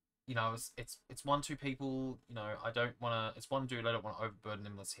 You know, it's 1-2 people. You know, I don't want to. It's one dude. I don't want to overburden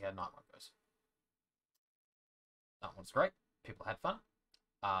him. Let's see how night 1 goes. Night 1's great. People had fun.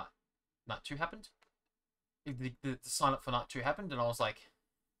 Night 2 happened. The sign up for night 2 happened, and I was like,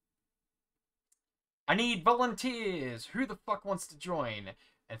 I need volunteers. Who the fuck wants to join?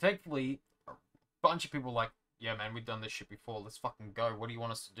 And thankfully, a bunch of people were like, yeah, man, we've done this shit before. Let's fucking go. What do you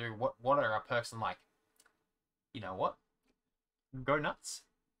want us to do? What are our perks? I'm like, you know what? Go nuts.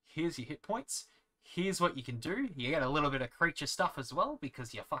 Here's your hit points. Here's what you can do. You get a little bit of creature stuff as well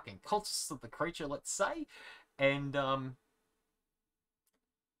because you're fucking cultists of the creature, let's say. And,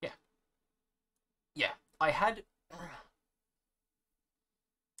 yeah, I had,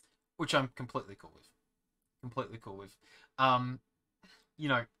 which I'm completely cool with. Completely cool with. You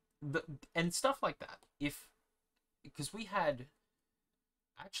know, and stuff like that. Because we had,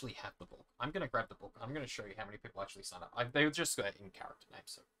 I actually have the book. I'm going to grab the book. I'm going to show you how many people actually signed up. They were just in character names,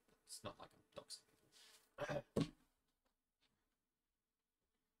 so it's not like I'm doxing people.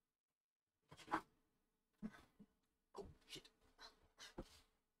 Oh, shit.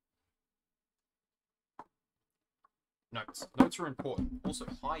 Notes. Notes are important. Also,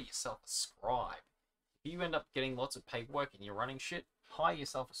 hire yourself a scribe. If you end up getting lots of paperwork and you're running shit, hire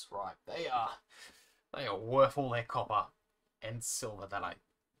yourself a scribe. They are worth all their copper and silver that I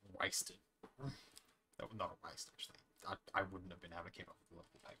wasted. That was not a waste, actually. I wouldn't have been able to keep up with the level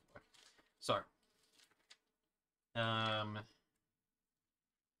of paperwork. So,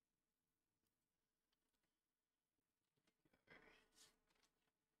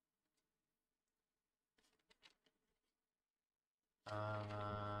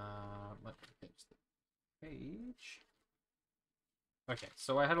 let me finish the page. Okay,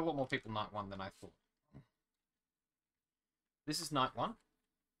 so I had a lot more people night 1 than I thought. this is night 1.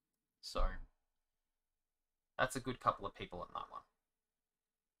 So that's a good couple of people at night 1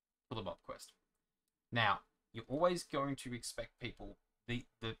 for the mob quest. Now, you're always going to expect people, the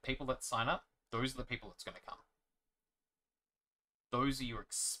people that sign up, those are the people that's going to come. Those are your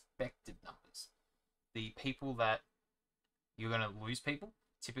expected numbers. The people that you're going to lose people,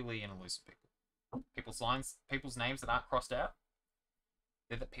 typically you're going to lose some people. People's names that aren't crossed out,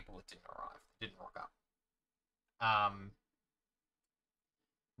 they're the people that didn't arrive, didn't rock up.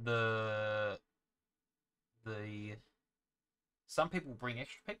 Some people bring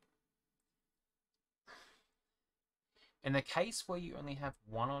extra people. In the case where you only have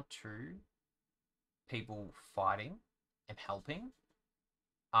 1 or 2 people fighting and helping,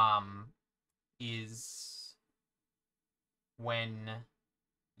 is when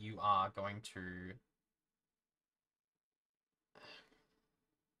you are going to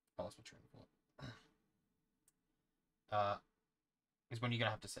is when you're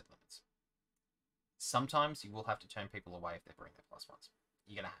gonna have to set limits. Sometimes you will have to turn people away if they bring their +1s.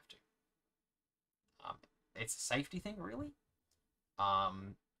 You're gonna have to. It's a safety thing, really.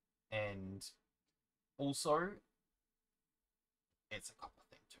 And also, it's a couple of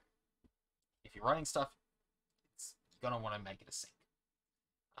things too. If you're running stuff, you're gonna want to make it a sink.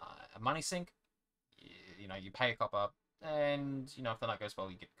 A money sink, you know, you pay a copper, and you know, if the night goes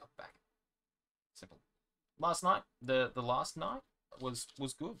well, you get a copper back. Simple. Last night, the last night was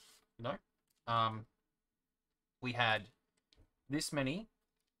good. You know, we had this many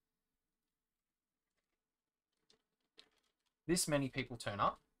people turn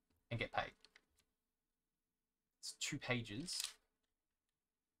up and get paid. It's 2 pages,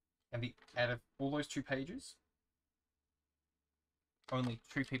 and out of all those 2 pages, only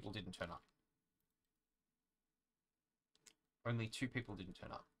 2 people didn't turn up. Only 2 people didn't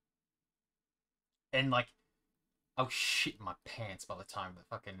turn up. And like, I was shitting my pants by the time that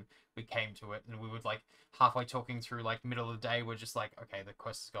we came to it, and we were like halfway talking through, like middle of the day, we're just like, okay, the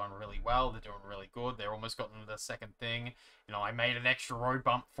quest is going really well, they're doing really good, they're almost gotten to the second thing. You know, I made an extra road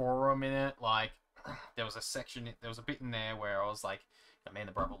bump for them in it. Like, there was a bit in there where I was like, me and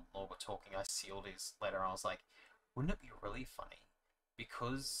the brother-in-law were talking, I sealed his letter, and I was like, wouldn't it be really funny,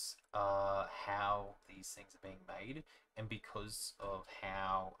 because how these things are being made, and because of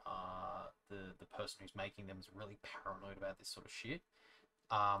how the person who's making them is really paranoid about this sort of shit,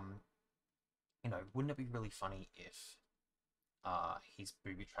 you know, wouldn't it be really funny if he's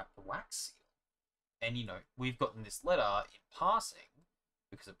booby-trapped the wax seal? And, you know, we've gotten this letter in passing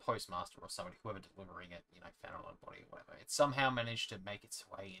because a postmaster or somebody, whoever delivering it, you know, found it on a body or whatever. It somehow managed to make its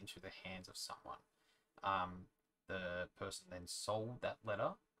way into the hands of someone. The person then sold that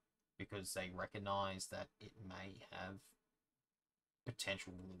letter because they recognized that it may have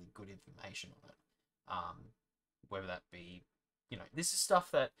potential really good information on it. Whether that be, you know, this is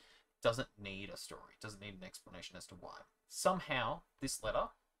stuff that doesn't need a story, doesn't need an explanation as to why. Somehow, this letter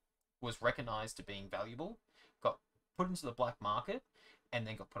was recognized to being valuable, got put into the black market, and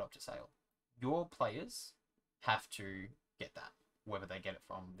then got put up to sale. Your players have to get that, whether they get it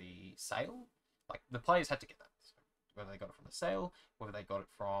from the sale. Like, the players had to get that. So whether they got it from the sale, whether they got it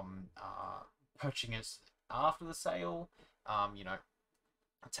from purchasing it after the sale, you know,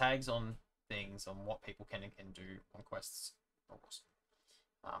 tags on things on what people can and can do on quests are awesome.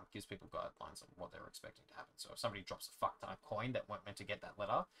 Gives people guidelines on what they're expecting to happen. So if somebody drops a fuck ton of coin that weren't meant to get that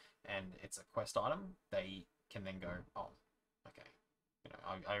letter, and it's a quest item, they can then go, oh, okay. You know,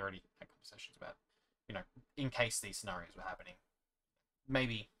 I already had conversations about, you know, in case these scenarios were happening,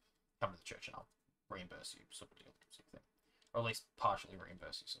 maybe come to the church and I'll reimburse you, sort of deal, sort of thing. Or at least partially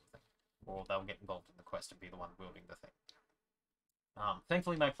reimburse you, sort of thing. Or they'll get involved in the quest and be the one wielding the thing.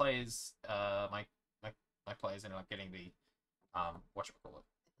 Thankfully, my players, my players ended up getting the, whatchamacallit,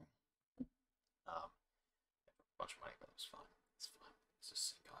 a bunch of money, but it was fine. It's fine. It's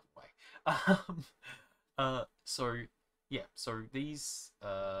just either way. So yeah, so these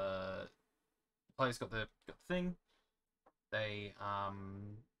players got the thing. They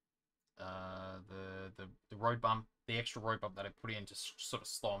the road bump, the extra road bump that I put in to sort of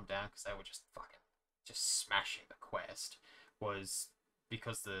slow them down because they were just smashing the quest, was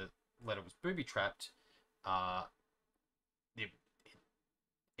because the letter was booby trapped.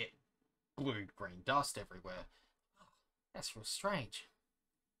 It blew green dust everywhere. Oh, that's real strange.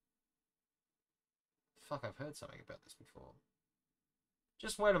 Fuck, I've heard something about this before.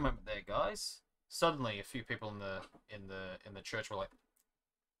 Just wait a moment there, guys. Suddenly, a few people in the church were like,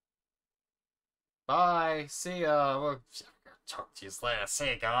 "Bye, see ya. We'll talk to you later. See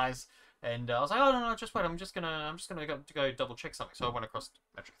ya, guys." And I was like, "Oh no, just wait. I'm just gonna go double check something." So I went across to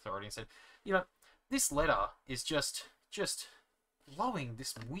Metric Authority and said, "You know, this letter is just just blowing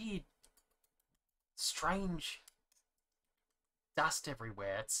this weird, strange dust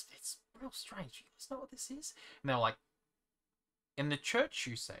everywhere. It's real strange. You guys know what this is? And they're like, in the church,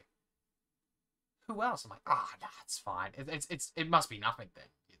 you say. Who else? I'm like, nah, it's fine. It must be nothing then.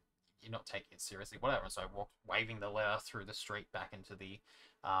 You're not taking it seriously, whatever. So I walked, waving the letter through the street back into the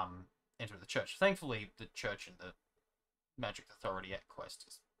church. Thankfully, the church and the Magic Authority at Quest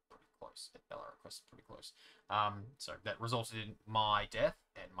is pretty close. At Ballarat Quest is pretty close. So that resulted in my death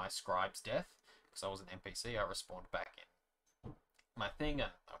and my scribe's death because I was an NPC. I respawned back in my thing,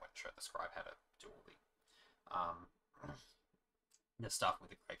 and I went and showed the scribe how to do all the stuff with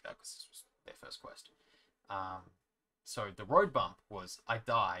the graveyard because this was their first quest. So the road bump was I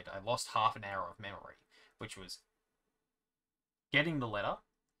died. I lost half an hour of memory, which was getting the letter.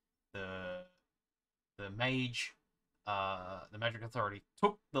 The mage, the Magic Authority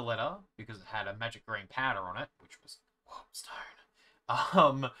took the letter because it had a magic green powder on it, which was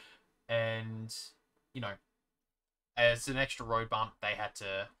stone. And you know, as an extra road bump, they had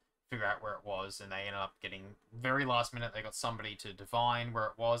to figure out where it was, and they ended up getting very last minute. They got somebody to divine where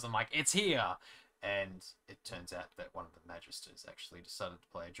it was. I'm like, it's here. And it turns out that one of the Magisters actually decided to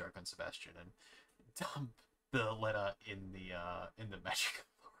play a joke on Sebastian and dump the letter in the Magic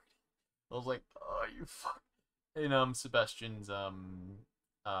Authority. I was like, oh, you fuck. In Sebastian's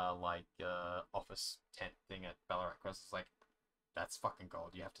office tent thing at Ballarat Quest, it's like, that's fucking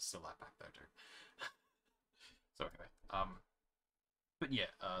gold. You have to seal that back though, dude. So anyway, but yeah,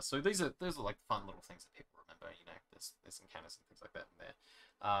 so those are like fun little things that people remember. You know, there's encounters and things like that in there.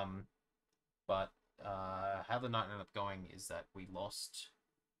 But how the night ended up going is that we lost.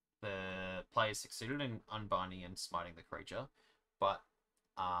 The players succeeded in unbinding and smiting the creature, but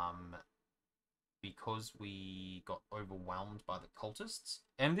because we got overwhelmed by the cultists,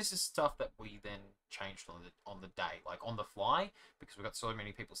 and this is stuff that we then changed on the day, like on the fly, because we got so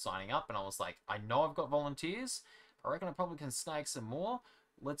many people signing up, and I was like, I know I've got volunteers. I reckon I probably can snag some more.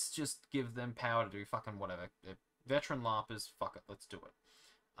 Let's just give them power to do fucking whatever. They're veteran LARPers, fuck it, let's do it.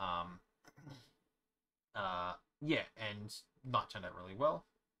 Yeah, and night turned out really well.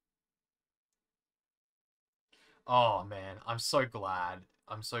 Oh man, I'm so glad.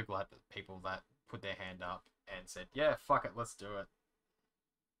 I'm so glad that people that put their hand up and said, yeah, fuck it, let's do it.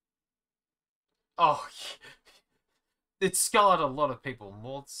 Oh, it scarred a lot of people,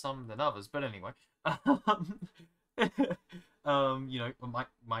 more some than others, but anyway. You know,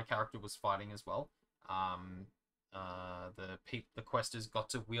 my character was fighting as well. The questers got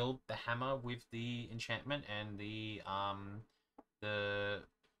to wield the hammer with the enchantment and the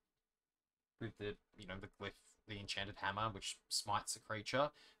you know, the glyph, the enchanted hammer, which smites the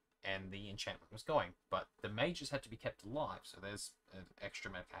creature, and the enchantment was going. But the mages had to be kept alive, so there's an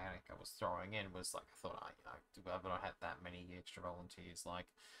extra mechanic I was throwing in. Was like, I thought, you know, I've not had that many extra volunteers. Like,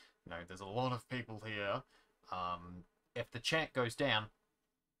 you know, there's a lot of people here. If the chant goes down,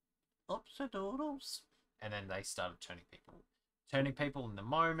 oopsie-doodles. And then they started turning people in the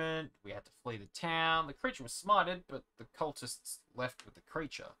moment. We had to flee the town. The creature was smited, but the cultists left with the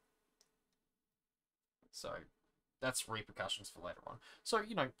creature. So that's repercussions for later on. So,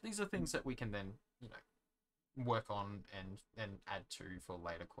 you know, these are things that we can then, you know, work on and then add to for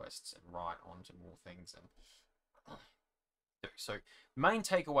later quests and write on to more things. And so main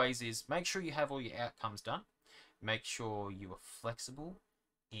takeaways is make sure you have all your outcomes done. Make sure you are flexible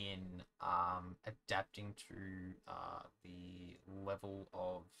in adapting to the level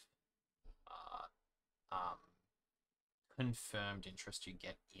of confirmed interest you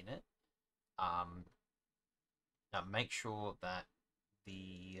get in it. Now make sure that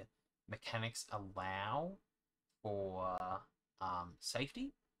the mechanics allow for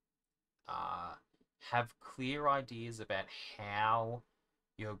safety. Have clear ideas about how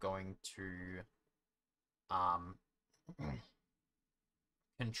you're going to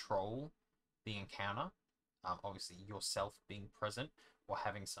control the encounter. Obviously, yourself being present or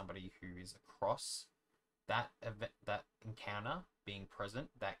having somebody who is across that event, that encounter, being present,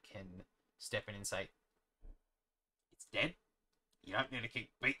 that can step in and say, "It's dead. You don't need to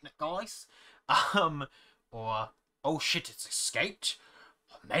keep beating it, guys." Or, "Oh shit, it's escaped.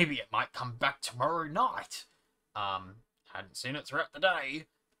 Maybe it might come back tomorrow night." Hadn't seen it throughout the day.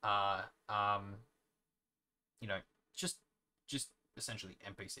 You know, just essentially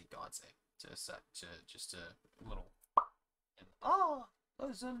NPC guides there to just a little. And, oh,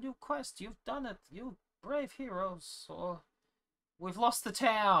 there's a new quest. You've done it. You brave heroes. Or we've lost the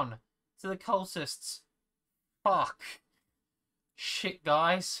town to the cultists. Fuck. Shit,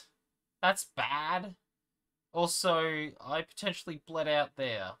 guys. That's bad. Also, I potentially bled out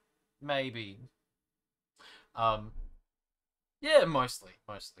there. Maybe. Yeah, mostly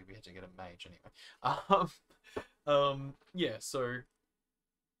we had to get a mage anyway. Yeah. So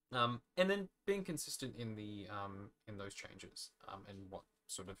and then being consistent in those changes and what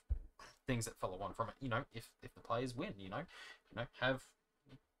sort of things that follow on from it. You know, if the players win, have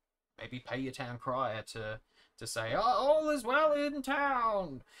maybe pay your town crier to say, oh, all is well in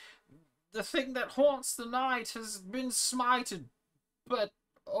town. The thing that haunts the night has been smited, but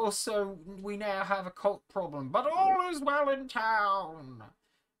also we now have a cult problem. But all is well in town.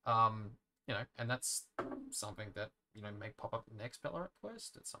 And that's something that may pop up in the next Bellarette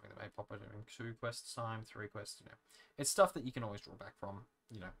quest. It's something that may pop up in 2 quests time, 3 quests. It's stuff that you can always draw back from.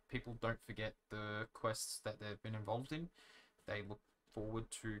 People don't forget the quests that they've been involved in. They look forward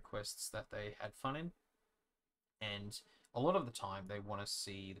to quests that they had fun in, and a lot of the time they want to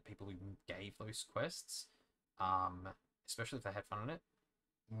see the people who gave those quests, especially if they had fun in it,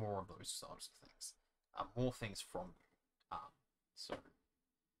 more of those sorts of things, more things from you. So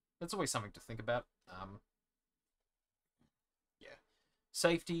that's always something to think about. Yeah,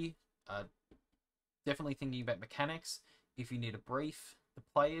 safety. Definitely thinking about mechanics. If you need to brief the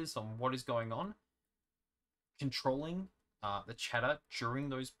players on what is going on, controlling the chatter during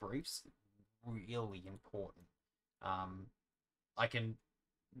those briefs really important. I can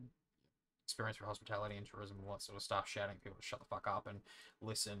experience for hospitality and tourism and all that sort of stuff. Shouting people to shut the fuck up and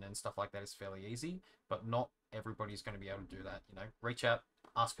listen and stuff like that is fairly easy, but not everybody's going to be able to do that. Reach out,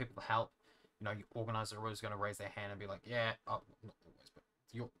 ask people to help. Your organizer is always going to raise their hand and be like, yeah, oh, not always, but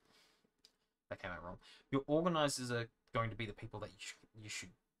that came out wrong. Your organizers are going to be the people that you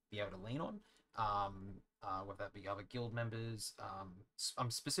should be able to lean on. Whether that be other guild members.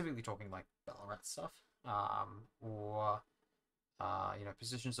 I'm specifically talking like Ballarat stuff, or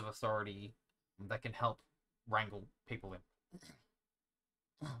positions of authority that can help wrangle people in.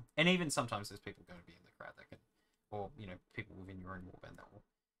 And even sometimes there's people going to be in the crowd that can, or people within your own warband that will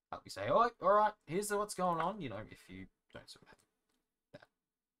help you say, oh, all right, here's what's going on. If you don't sort of have that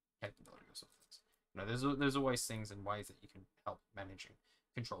capability or sort of things. There's always things and ways that you can help manage and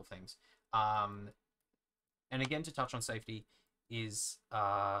control things. And again, to touch on safety is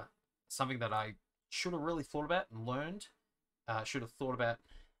something that I should have really thought about and learned. Should have thought about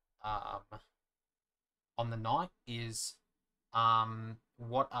on the night is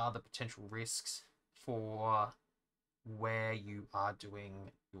what are the potential risks for where you are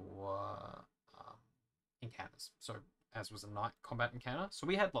doing your encounters. So as was a night combat encounter, so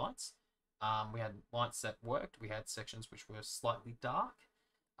we had lights. We had lights that worked. We had sections which were slightly dark,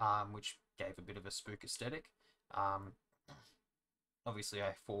 which gave a bit of a spook aesthetic. Obviously,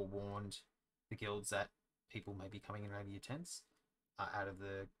 I forewarned the guilds that people may be coming in out of your tents, out of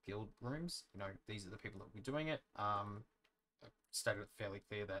the guild rooms. These are the people that will be doing it. I stated it fairly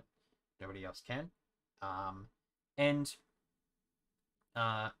clear that nobody else can. And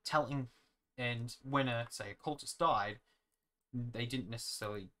telling, and when say a cultist died, they didn't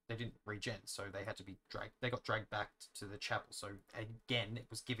regen, so they had to be dragged. They got dragged back to the chapel. So again, it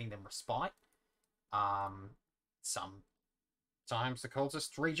was giving them respite. Sometimes the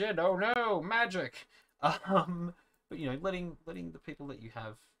cultists regen. Oh no, magic. But letting the people that you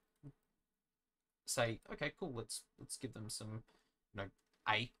have say, okay, cool, let's give them some,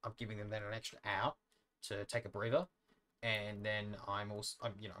 I'm giving them then an extra hour to take a breather, and then I'm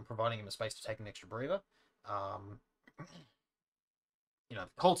providing them a space to take an extra breather. The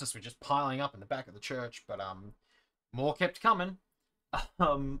cultists were just piling up in the back of the church, but more kept coming.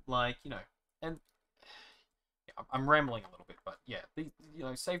 And yeah, I'm rambling a little bit, but yeah,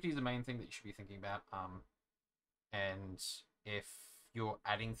 safety is the main thing that you should be thinking about. And if you're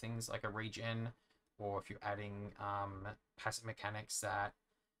adding things like a regen, or if you're adding passive mechanics that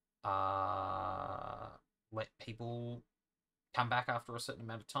let people come back after a certain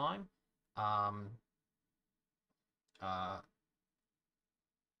amount of time,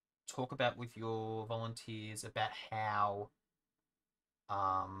 talk about with your volunteers about how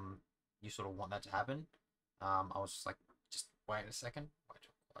you sort of want that to happen. I was just like, just wait a second, wait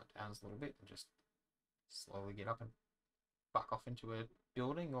till it quiet down a little bit, and just slowly get up and buck off into a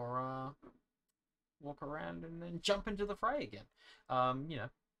building, or walk around and then jump into the fray again.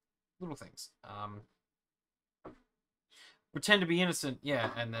 Little things. Pretend to be innocent,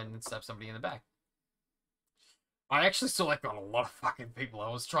 yeah, and then stab somebody in the back. I actually still got a lot of fucking people. I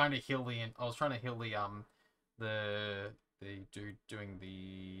was trying to heal the dude doing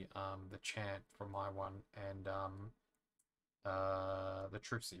the chant from my one, and the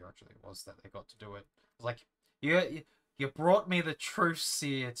truth seer actually was that they got to do it. I was like, you brought me the truth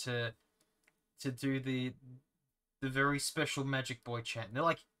seer to do the very special magic boy chant. And they're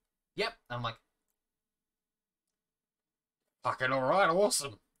like, yep. And I'm like, Fucking alright,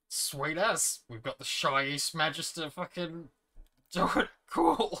 awesome. Sweet as. We've got the Shy East Magister fucking do it.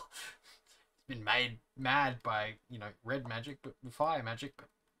 Cool. It's been made mad by, you know, red magic, but fire magic, but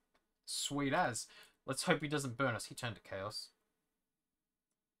sweet as. Let's hope he doesn't burn us. He turned to chaos.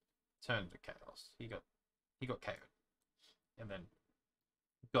 Turned to chaos. He got KO'd. And then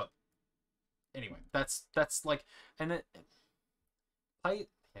got anyway, that's like, and it play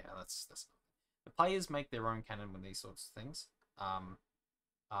that's the players make their own canon with these sorts of things.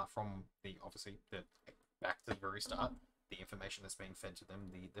 From the obviously the back to the very start, the information that's being fed to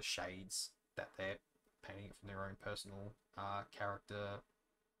them, the shades that they're painting it from their own personal character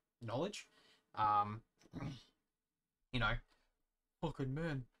knowledge. You know, fucking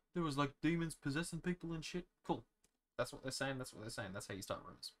man, there was like demons possessing people and shit. Cool. That's what they're saying. That's what they're saying. That's how you start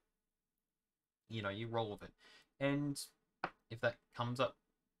rumors. You know, you roll with it, and if that comes up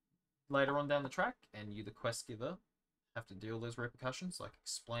later on down the track, and you, the quest giver, have to deal with those repercussions, like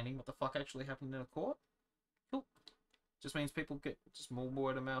explaining what the fuck actually happened in a court. Cool. Just means people get just more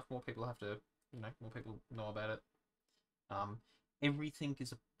word of mouth. More people have to, you know, more people know about it. Everything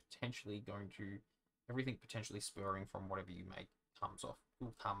is potentially going to, everything potentially spurring from whatever you make comes off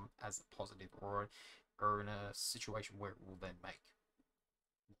will come as a positive, or in a situation where it will then make.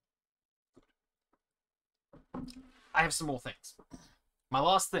 I have some more things. My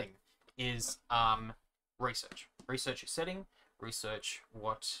last thing is research. Research your setting. Research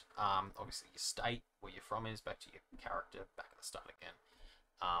what obviously your state, where you're from is, back to your character, back at the start again.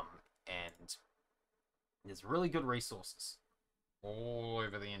 And there's really good resources all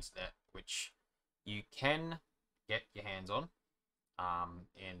over the internet which you can get your hands on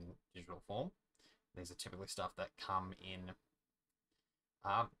in digital form. These are typically stuff that come in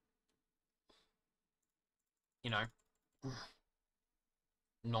you know,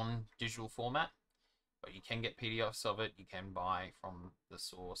 non-digital format, but you can get PDFs of it. You can buy from the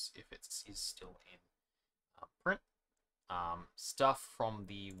source if it is still in print. Stuff from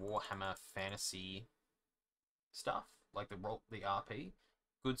the Warhammer fantasy stuff, like the RP,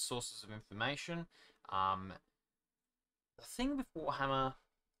 good sources of information. The thing with Warhammer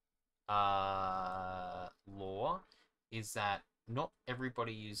lore is that not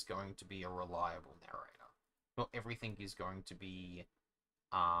everybody is going to be a reliable narrator. Not everything is going to be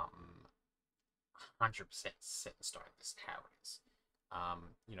 100% set in stone. This is how it is.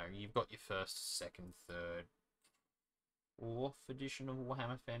 You know, you've got your first, second, third, fourth edition of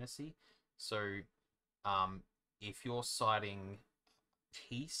Warhammer Fantasy. So, if you're citing a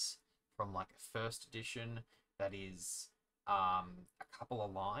piece from like a first edition that is a couple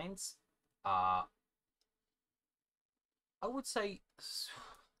of lines, I would say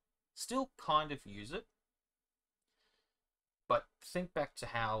still kind of use it. But think back to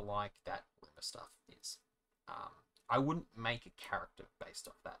how like that rumor stuff is. I wouldn't make a character based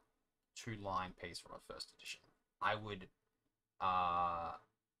off that 2-line piece from a first edition. I would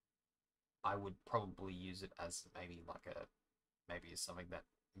probably use it as maybe as something that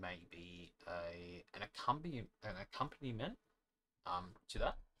may be an accompaniment to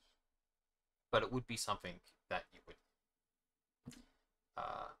that. But it would be something that you would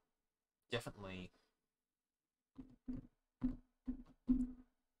definitely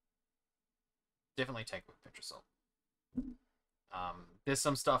take with a pinch of salt. There's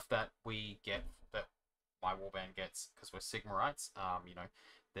some stuff that we get, that my warband gets, because we're Sigmarites. You know,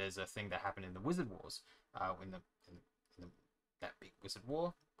 there's a thing that happened in the Wizard Wars, in that big Wizard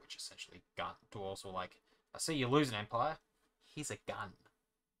War, which essentially dwarves were like, I see you lose an empire, here's a gun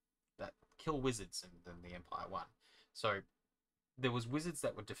that kill wizards, and then the empire won. So there was wizards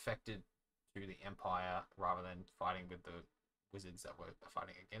that were defected to the empire rather than fighting with the wizards that were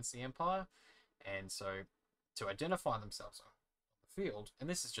fighting against the empire. And so to identify themselves on the field, and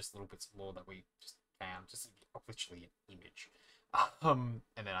this is just little bits of lore that we just found, just literally an image. And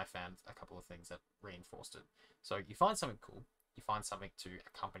then I found a couple of things that reinforced it. So you find something cool, you find something to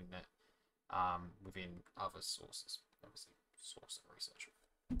accompany it within other sources, obviously source and research.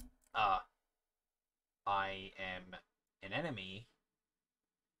 I am an enemy,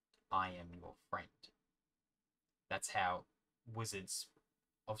 I am your friend. That's how wizards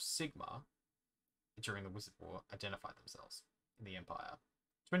of Sigmar during the Wizard War identified themselves in the Empire.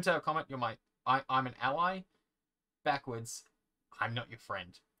 Twin Tail Comet, I'm an ally. Backwards, I'm not your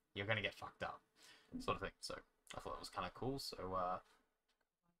friend. You're gonna get fucked up, sort of thing. So I thought it was kind of cool. So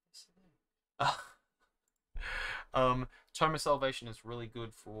Tome of Salvation is really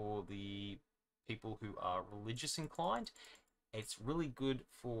good for the people who are religious inclined. It's really good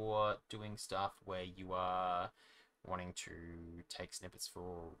for doing stuff where you are wanting to take snippets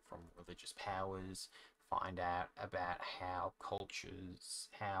from religious powers, find out about how cultures,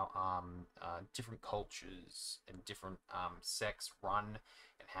 how different cultures and different sects run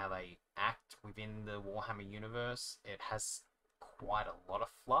and how they act within the Warhammer universe. It has quite a lot of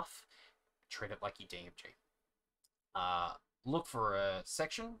fluff. Treat it like your DMG. Look for a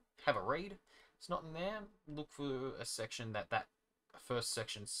section, have a read. It's not in there. Look for a section that first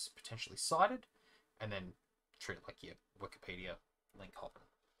section's potentially cited, and then treat it like your Wikipedia link hopping.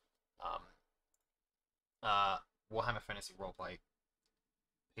 Warhammer Fantasy Roleplay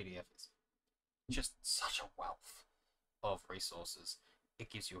PDF is just such a wealth of resources. It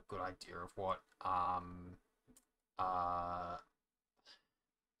gives you a good idea of what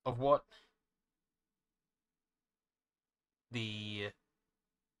the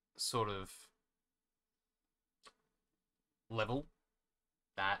sort of level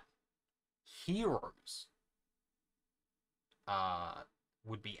that heroes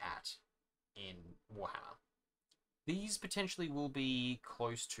would be at in Warhammer. These potentially will be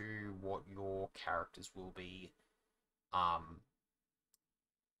close to what your characters will be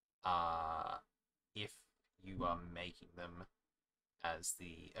if you are making them as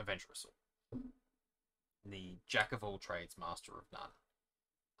the Adventurous, the Jack of all trades, master of none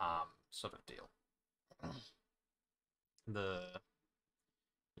sort of deal. The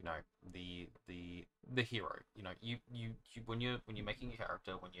hero, you when you're making a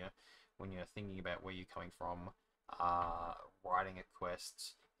character, when you're thinking about where you're coming from, writing a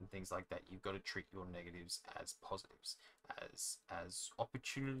quest and things like that, you've got to treat your negatives as positives, as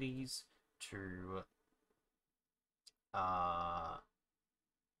opportunities to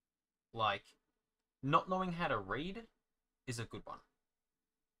like, not knowing how to read is a good one.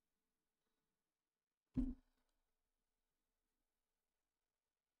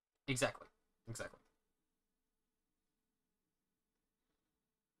 Exactly.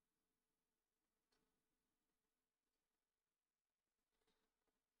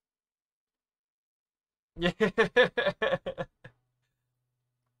 Yeah.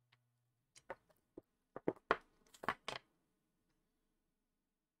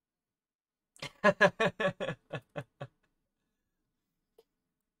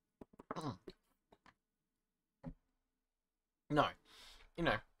 No,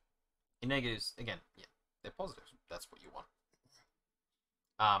 your negatives again. Yeah, they're positives. That's what you want.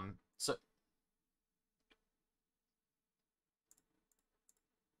 So.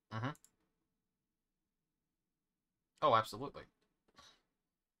 Mhm. Oh, absolutely.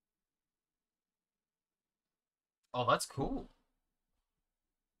 Oh, that's cool.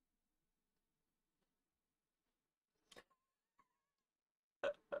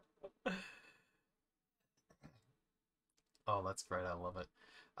 Oh, that's great. I love it.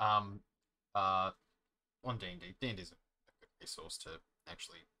 Um, uh, on D&D, D&D is a good resource to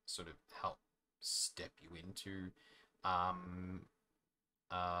actually sort of help step you into, um,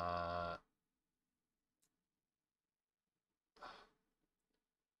 uh,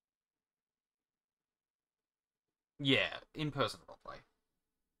 yeah, in-person roleplay.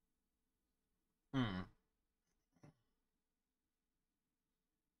 Hmm.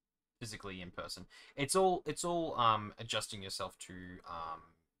 Physically in person. It's all adjusting yourself to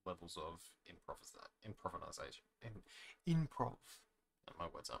levels of improvisation. Improv. My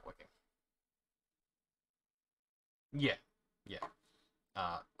words aren't working. Yeah, yeah.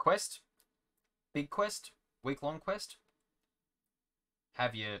 Quest, big quest, week long quest.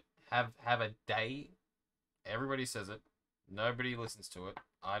 Have you have a day? Everybody says it. Nobody listens to it.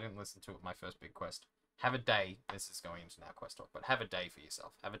 I didn't listen to it my first big quest. Have a day. This is going into now quest talk, but have a day for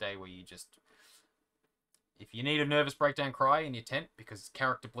yourself. Have a day where you just, if you need a nervous breakdown cry in your tent because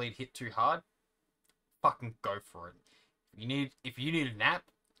character bleed hit too hard, fucking go for it. If you need a nap,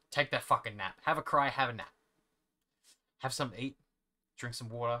 take that fucking nap. Have a cry, have a nap. Have something to eat, drink some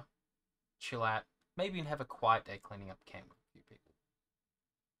water, chill out. Maybe even have a quiet day cleaning up camp with a few people.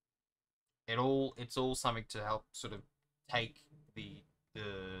 It's all something to help sort of take the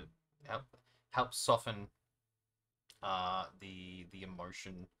help soften the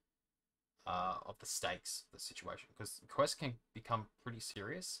emotion of the stakes of the situation, because quests can become pretty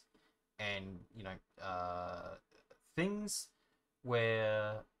serious, and things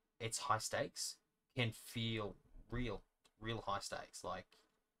where it's high stakes can feel real high stakes. Like,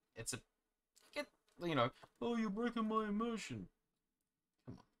 it's a get oh, you're breaking my immersion.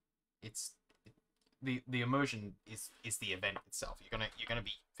 Come on, it's the immersion is the event itself. You're gonna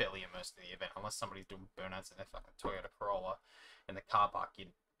be fairly immersed in the event, unless somebody's doing burnouts in their fucking Toyota Corolla in the car park.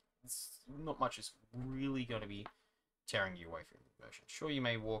 It's not much is really going to be tearing you away from the immersion. Sure, you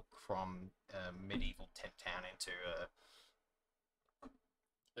may walk from a medieval tent town into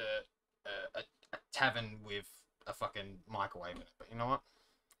a a tavern with a fucking microwave in it. But you know what?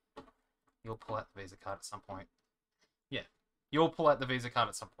 You'll pull out the Visa card at some point. Yeah, you'll pull out the Visa card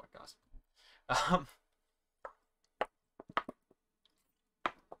at some point, guys.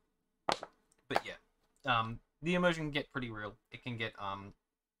 But yeah, the immersion can get pretty real. It can get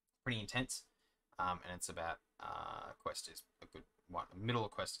pretty intense, and it's about quest is a good one. The middle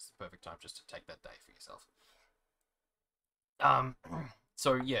of quest is the perfect time just to take that day for yourself.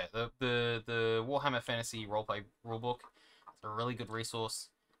 So yeah, the Warhammer Fantasy Roleplay Rulebook is a really good resource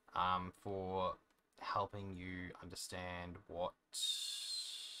for helping you understand what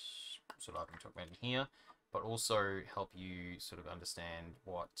sort of I've been talking about in here, but also help you sort of understand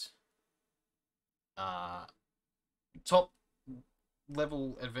what top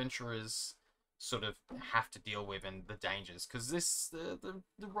level adventurers sort of have to deal with and the dangers, because the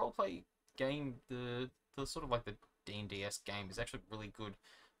roleplay game, the sort of like the D&DS game is actually really good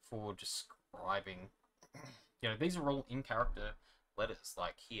for describing, you know, these are all in character letters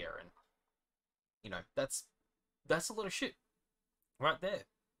like here, and you know, that's a lot of shit right there.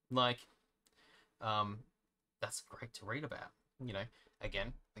 Like that's great to read about. You know,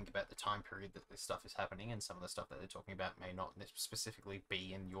 again, think about the time period that this stuff is happening, and some of the stuff that they're talking about may not specifically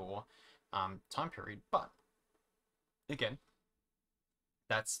be in your time period, but again,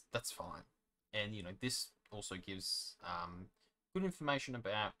 that's fine. And you know, this also gives good information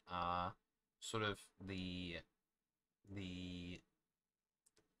about sort of the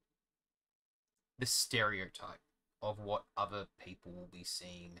stereotype of what other people will be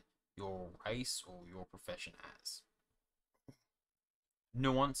seeing your race or your profession as.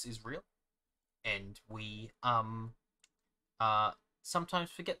 Nuance is real, and we sometimes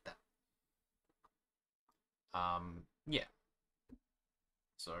forget that. Yeah.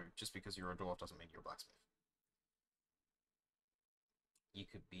 So just because you're a dwarf doesn't mean you're a blacksmith. You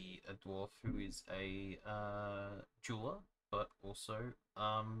could be a dwarf who is a jeweler, but also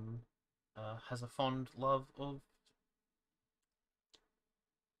has a fond love of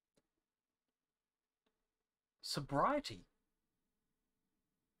sobriety.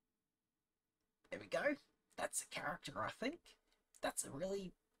 There we go. That's a character, I think. That's a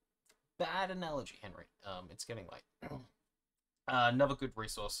really bad analogy, Henry. It's getting late. Another good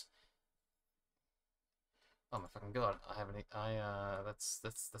resource. Oh my fucking god! I haven't.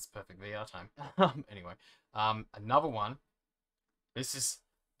 That's perfect VR time. Anyway, another one. This is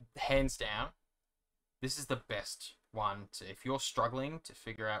hands down. This is the best one to, if you're struggling to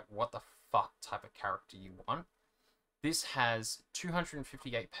figure out what the fuck type of character you want. This has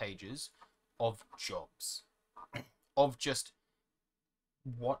 258 pages of jobs, of just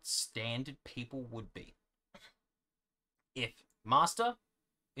what standard people would be. If Master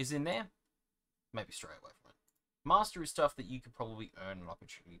is in there, maybe stray away from it. Master is stuff that you could probably earn an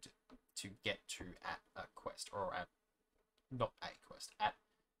opportunity to get to at a quest, or at, not a quest, at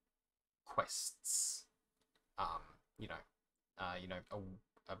quests. You know,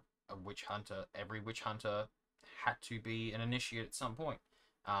 a witch hunter. Every witch hunter had to be an initiate at some point.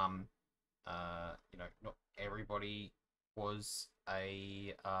 You know, not everybody was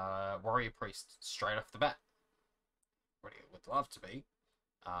a warrior priest straight off the bat. Everybody would love to be,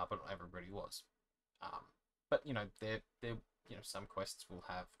 but not everybody was. But you know, you know, some quests will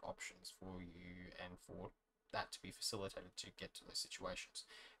have options for you and for that to be facilitated to get to those situations.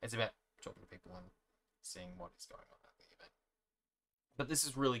 It's about talking to people and seeing what is going on at the event. But this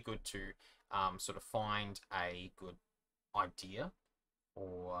is really good to sort of find a good idea,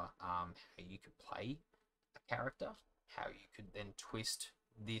 or how you could play a character, how you could then twist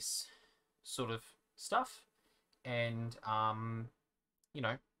this sort of stuff, and you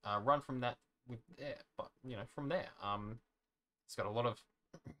know, run from that with there. But you know, from there, it's got a lot of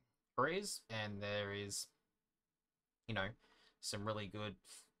careers, and there is, you know, some really good,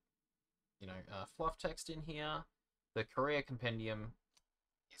 you know, fluff text in here. The career compendium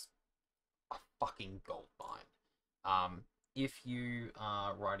is a fucking gold mine. If you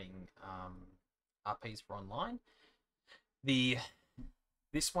are writing RPs for online,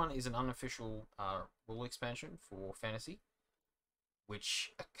 this one is an unofficial rule expansion for fantasy,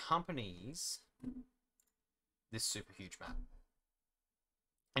 which accompanies this super huge map.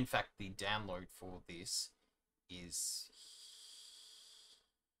 In fact, the download for this is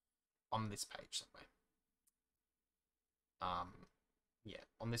on this page somewhere. Yeah,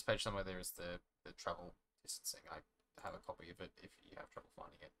 on this page somewhere there is the travel distancing. I have a copy of it if you have trouble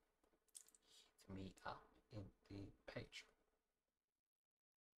finding it. Hit me up in the page.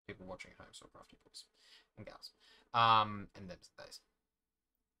 People watching at home, Swordcraft boys and gals. And them's and days.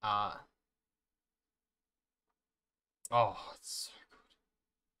 Oh, it's so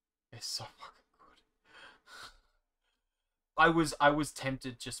good. It's so fucking good. I was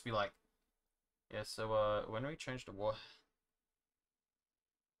tempted just to be like, yeah. So when do we change to war?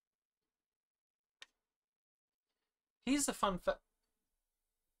 Here's a fun fact.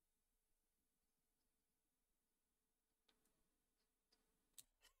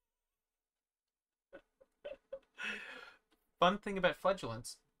 Fun thing about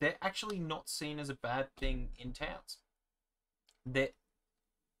flagellants, they're actually not seen as a bad thing in towns. They're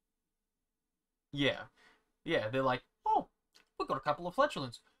yeah, yeah. They're like, oh, we've got a couple of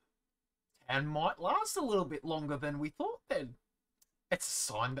flagellants, and might last a little bit longer than we thought. Then it's a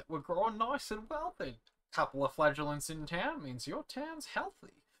sign that we're growing nice and well. Then couple of flagellants in town means your town's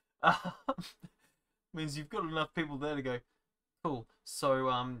healthy. Means you've got enough people there to go. Cool. So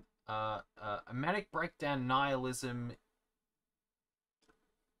a manic breakdown nihilism.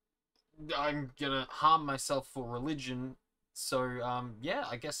 I'm gonna harm myself for religion. So yeah,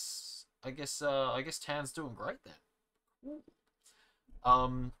 I guess town's doing great then. Cool.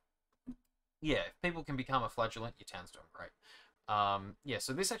 Um yeah, if people can become a flagellant, your town's doing great. Yeah,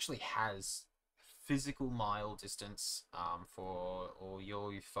 so this actually has physical mile distance for all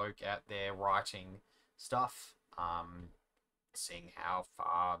your folk out there writing stuff, seeing how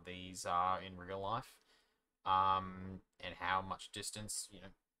far these are in real life, and how much distance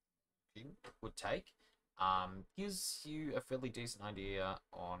would take. Gives you a fairly decent idea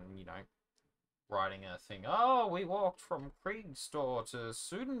on writing a thing. Oh, we walked from Kriegstore to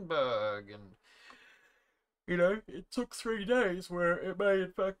Sudenburg, and it took 3 days, where it may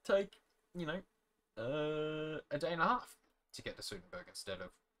in fact take a day and a half to get to Sudenburg instead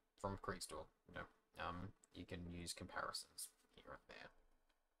of from Kriegstore. You can use comparisons here and there.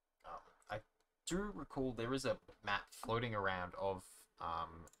 I do recall there is a map floating around of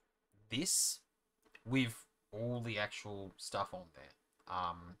this with all the actual stuff on there.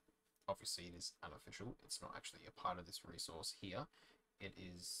 Obviously, it is unofficial. It's not actually a part of this resource here. It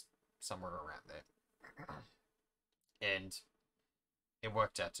is somewhere around there. And it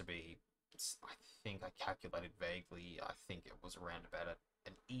worked out to be, I think I calculated vaguely, I think it was around about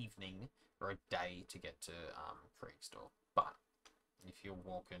an evening or a day to get to Kriegstore. But if you're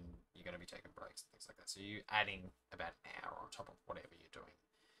walking, you're going to be taking breaks and things like that. So you're adding about an hour on top of whatever you're doing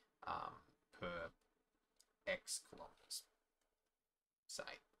per X kilometers,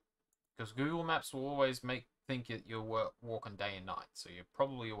 say. Because Google Maps will always think you're walking day and night, so you're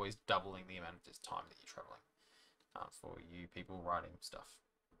probably always doubling the amount of time that you're traveling. For you people writing stuff.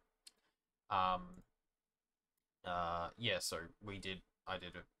 Yeah, so I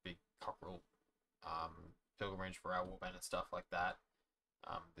did a big cockerel pilgrimage for our warband and stuff like that.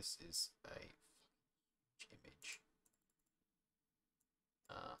 This is a image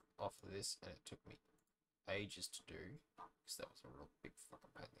off of this, and it took me ages to do, because that was a real big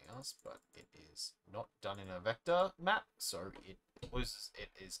fucking pain in the ass, but it is not done in a vector map, so it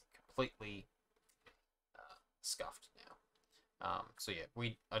is completely scuffed now. So yeah,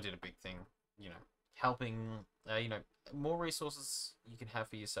 I did a big thing, helping, more resources you can have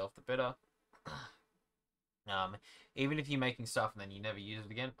for yourself, the better. Even if you're making stuff and then you never use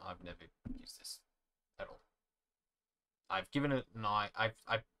it again, I've never used this at all. I've given it an eye. I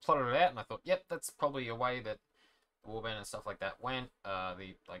plotted it out and I thought, yep, that's probably a way that warband and stuff like that went.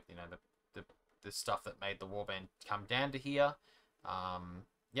 The stuff that made the warband come down to here.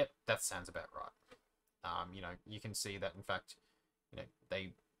 Yep, that sounds about right. You can see that in fact,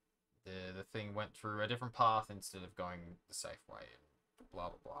 the thing went through a different path instead of going the safe way, and blah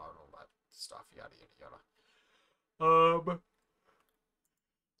blah blah and all that stuff, yada yada yada.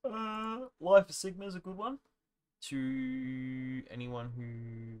 Life of Sigmar is a good one to anyone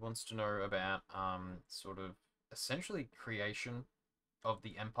who wants to know about sort of essentially creation of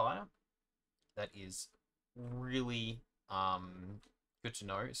the empire. That is really good to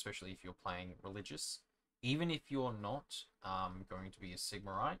know, especially if you're playing religious. Even if you're not going to be a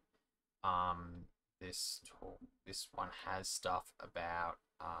Sigmarite, this one has stuff about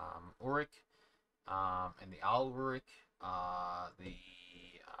Ulrich and the Ulrich,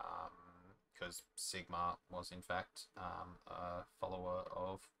 because Sigmar was in fact a follower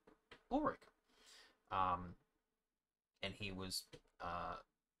of Ulrich, and he was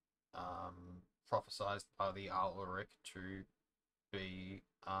prophesized by the Ulrich to be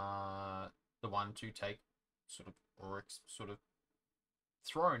the one to take sort of Ulrich's sort of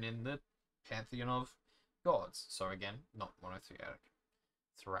throne in the pantheon of gods. So again, not monotheistic.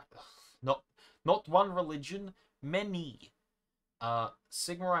 Not one religion, many.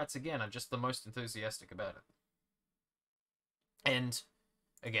 Sigmarites again are just the most enthusiastic about it. And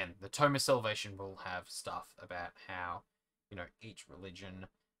again, the Tome of Salvation will have stuff about how each religion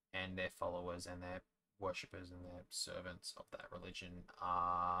and their followers and their worshippers and their servants of that religion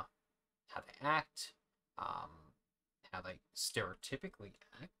are, how they act, how they stereotypically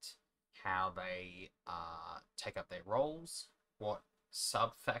act, how they take up their roles, what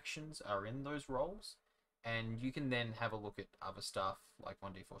sub-factions are in those roles, and you can then have a look at other stuff, like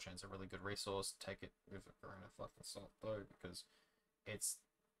 1d4 Chain is a really good resource. Take it with a grain of fucking salt, though, because it's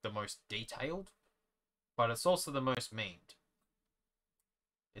the most detailed, but it's also the most memed.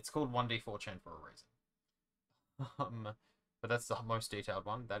 It's called 1d4 Chain for a reason. But that's the most detailed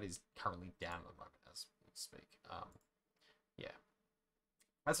one. That is currently down at the moment as we speak. Yeah.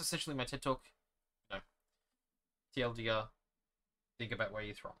 That's essentially my TED Talk. You know, TLDR, think about where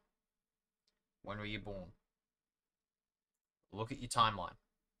you're from. When were you born? Look at your timeline.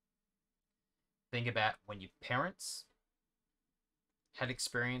 Think about when your parents had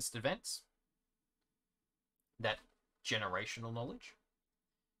experienced events. That generational knowledge.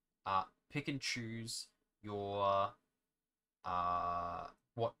 Pick and choose your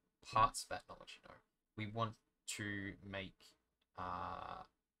what parts of that knowledge you know. We want to make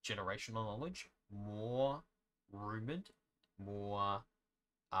generational knowledge more rumored, more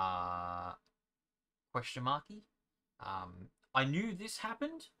question marky. I knew this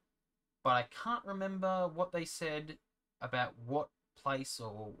happened, but I can't remember what they said about what place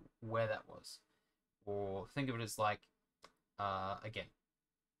or where that was. Or think of it as like, again,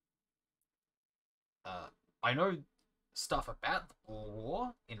 I know stuff about the Boer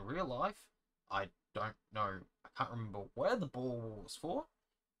War in real life. I don't know, I can't remember where the Boer War was for.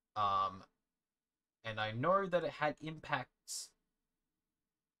 And I know that it had impacts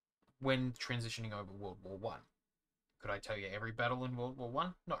when transitioning over World War One. Could I tell you every battle in World War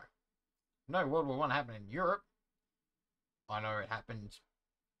One? No. No, World War One happened in Europe. I know it happened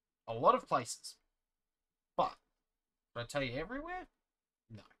a lot of places. But could I tell you everywhere?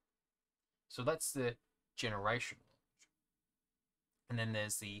 No. So that's the generational knowledge. And then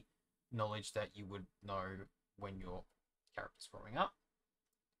there's the knowledge that you would know when your character's growing up.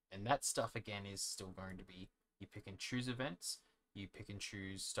 And that stuff, again, is still going to be, you pick and choose events, you pick and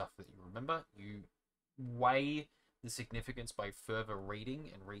choose stuff that you remember, you weigh the significance by further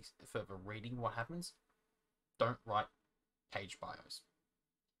reading and further reading what happens. Don't write page bios.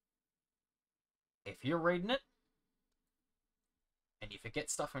 If you're reading it, and you forget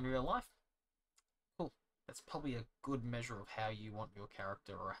stuff in real life, cool. That's probably a good measure of how you want your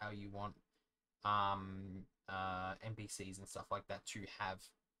character, or how you want NPCs and stuff like that to have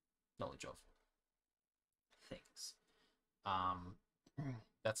knowledge of things.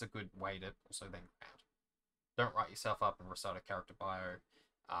 That's a good way to also then ground. Don't write yourself up and recite a character bio.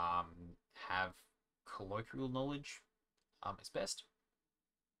 Have colloquial knowledge is best.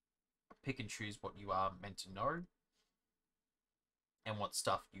 Pick and choose what you are meant to know, and what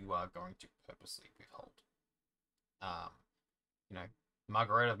stuff you are going to purposely withhold. You know,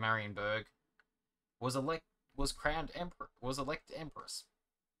 Margareta of Marienburg was elected empress.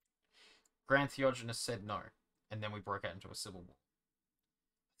 Grand Theogenes said no, and then we broke out into a civil war.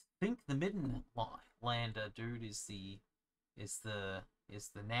 I think the Midlander dude is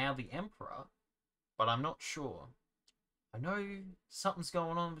now the emperor, but I'm not sure. I know something's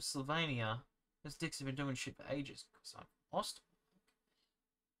going on with Slovenia. Those dicks have been doing shit for ages because I'm lost.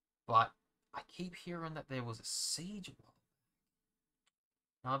 But I keep hearing that there was a siege a while back.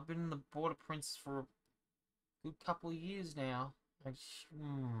 Now, I've been in the Border Prince for a good couple of years now. I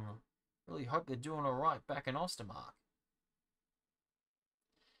really hope they're doing alright back in Ostermark.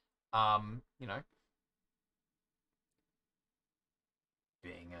 You know,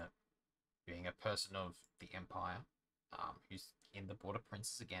 being a person of the Empire, who's in the Border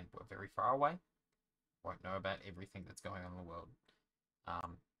Princes, again, we're very far away. Won't know about everything that's going on in the world.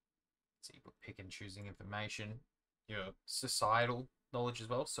 So you put pick and choosing information, your societal knowledge as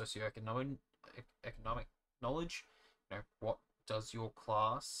well, socioeconomic knowledge. You know, what does your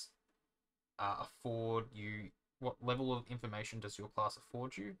class afford you? What level of information does your class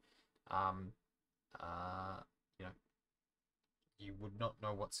afford you? You know, you would not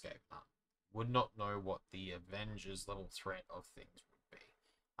know what Scape would not know what the Avengers level threat of things would be.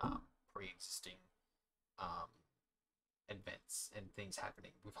 Pre-existing events and things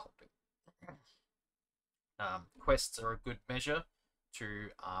happening withholding. Quests are a good measure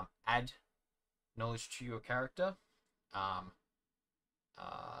to add knowledge to your character,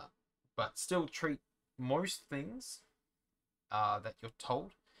 but still treat most things that you're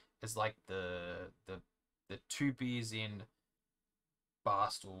told as like the 2 beers in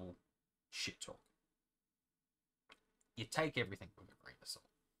Barstool shit talk. You take everything with a grain of salt.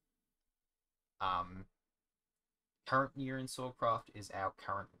 Current year in Swordcraft is our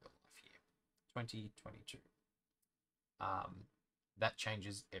current real life year. 2022. That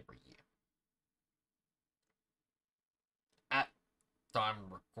changes every year. At time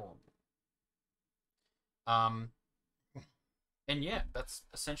record. And yeah, that's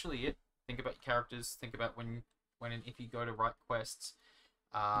essentially it. Think about your characters. Think about when and if you go to write quests.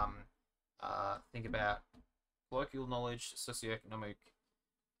 Think about colloquial knowledge, socioeconomic,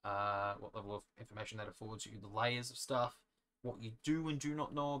 what level of information that affords you, the layers of stuff, what you do and do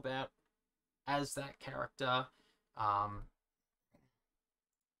not know about as that character.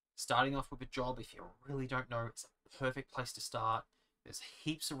 Starting off with a job, if you really don't know, it's a perfect place to start. There's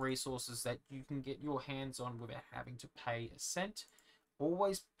heaps of resources that you can get your hands on without having to pay a cent.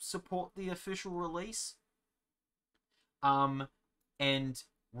 Always support the official release. And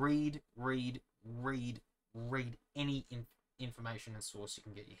read any information and source you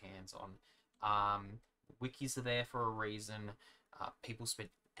can get your hands on. Wikis are there for a reason. People spend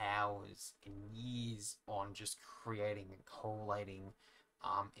hours and years on just creating and collating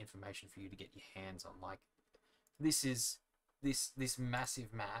information for you to get your hands on. Like, this is this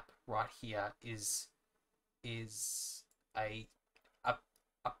massive map right here is a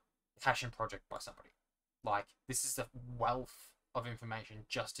passion project by somebody. Like, this is a wealth of information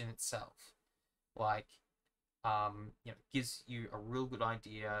just in itself. Like, gives you a real good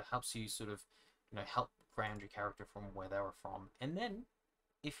idea, helps you sort of, help ground your character from where they were from. And then,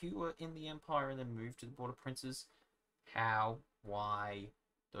 if you were in the Empire and then moved to the Border Princes, how, why,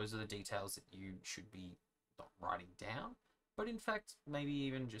 those are the details that you should be not writing down, but in fact, maybe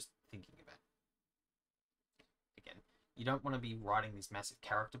even just thinking about. Again, you don't want to be writing these massive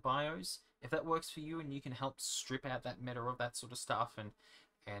character bios. If that works for you and you can help strip out that meta of that sort of stuff and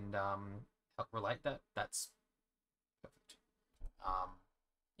help relate that, that's perfect.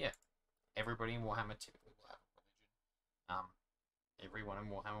 Yeah, everybody in Warhammer typically will have a religion. Everyone in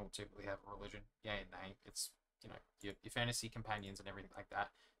Warhammer will typically have a religion. Yeah, nay, it's your fantasy companions and everything like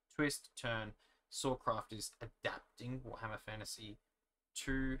that. Twist, turn, Swordcraft is adapting Warhammer Fantasy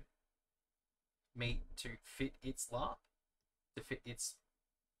to fit its LARP, to fit its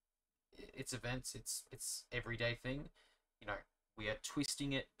events, its everyday thing. We are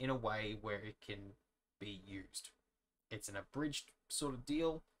twisting it in a way where it can be used. It's an abridged sort of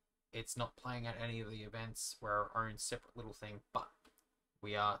deal. It's not playing at any of the events. We're our own separate little thing, but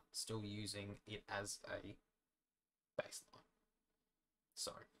we are still using it as a baseline.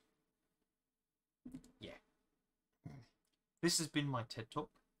 So, yeah. This has been my TED Talk.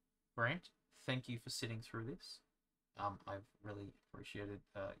 Grant, thank you for sitting through this. I've really appreciated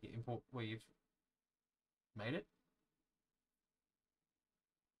your input where you've made it.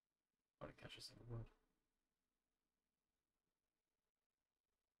 I didn't catch a single word.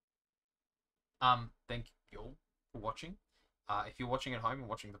 Thank you all for watching. If you're watching at home and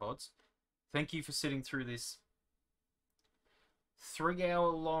watching the VODs, thank you for sitting through this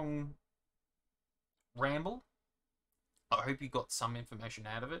 3-hour-long ramble. I hope you got some information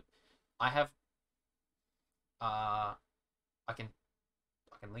out of it. I have I can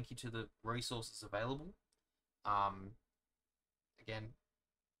link you to the resources available. Again,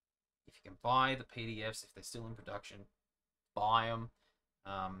 if you can buy the PDFs, if they're still in production, buy them.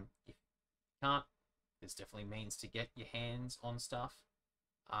 If you can't, there's definitely means to get your hands on stuff.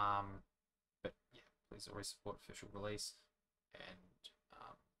 But yeah, please always support official release. And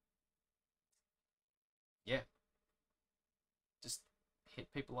yeah, just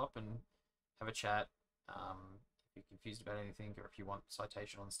hit people up and have a chat. If you're confused about anything, or if you want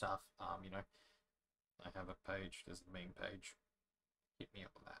citation on stuff, I have a page. There's a meme page. Hit me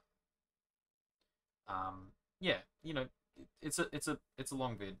up on that. Yeah, it's a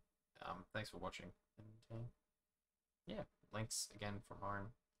long vid. Thanks for watching, and yeah, links again from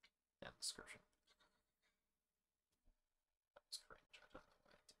Lauren down in the description.